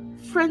a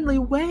friendly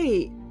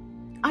way.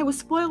 I was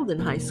spoiled in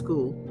high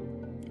school.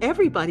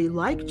 Everybody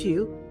liked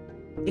you.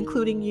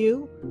 including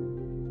you?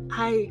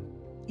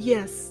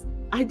 Yes,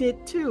 I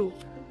did too.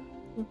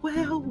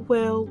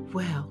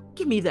 Well.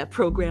 Give me that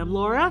program,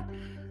 Laura.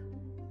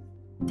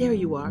 There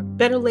you are.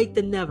 Better late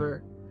than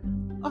never.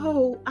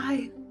 Oh,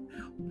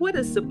 what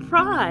a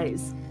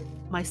surprise.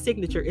 My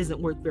signature isn't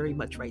worth very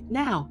much right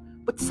now,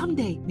 but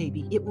someday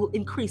maybe it will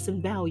increase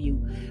in value.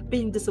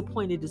 Being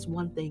disappointed is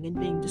one thing and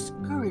being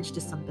discouraged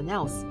is something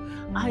else.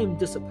 I am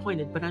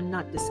disappointed, but I'm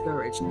not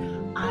discouraged.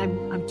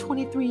 I'm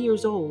 23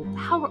 years old.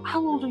 How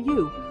old are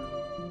you?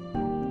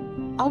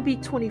 I'll be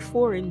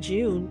 24 in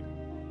June.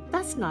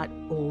 That's not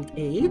old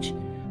age.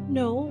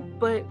 No,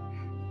 but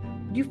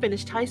you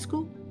finished high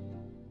school?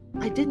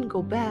 I didn't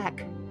go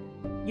back.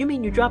 You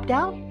mean you dropped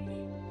out?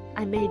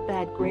 I made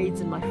bad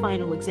grades in my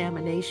final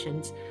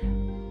examinations.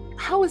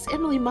 How is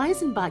Emily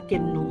Meisenbach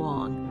getting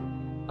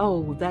along?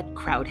 Oh, that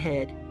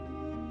crowdhead.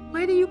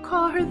 Why do you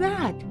call her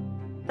that?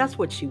 That's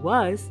what she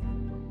was.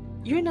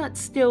 You're not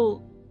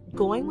still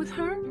going with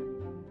her?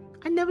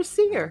 I never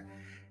see her.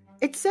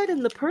 It said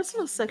in the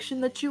personal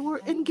section that you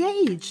were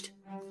engaged.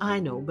 I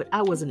know, but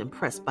I wasn't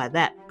impressed by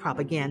that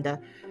propaganda.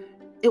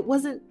 It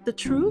wasn't the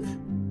truth,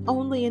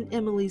 only in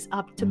Emily's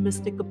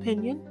optimistic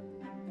opinion.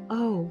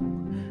 Oh,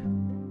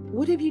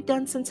 what have you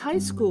done since high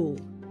school?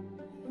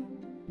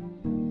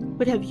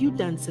 What have you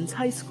done since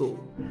high school?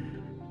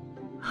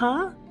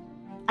 Huh?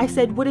 I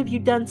said, what have you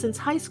done since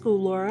high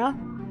school, Laura?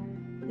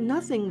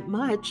 Nothing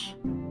much.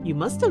 You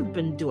must have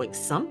been doing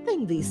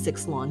something these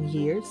 6 long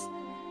years.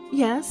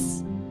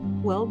 Yes.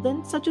 Well,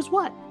 then, such as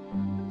what?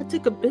 I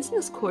took a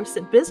business course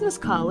at business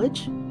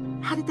college.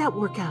 How did that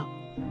work out?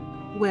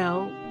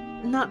 Well,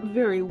 not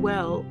very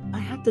well. I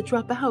had to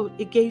drop out.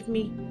 It gave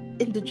me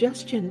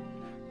indigestion.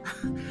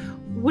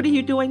 What are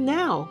you doing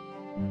now?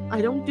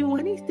 I don't do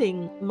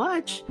anything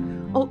much.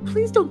 Oh,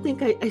 please don't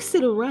think I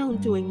sit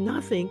around doing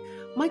nothing.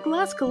 My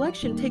glass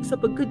collection takes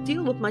up a good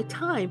deal of my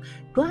time.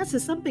 Glass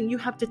is something you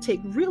have to take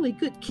really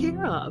good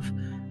care of.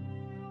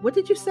 What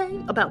did you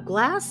say about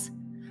glass?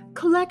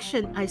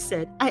 Collection, I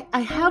said.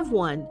 I have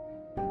one.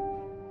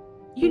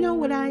 You know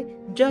what I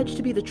judge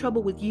to be the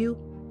trouble with you?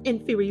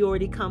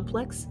 Inferiority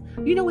complex.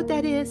 You know what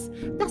that is?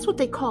 That's what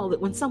they call it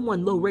when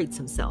someone low rates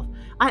himself.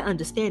 I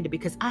understand it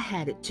because I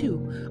had it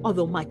too,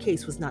 although my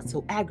case was not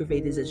so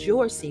aggravated as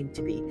yours seemed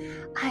to be.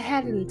 I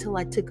had it until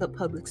I took up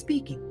public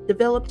speaking,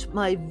 developed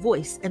my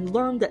voice, and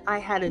learned that I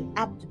had an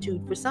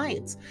aptitude for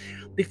science.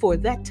 Before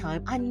that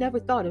time, I never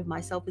thought of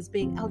myself as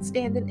being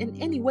outstanding in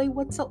any way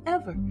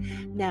whatsoever.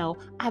 Now,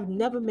 I've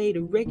never made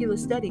a regular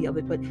study of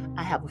it, but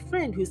I have a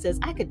friend who says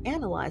I can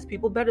analyze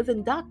people better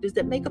than doctors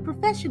that make a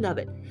profession of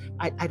it.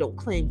 I don't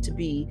claim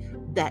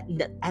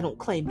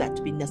that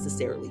to be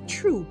necessarily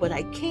true, but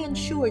I can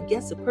sure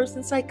guess a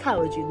person's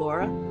psychology,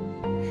 Laura.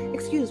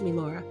 Excuse me,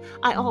 Laura.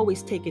 I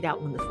always take it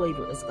out when the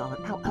flavor is gone.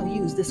 I'll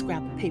use this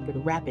scrap of paper to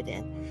wrap it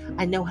in.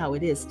 I know how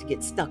it is to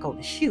get stuck on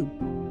a shoe.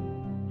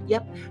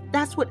 Yep,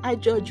 that's what I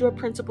judge your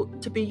principal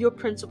to be your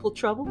principal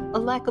trouble, a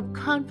lack of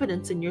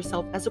confidence in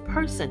yourself as a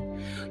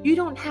person. You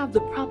don't have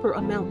the proper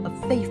amount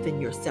of faith in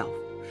yourself.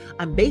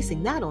 I'm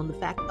basing that on the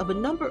fact of a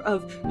number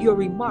of your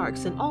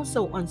remarks and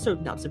also on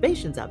certain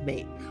observations I've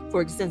made.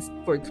 For instance,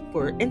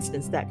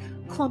 that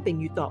clumping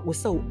you thought was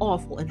so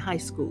awful in high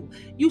school.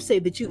 You say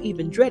that you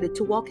even dreaded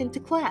to walk into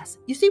class.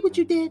 You see what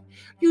you did?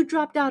 You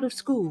dropped out of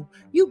school.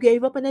 You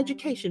gave up an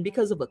education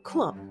because of a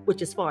clump,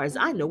 which as far as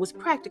I know was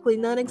practically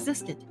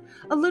non-existent.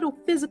 A little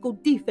physical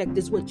defect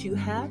is what you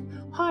had,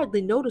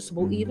 hardly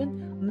noticeable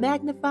even,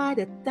 magnified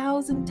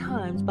 1,000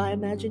 times by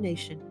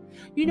imagination.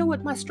 You know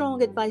what my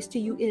strong advice to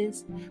you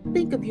is?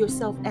 Think of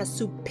yourself as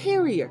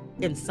superior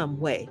in some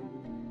way.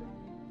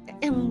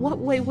 In what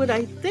way would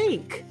I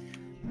think?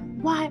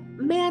 Why,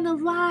 man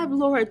alive,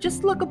 Laura,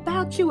 just look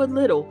about you a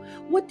little.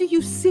 What do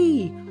you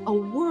see? A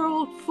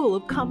world full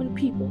of common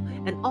people,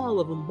 and all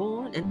of them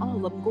born and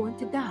all of them going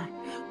to die.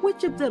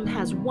 Which of them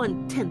has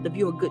 1/10 of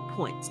your good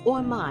points,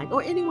 or mine,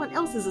 or anyone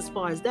else's as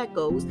far as that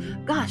goes?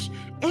 Gosh,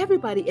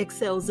 everybody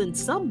excels in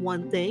some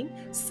one thing,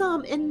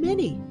 some in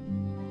many.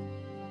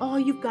 All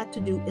you've got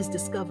to do is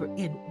discover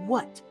in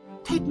what.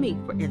 Take me,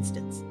 for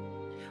instance.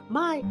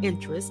 My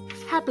interest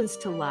happens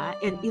to lie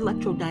in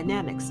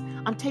electrodynamics.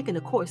 I'm taking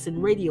a course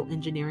in radio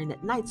engineering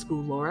at night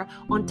school, Laura,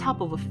 on top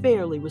of a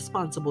fairly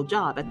responsible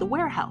job at the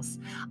warehouse.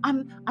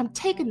 I'm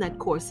taking that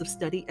course of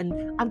study,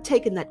 and I'm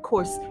taking that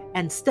course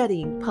and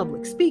studying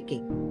public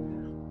speaking.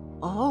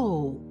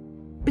 Oh,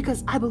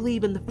 because I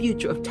believe in the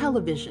future of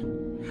television.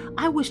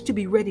 I wish to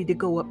be ready to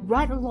go up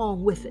right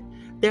along with it.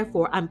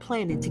 Therefore, I'm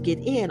planning to get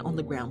in on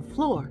the ground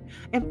floor.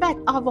 In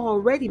fact, I've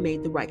already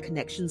made the right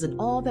connections, and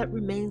all that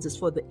remains is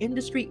for the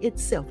industry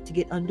itself to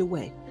get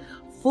underway.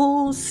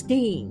 Full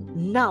steam,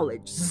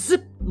 knowledge,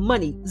 zip,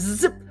 money,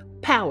 zip,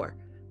 power.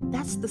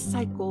 That's the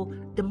cycle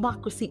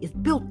democracy is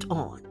built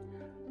on.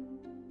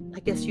 I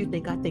guess you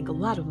think I think a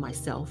lot of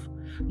myself.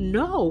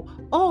 No.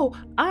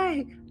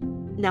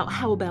 Now,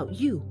 how about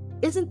you?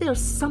 Isn't there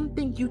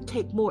something you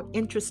take more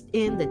interest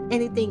in than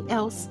anything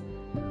else?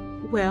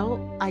 Well,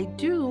 I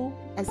do,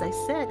 as I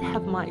said,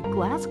 have my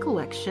glass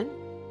collection.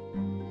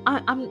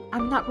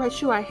 I'm not right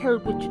sure I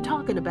heard what you're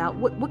talking about.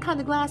 What kind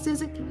of glass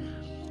is it?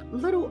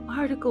 Little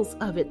articles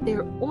of it.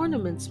 They're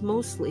ornaments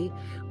mostly.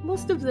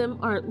 Most of them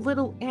are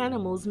little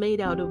animals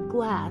made out of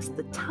glass,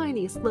 the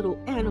tiniest little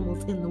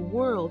animals in the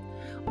world.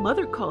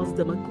 Mother calls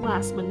them a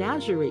glass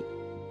menagerie.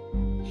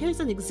 Here's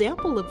an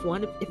example of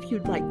one if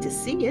you'd like to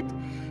see it.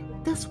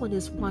 This one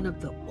is one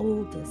of the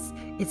oldest.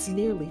 It's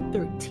nearly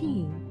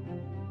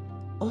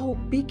 13. Oh,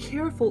 be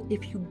careful.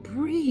 If you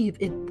breathe,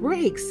 it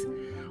breaks.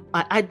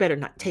 I'd better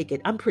not take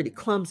it. I'm pretty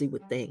clumsy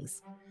with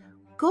things.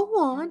 Go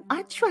on.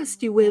 I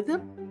trust you with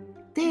him.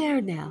 There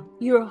now.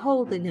 You're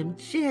holding him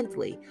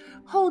gently.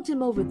 Hold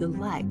him over the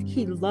light.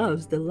 He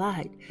loves the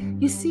light.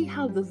 You see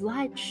how the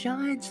light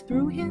shines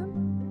through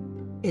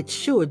him? It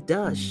sure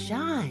does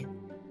shine.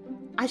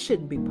 I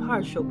shouldn't be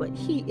partial, but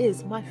he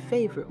is my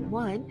favorite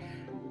one.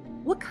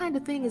 What kind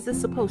of thing is this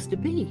supposed to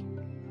be?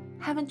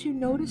 Haven't you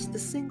noticed the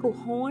single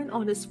horn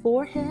on his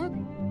forehead?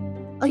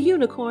 A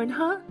unicorn,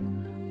 huh?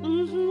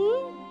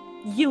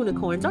 Mm-hmm.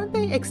 Unicorns, aren't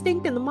they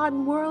extinct in the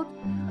modern world?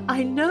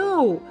 I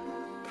know.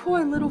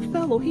 Poor little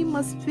fellow, he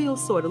must feel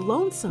sort of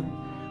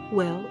lonesome.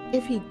 Well,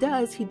 if he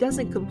does, he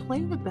doesn't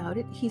complain about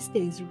it. He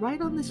stays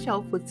right on the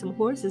shelf with some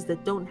horses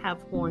that don't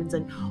have horns,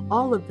 and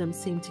all of them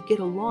seem to get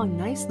along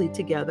nicely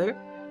together.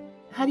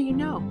 How do you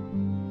know?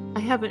 I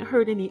haven't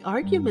heard any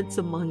arguments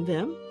among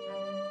them.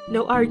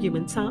 No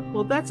arguments, huh?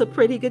 Well, that's a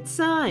pretty good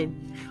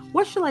sign.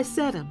 Where shall I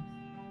set him?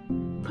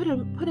 Put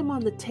him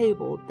on the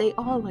table. They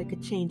all like a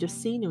change of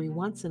scenery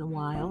once in a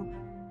while.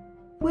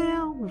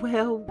 Well,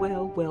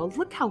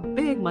 look how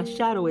big my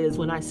shadow is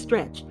when I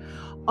stretch.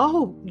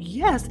 Oh,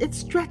 yes, it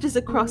stretches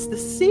across the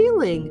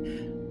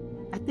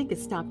ceiling. I think it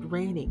stopped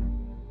raining.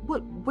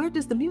 Where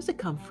does the music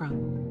come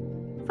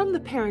from? From the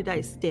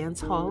Paradise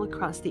Dance Hall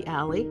across the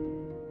alley.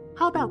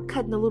 How about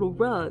cutting a little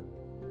rug,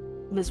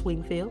 Miss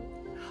Wingfield?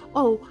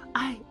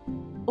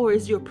 Or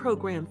is your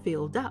program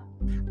filled up?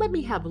 Let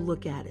me have a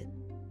look at it.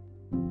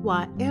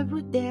 Why,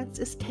 every dance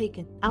is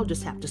taken. I'll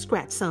just have to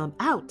scratch some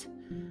out.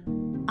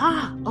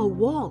 Ah, a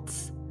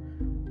waltz.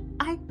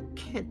 I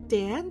can't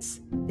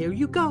dance. There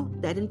you go,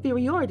 that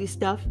inferiority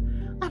stuff.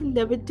 I've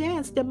never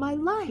danced in my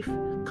life.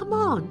 Come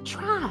on,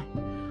 try.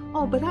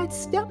 Oh, but I'd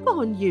step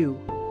on you.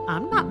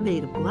 I'm not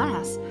made of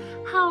glass.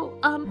 How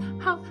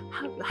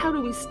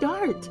do we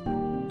start?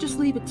 Just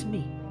leave it to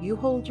me. You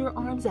hold your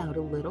arms out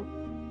a little.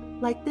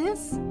 Like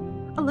this?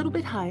 A little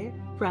bit higher.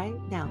 Right?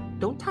 Now,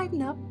 don't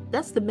tighten up.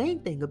 That's the main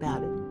thing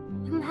about it.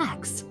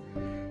 Relax.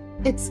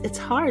 It's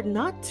hard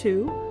not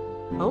to.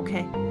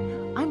 Okay.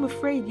 I'm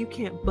afraid you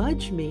can't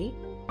budge me.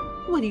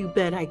 What do you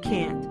bet I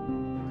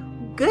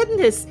can't?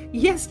 Goodness,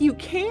 yes you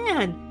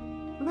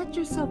can. Let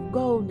yourself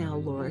go now,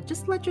 Laura.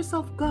 Just let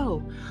yourself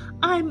go.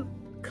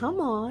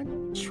 Come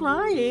on,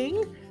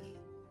 trying.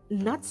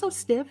 Not so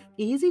stiff.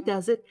 Easy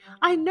does it.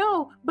 I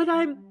know, but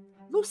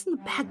loosen the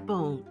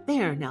backbone.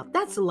 There now,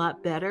 that's a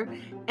lot better.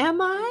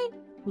 Am I?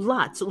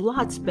 Lots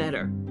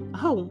better.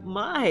 Oh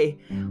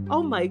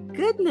my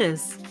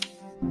goodness.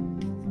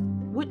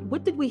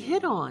 What did we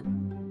hit on?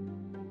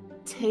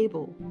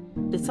 Table.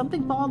 Did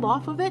something fall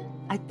off of it?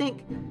 I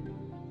think,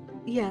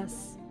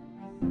 yes.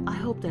 I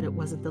hope that it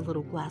wasn't the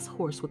little glass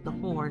horse with the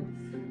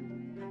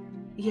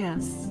horn.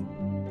 Yes.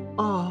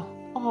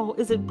 Oh,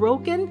 is it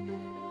broken?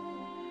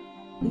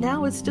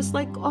 Now it's just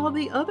like all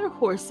the other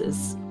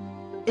horses.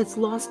 It's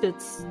lost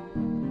its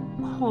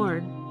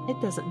horn. It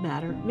doesn't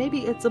matter. Maybe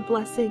it's a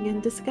blessing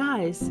in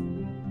disguise.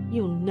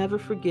 You'll never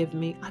forgive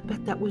me. I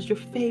bet that was your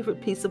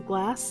favorite piece of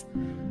glass.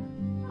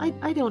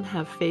 I don't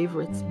have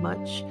favorites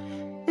much.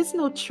 It's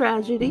no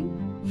tragedy.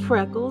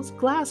 Freckles,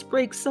 glass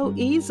breaks so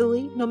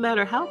easily, no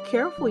matter how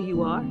careful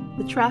you are.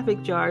 The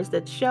traffic jars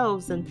that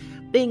shelves and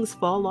things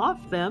fall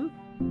off them.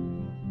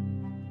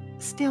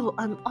 Still,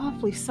 I'm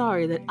awfully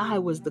sorry that I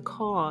was the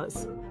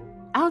cause.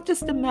 I'll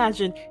just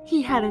imagine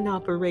he had an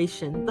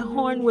operation. The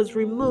horn was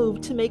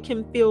removed to make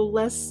him feel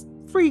less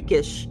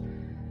freakish.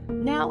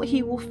 Now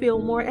he will feel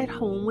more at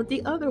home with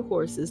the other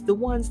horses, the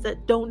ones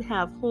that don't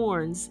have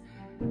horns.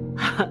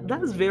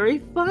 That's very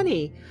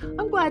funny.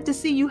 I'm glad to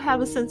see you have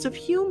a sense of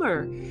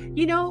humor.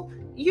 You know,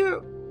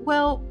 you're,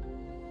 well,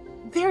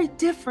 very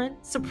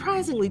different,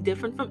 surprisingly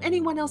different from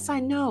anyone else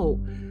I know.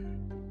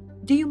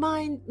 Do you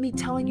mind me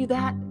telling you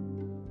that?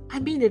 I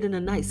mean it in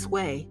a nice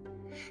way.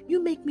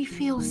 You make me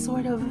feel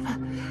sort of,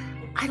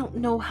 I don't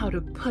know how to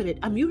put it.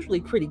 I'm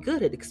usually pretty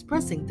good at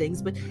expressing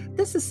things, but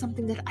this is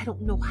something that I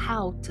don't know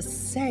how to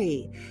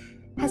say.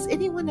 Has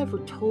anyone ever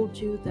told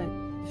you that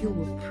you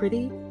were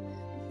pretty?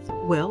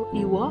 Well,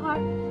 you are,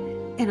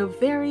 in a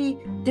very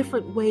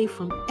different way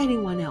from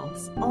anyone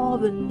else. All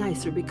the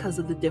nicer because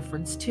of the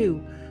difference,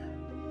 too.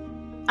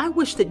 I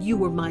wish that you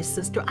were my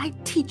sister.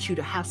 I'd teach you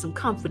to have some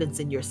confidence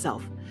in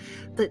yourself.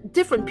 That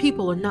different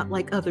people are not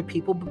like other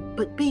people,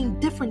 but being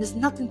different is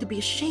nothing to be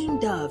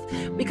ashamed of,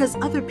 because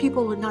other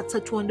people are not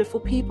such wonderful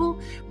people.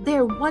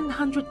 They're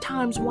 100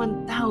 times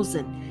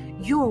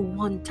 1,000. You're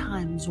 1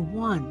 times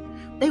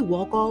 1. They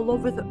walk all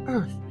over the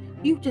earth.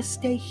 You just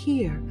stay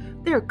here.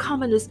 They're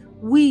common as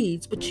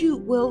weeds, but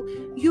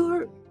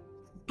you're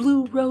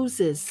blue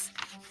roses.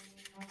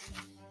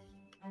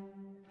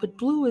 But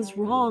blue is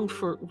wrong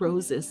for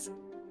roses.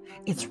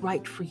 It's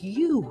right for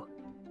you.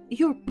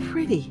 You're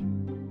pretty.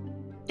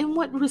 In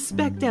what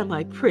respect am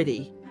I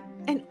pretty?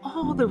 In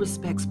all the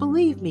respects,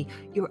 believe me,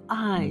 your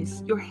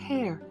eyes, your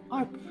hair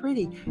are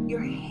pretty.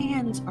 Your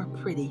hands are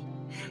pretty.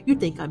 You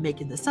think I'm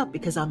making this up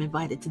because I'm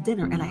invited to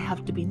dinner and I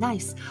have to be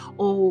nice.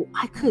 Oh,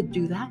 I could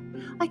do that.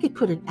 I could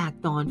put an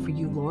act on for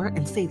you, Laura,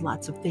 and say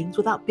lots of things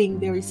without being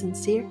very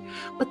sincere.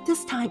 But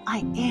this time I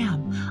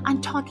am.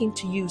 I'm talking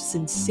to you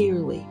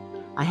sincerely.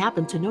 I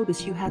happen to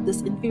notice you had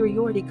this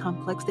inferiority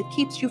complex that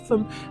keeps you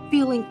from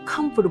feeling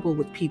comfortable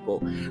with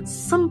people.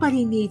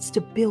 Somebody needs to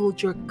build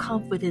your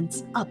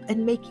confidence up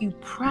and make you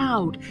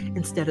proud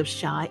instead of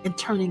shy and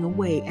turning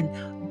away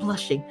and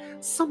blushing.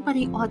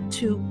 Somebody ought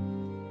to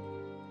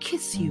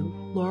kiss you,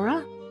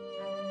 Laura.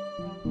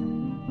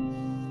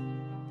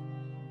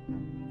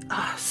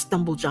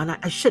 Stumble, John.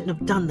 I shouldn't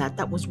have done that.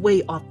 That was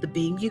way off the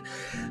beam. You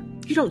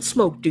don't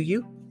smoke, do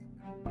you?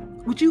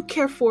 Would you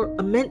care for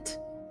a mint?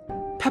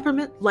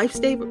 Peppermint,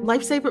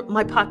 lifesaver,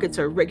 my pockets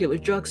are a regular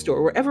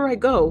drugstore wherever I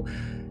go.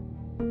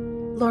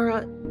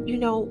 Laura,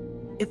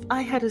 if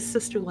I had a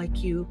sister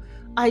like you,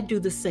 I'd do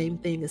the same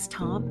thing as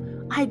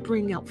Tom. I'd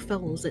bring out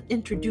fellows and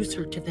introduce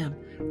her to them,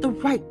 the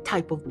right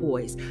type of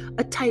boys,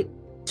 a type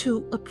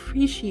to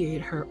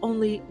appreciate her.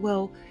 Only,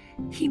 well,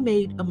 he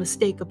made a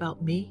mistake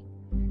about me.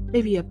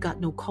 Maybe I've got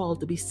no call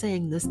to be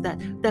saying this.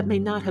 That may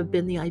not have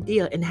been the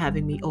idea in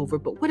having me over,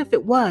 but what if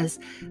it was?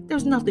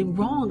 There's nothing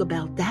wrong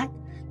about that.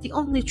 The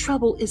only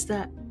trouble is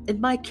that, in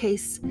my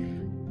case,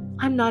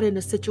 I'm not in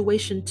a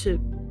situation to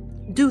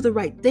do the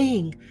right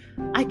thing.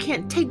 I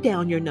can't take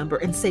down your number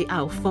and say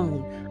I'll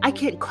phone. I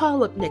can't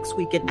call up next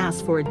week and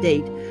ask for a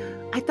date.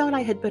 I thought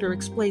I had better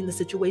explain the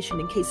situation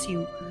in case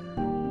you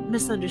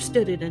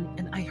misunderstood it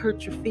and I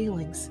hurt your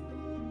feelings.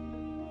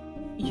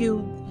 You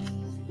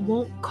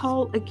won't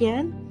call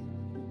again?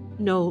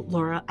 No,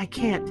 Laura, I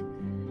can't.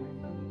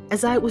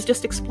 As I was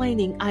just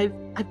explaining,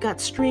 I've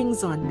got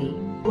strings on me.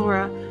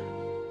 Laura,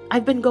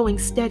 I've been going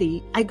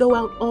steady. I go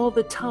out all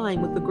the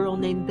time with a girl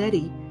named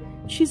Betty.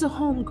 She's a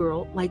home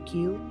girl like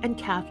you, and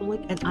Catholic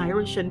and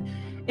Irish, and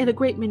in a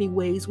great many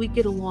ways we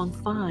get along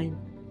fine.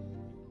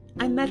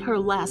 I met her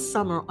last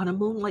summer on a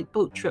moonlight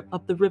boat trip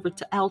up the river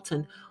to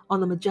Alton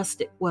on the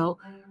Majestic. Well,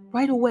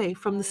 right away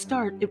from the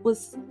start, it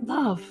was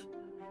love.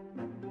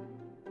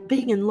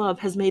 Being in love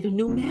has made a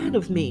new man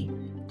of me.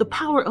 The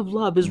power of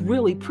love is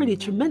really pretty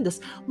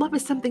tremendous. Love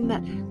is something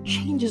that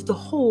changes the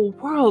whole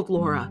world,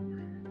 Laura.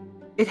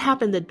 It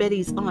happened that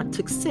Betty's aunt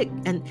took sick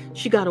and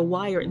she got a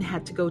wire and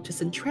had to go to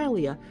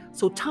Centralia.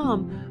 So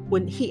Tom,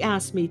 when he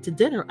asked me to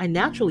dinner, I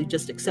naturally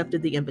just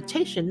accepted the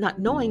invitation, not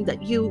knowing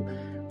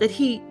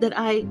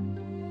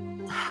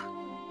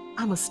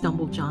I'm a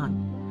stumble,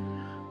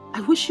 John.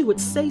 I wish you would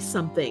say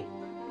something.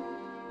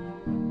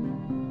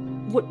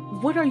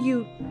 What are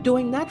you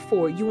doing that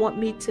for? You want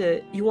me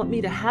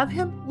to have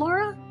him,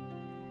 Laura?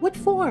 What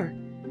for?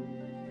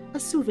 A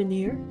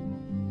souvenir.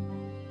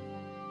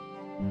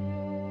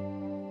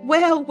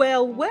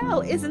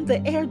 Well, isn't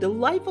the air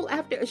delightful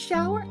after a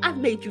shower? I've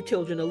made you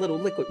children a little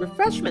liquid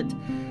refreshment.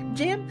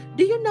 Jim,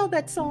 do you know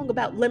that song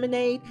about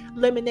lemonade?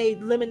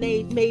 Lemonade,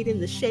 lemonade made in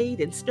the shade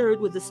and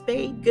stirred with a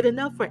spade, good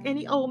enough for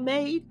any old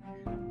maid?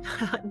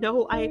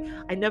 No,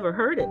 I never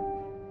heard it.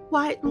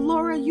 Why,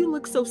 Laura, you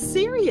look so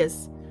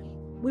serious.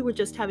 We were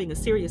just having a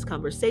serious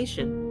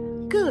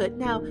conversation. Good,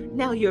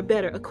 now you're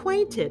better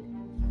acquainted.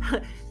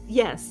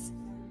 Yes.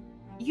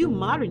 You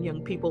modern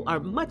young people are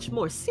much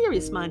more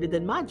serious-minded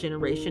than my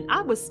generation.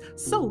 I was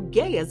so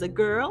gay as a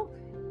girl.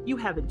 You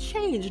haven't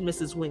changed,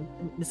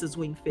 Mrs.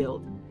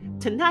 Wingfield.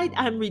 Tonight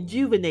I'm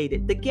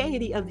rejuvenated. The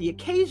gaiety of the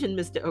occasion,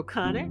 Mr.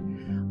 O'Connor.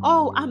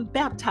 Oh, I'm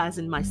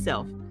baptizing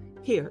myself.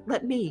 Here,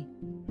 let me.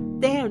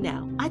 There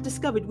now. I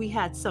discovered we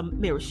had some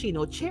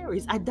maraschino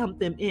cherries. I dumped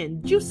them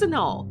in, juice and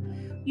all.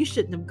 You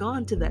shouldn't have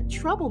gone to that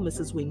trouble,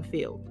 Mrs.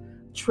 Wingfield.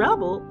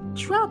 Trouble?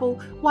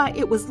 Why,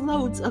 it was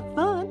loads of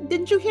fun.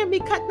 Didn't you hear me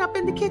cutting up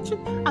in the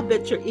kitchen? I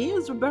bet your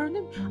ears were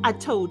burning. I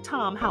told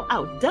Tom how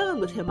outdone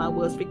with him I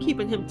was for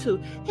keeping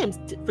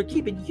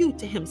you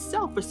to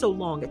himself for so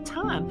long a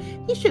time.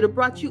 He should have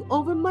brought you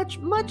over much,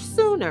 much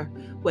sooner.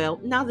 Well,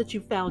 now that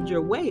you've found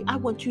your way, I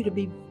want you to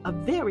be a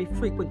very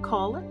frequent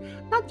caller,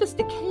 not just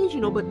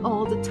occasional, but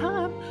all the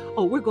time.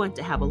 Oh, we're going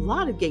to have a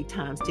lot of gay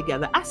times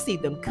together. I see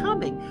them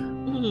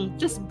coming.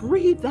 Just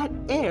breathe that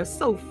air,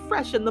 so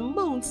fresh, and the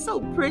moon so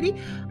pretty.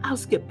 I'll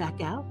skip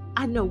back out.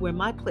 I know where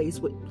my place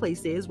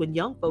is when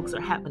young folks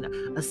are having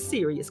a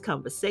serious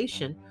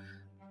conversation.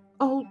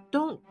 Oh,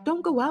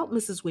 don't go out,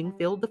 Mrs.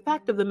 Wingfield. The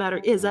fact of the matter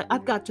is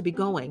I've got to be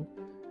going.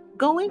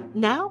 Going?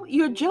 Now?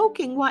 You're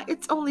joking. Why,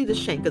 it's only the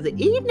shank of the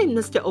evening,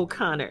 Mr.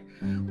 O'Connor.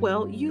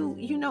 Well,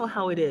 you know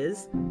how it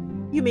is.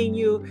 You mean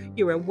you're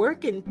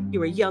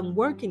a young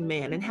working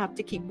man and have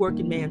to keep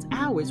working man's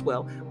hours?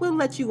 Well, we'll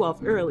let you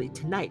off early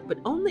tonight, but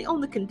only on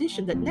the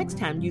condition that next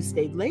time you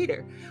stay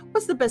later.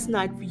 What's the best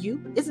night for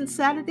you? Isn't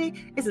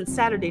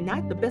Saturday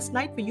night the best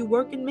night for you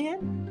working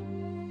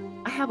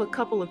men? I have a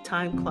couple of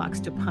time clocks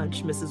to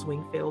punch, Mrs.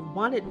 Wingfield.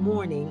 One at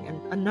morning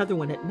and another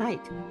one at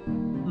night.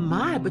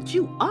 My, but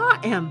you are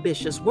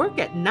ambitious. Work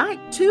at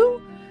night,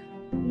 too?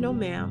 No,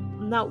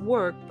 ma'am. Not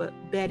work, but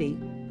Betty.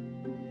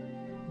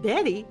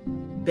 Betty?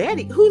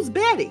 Betty? Who's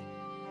Betty?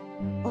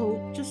 Oh,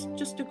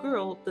 just a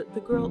girl. The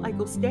girl I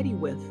go steady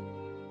with.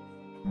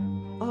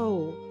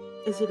 Oh,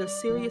 is it a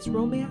serious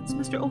romance,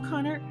 Mr.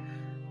 O'Connor?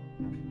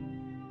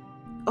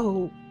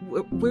 Oh,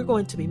 we're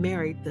going to be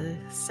married the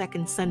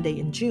second Sunday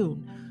in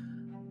June.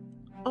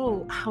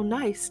 Oh, how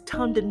nice.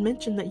 Tom didn't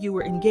mention that you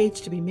were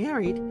engaged to be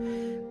married.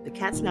 The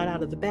cat's not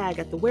out of the bag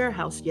at the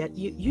warehouse yet.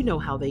 You know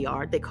how they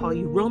are. They call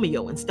you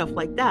Romeo and stuff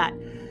like that.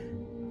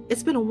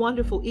 It's been a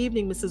wonderful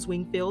evening, Mrs.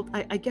 Wingfield.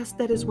 I guess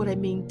that is what I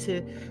mean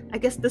to... I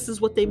guess this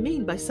is what they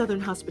mean by Southern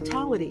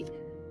hospitality.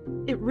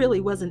 It really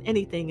wasn't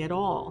anything at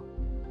all.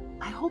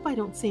 I hope I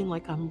don't seem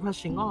like I'm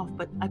rushing off,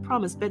 but I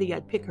promised Betty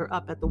I'd pick her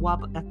up at the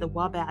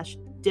Wabash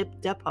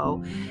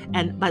Depot,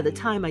 and by the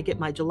time I get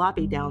my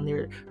jalopy down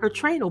there, her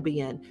train will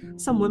be in.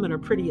 Some women are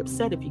pretty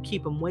upset if you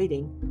keep them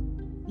waiting.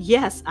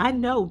 Yes, I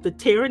know, the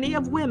tyranny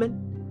of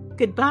women.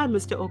 Goodbye,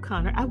 Mr.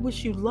 O'Connor. I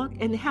wish you luck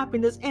and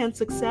happiness and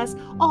success,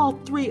 all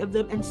three of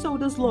them, and so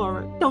does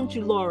Laura. Don't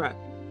you, Laura?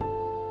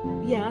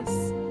 Yes.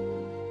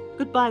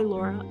 Goodbye,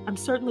 Laura. I'm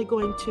certainly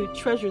going to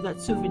treasure that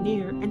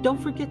souvenir, and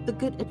don't forget the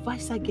good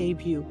advice I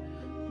gave you.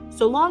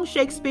 So long,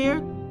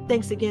 Shakespeare.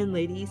 Thanks again,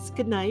 ladies.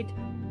 Good night.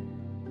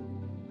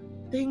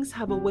 Things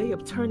have a way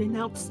of turning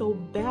out so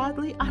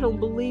badly, I don't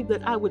believe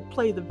that I would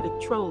play the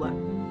Victrola.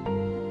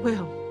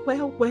 Well,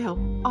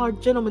 our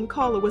gentleman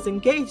caller was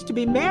engaged to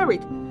be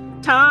married.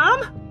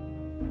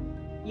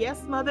 Tom?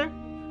 Yes, Mother?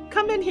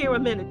 Come in here a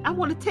minute. I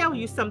want to tell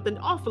you something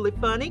awfully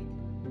funny.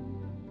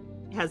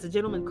 Has the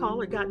gentleman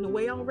caller gotten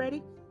away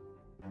already?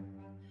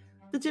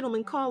 The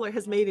gentleman caller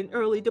has made an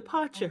early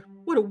departure.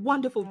 What a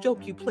wonderful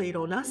joke you played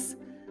on us.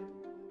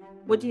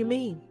 What do you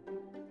mean?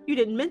 You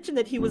didn't mention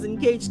that he was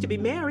engaged to be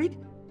married.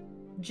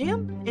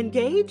 Jim,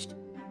 engaged?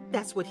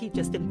 That's what he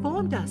just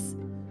informed us.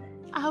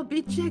 I'll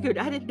be jiggered.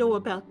 I didn't know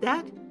about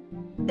that.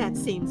 That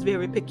seems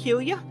very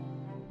peculiar.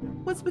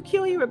 What's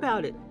peculiar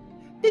about it?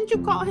 Didn't you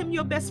call him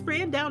your best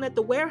friend down at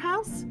the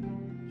warehouse?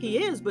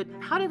 He is, but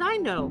how did I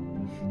know?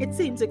 It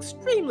seems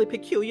extremely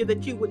peculiar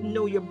that you wouldn't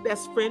know your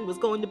best friend was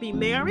going to be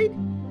married.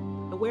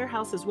 The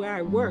warehouse is where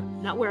I work,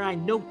 not where I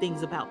know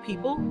things about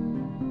people.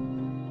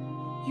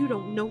 You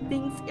don't know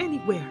things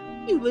anywhere.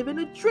 You live in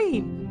a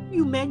dream.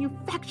 You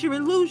manufacture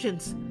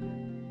illusions.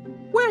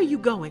 Where are you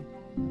going?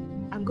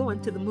 I'm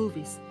going to the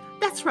movies.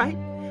 That's right.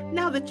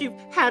 Now that you've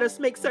had us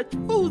make such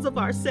fools of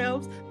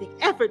ourselves, the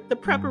effort, the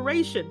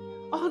preparation,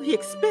 all the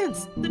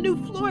expense, the new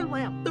floor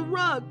lamp, the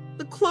rug,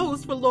 the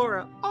clothes for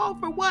Laura, all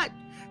for what?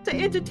 To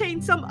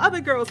entertain some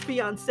other girl's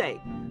fiancé.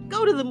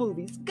 Go to the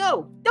movies.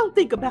 Go. Don't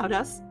think about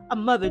us. A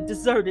mother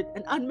deserted,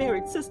 an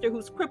unmarried sister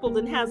who's crippled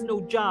and has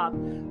no job.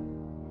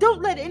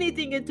 Don't let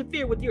anything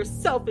interfere with your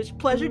selfish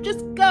pleasure.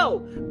 Just go.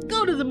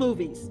 Go to the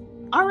movies.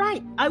 All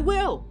right, I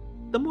will.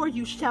 The more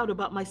you shout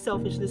about my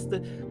selfishness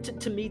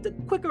to me, the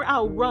quicker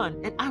I'll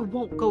run, and I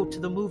won't go to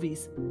the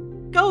movies.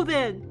 Go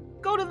then.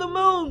 Go to the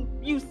moon,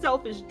 you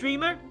selfish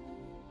dreamer.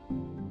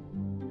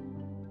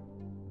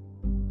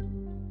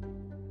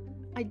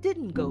 I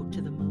didn't go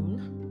to the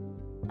moon.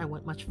 I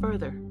went much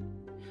further,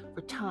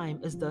 for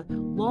time is the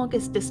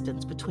longest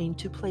distance between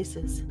two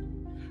places.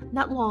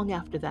 Not long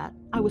after that,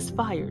 I was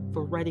fired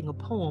for writing a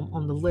poem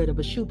on the lid of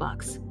a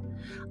shoebox.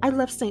 I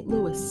left St.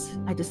 Louis.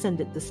 I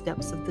descended the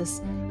steps of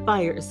this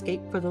fire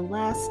escape for the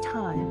last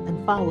time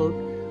and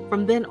followed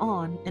from then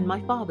on in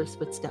my father's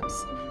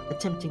footsteps,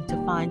 attempting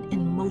to find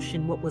in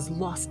motion what was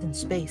lost in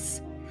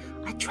space.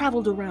 I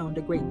traveled around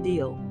a great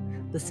deal.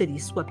 The city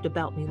swept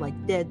about me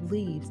like dead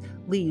leaves,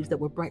 leaves that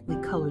were brightly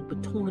colored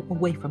but torn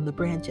away from the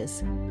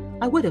branches.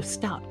 I would have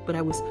stopped, but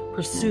I was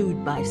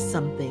pursued by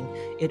something.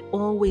 It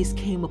always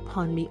came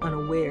upon me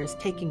unawares,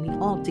 taking me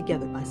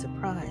altogether by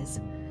surprise.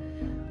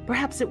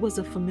 Perhaps it was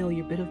a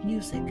familiar bit of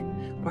music.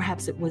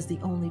 Perhaps it was the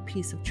only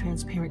piece of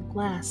transparent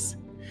glass.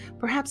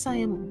 Perhaps I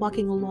am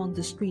walking along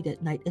the street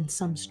at night in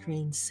some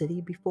strange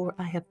city before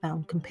I have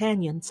found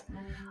companions.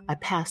 I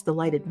passed the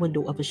lighted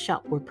window of a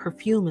shop where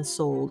perfume is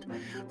sold.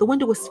 The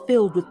window was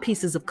filled with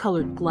pieces of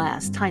colored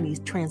glass, tiny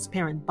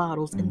transparent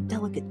bottles in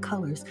delicate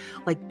colors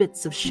like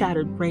bits of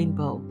shattered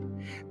rainbow.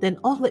 Then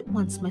all at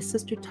once my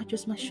sister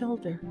touches my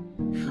shoulder.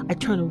 I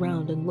turn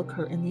around and look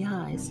her in the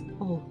eyes.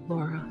 Oh,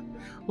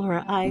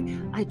 Laura,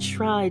 I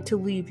tried to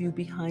leave you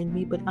behind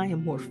me, but I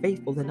am more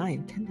faithful than I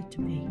intended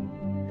to be.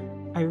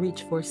 I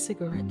reach for a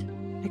cigarette.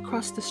 I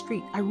cross the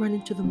street. I run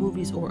into the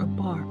movies or a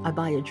bar. I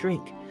buy a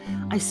drink.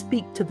 I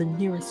speak to the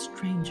nearest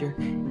stranger.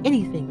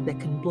 Anything that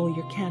can blow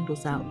your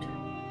candles out.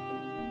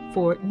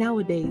 For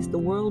nowadays, the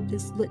world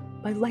is lit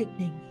by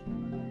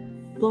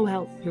lightning. Blow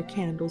out your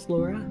candles,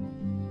 Laura.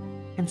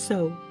 And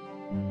so,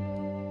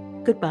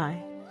 goodbye.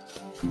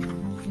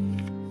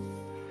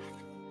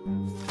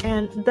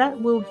 And that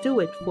will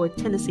do it for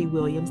Tennessee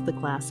Williams' The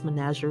Glass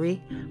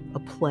Menagerie, a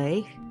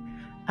play.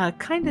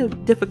 Kind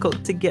of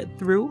difficult to get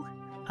through,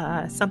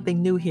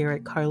 something new here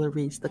at Karla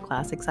Reads the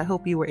Classics. I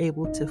hope you were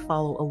able to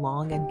follow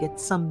along and get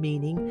some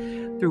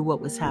meaning through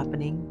what was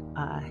happening,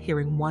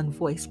 hearing one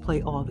voice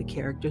play all the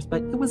characters.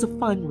 But it was a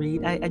fun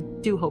read. I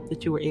do hope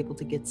that you were able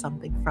to get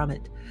something from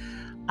it.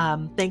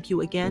 Thank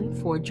you again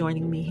for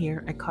joining me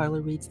here at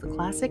Karla Reads the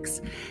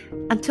Classics.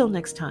 Until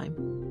next time.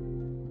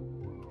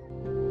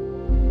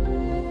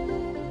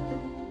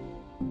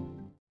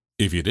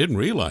 If you didn't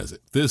realize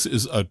it, this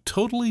is a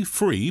totally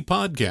free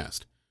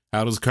podcast.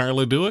 How does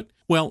Karla do it?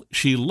 Well,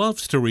 she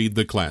loves to read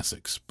the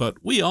classics, but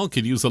we all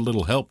could use a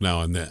little help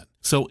now and then.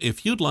 So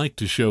if you'd like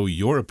to show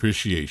your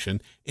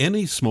appreciation,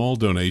 any small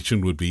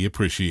donation would be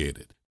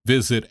appreciated.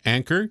 Visit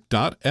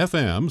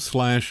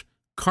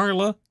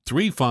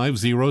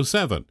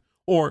anchor.fm/Karla3507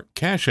 or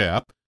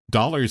CashApp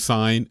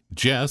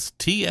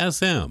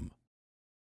 $JessTSM.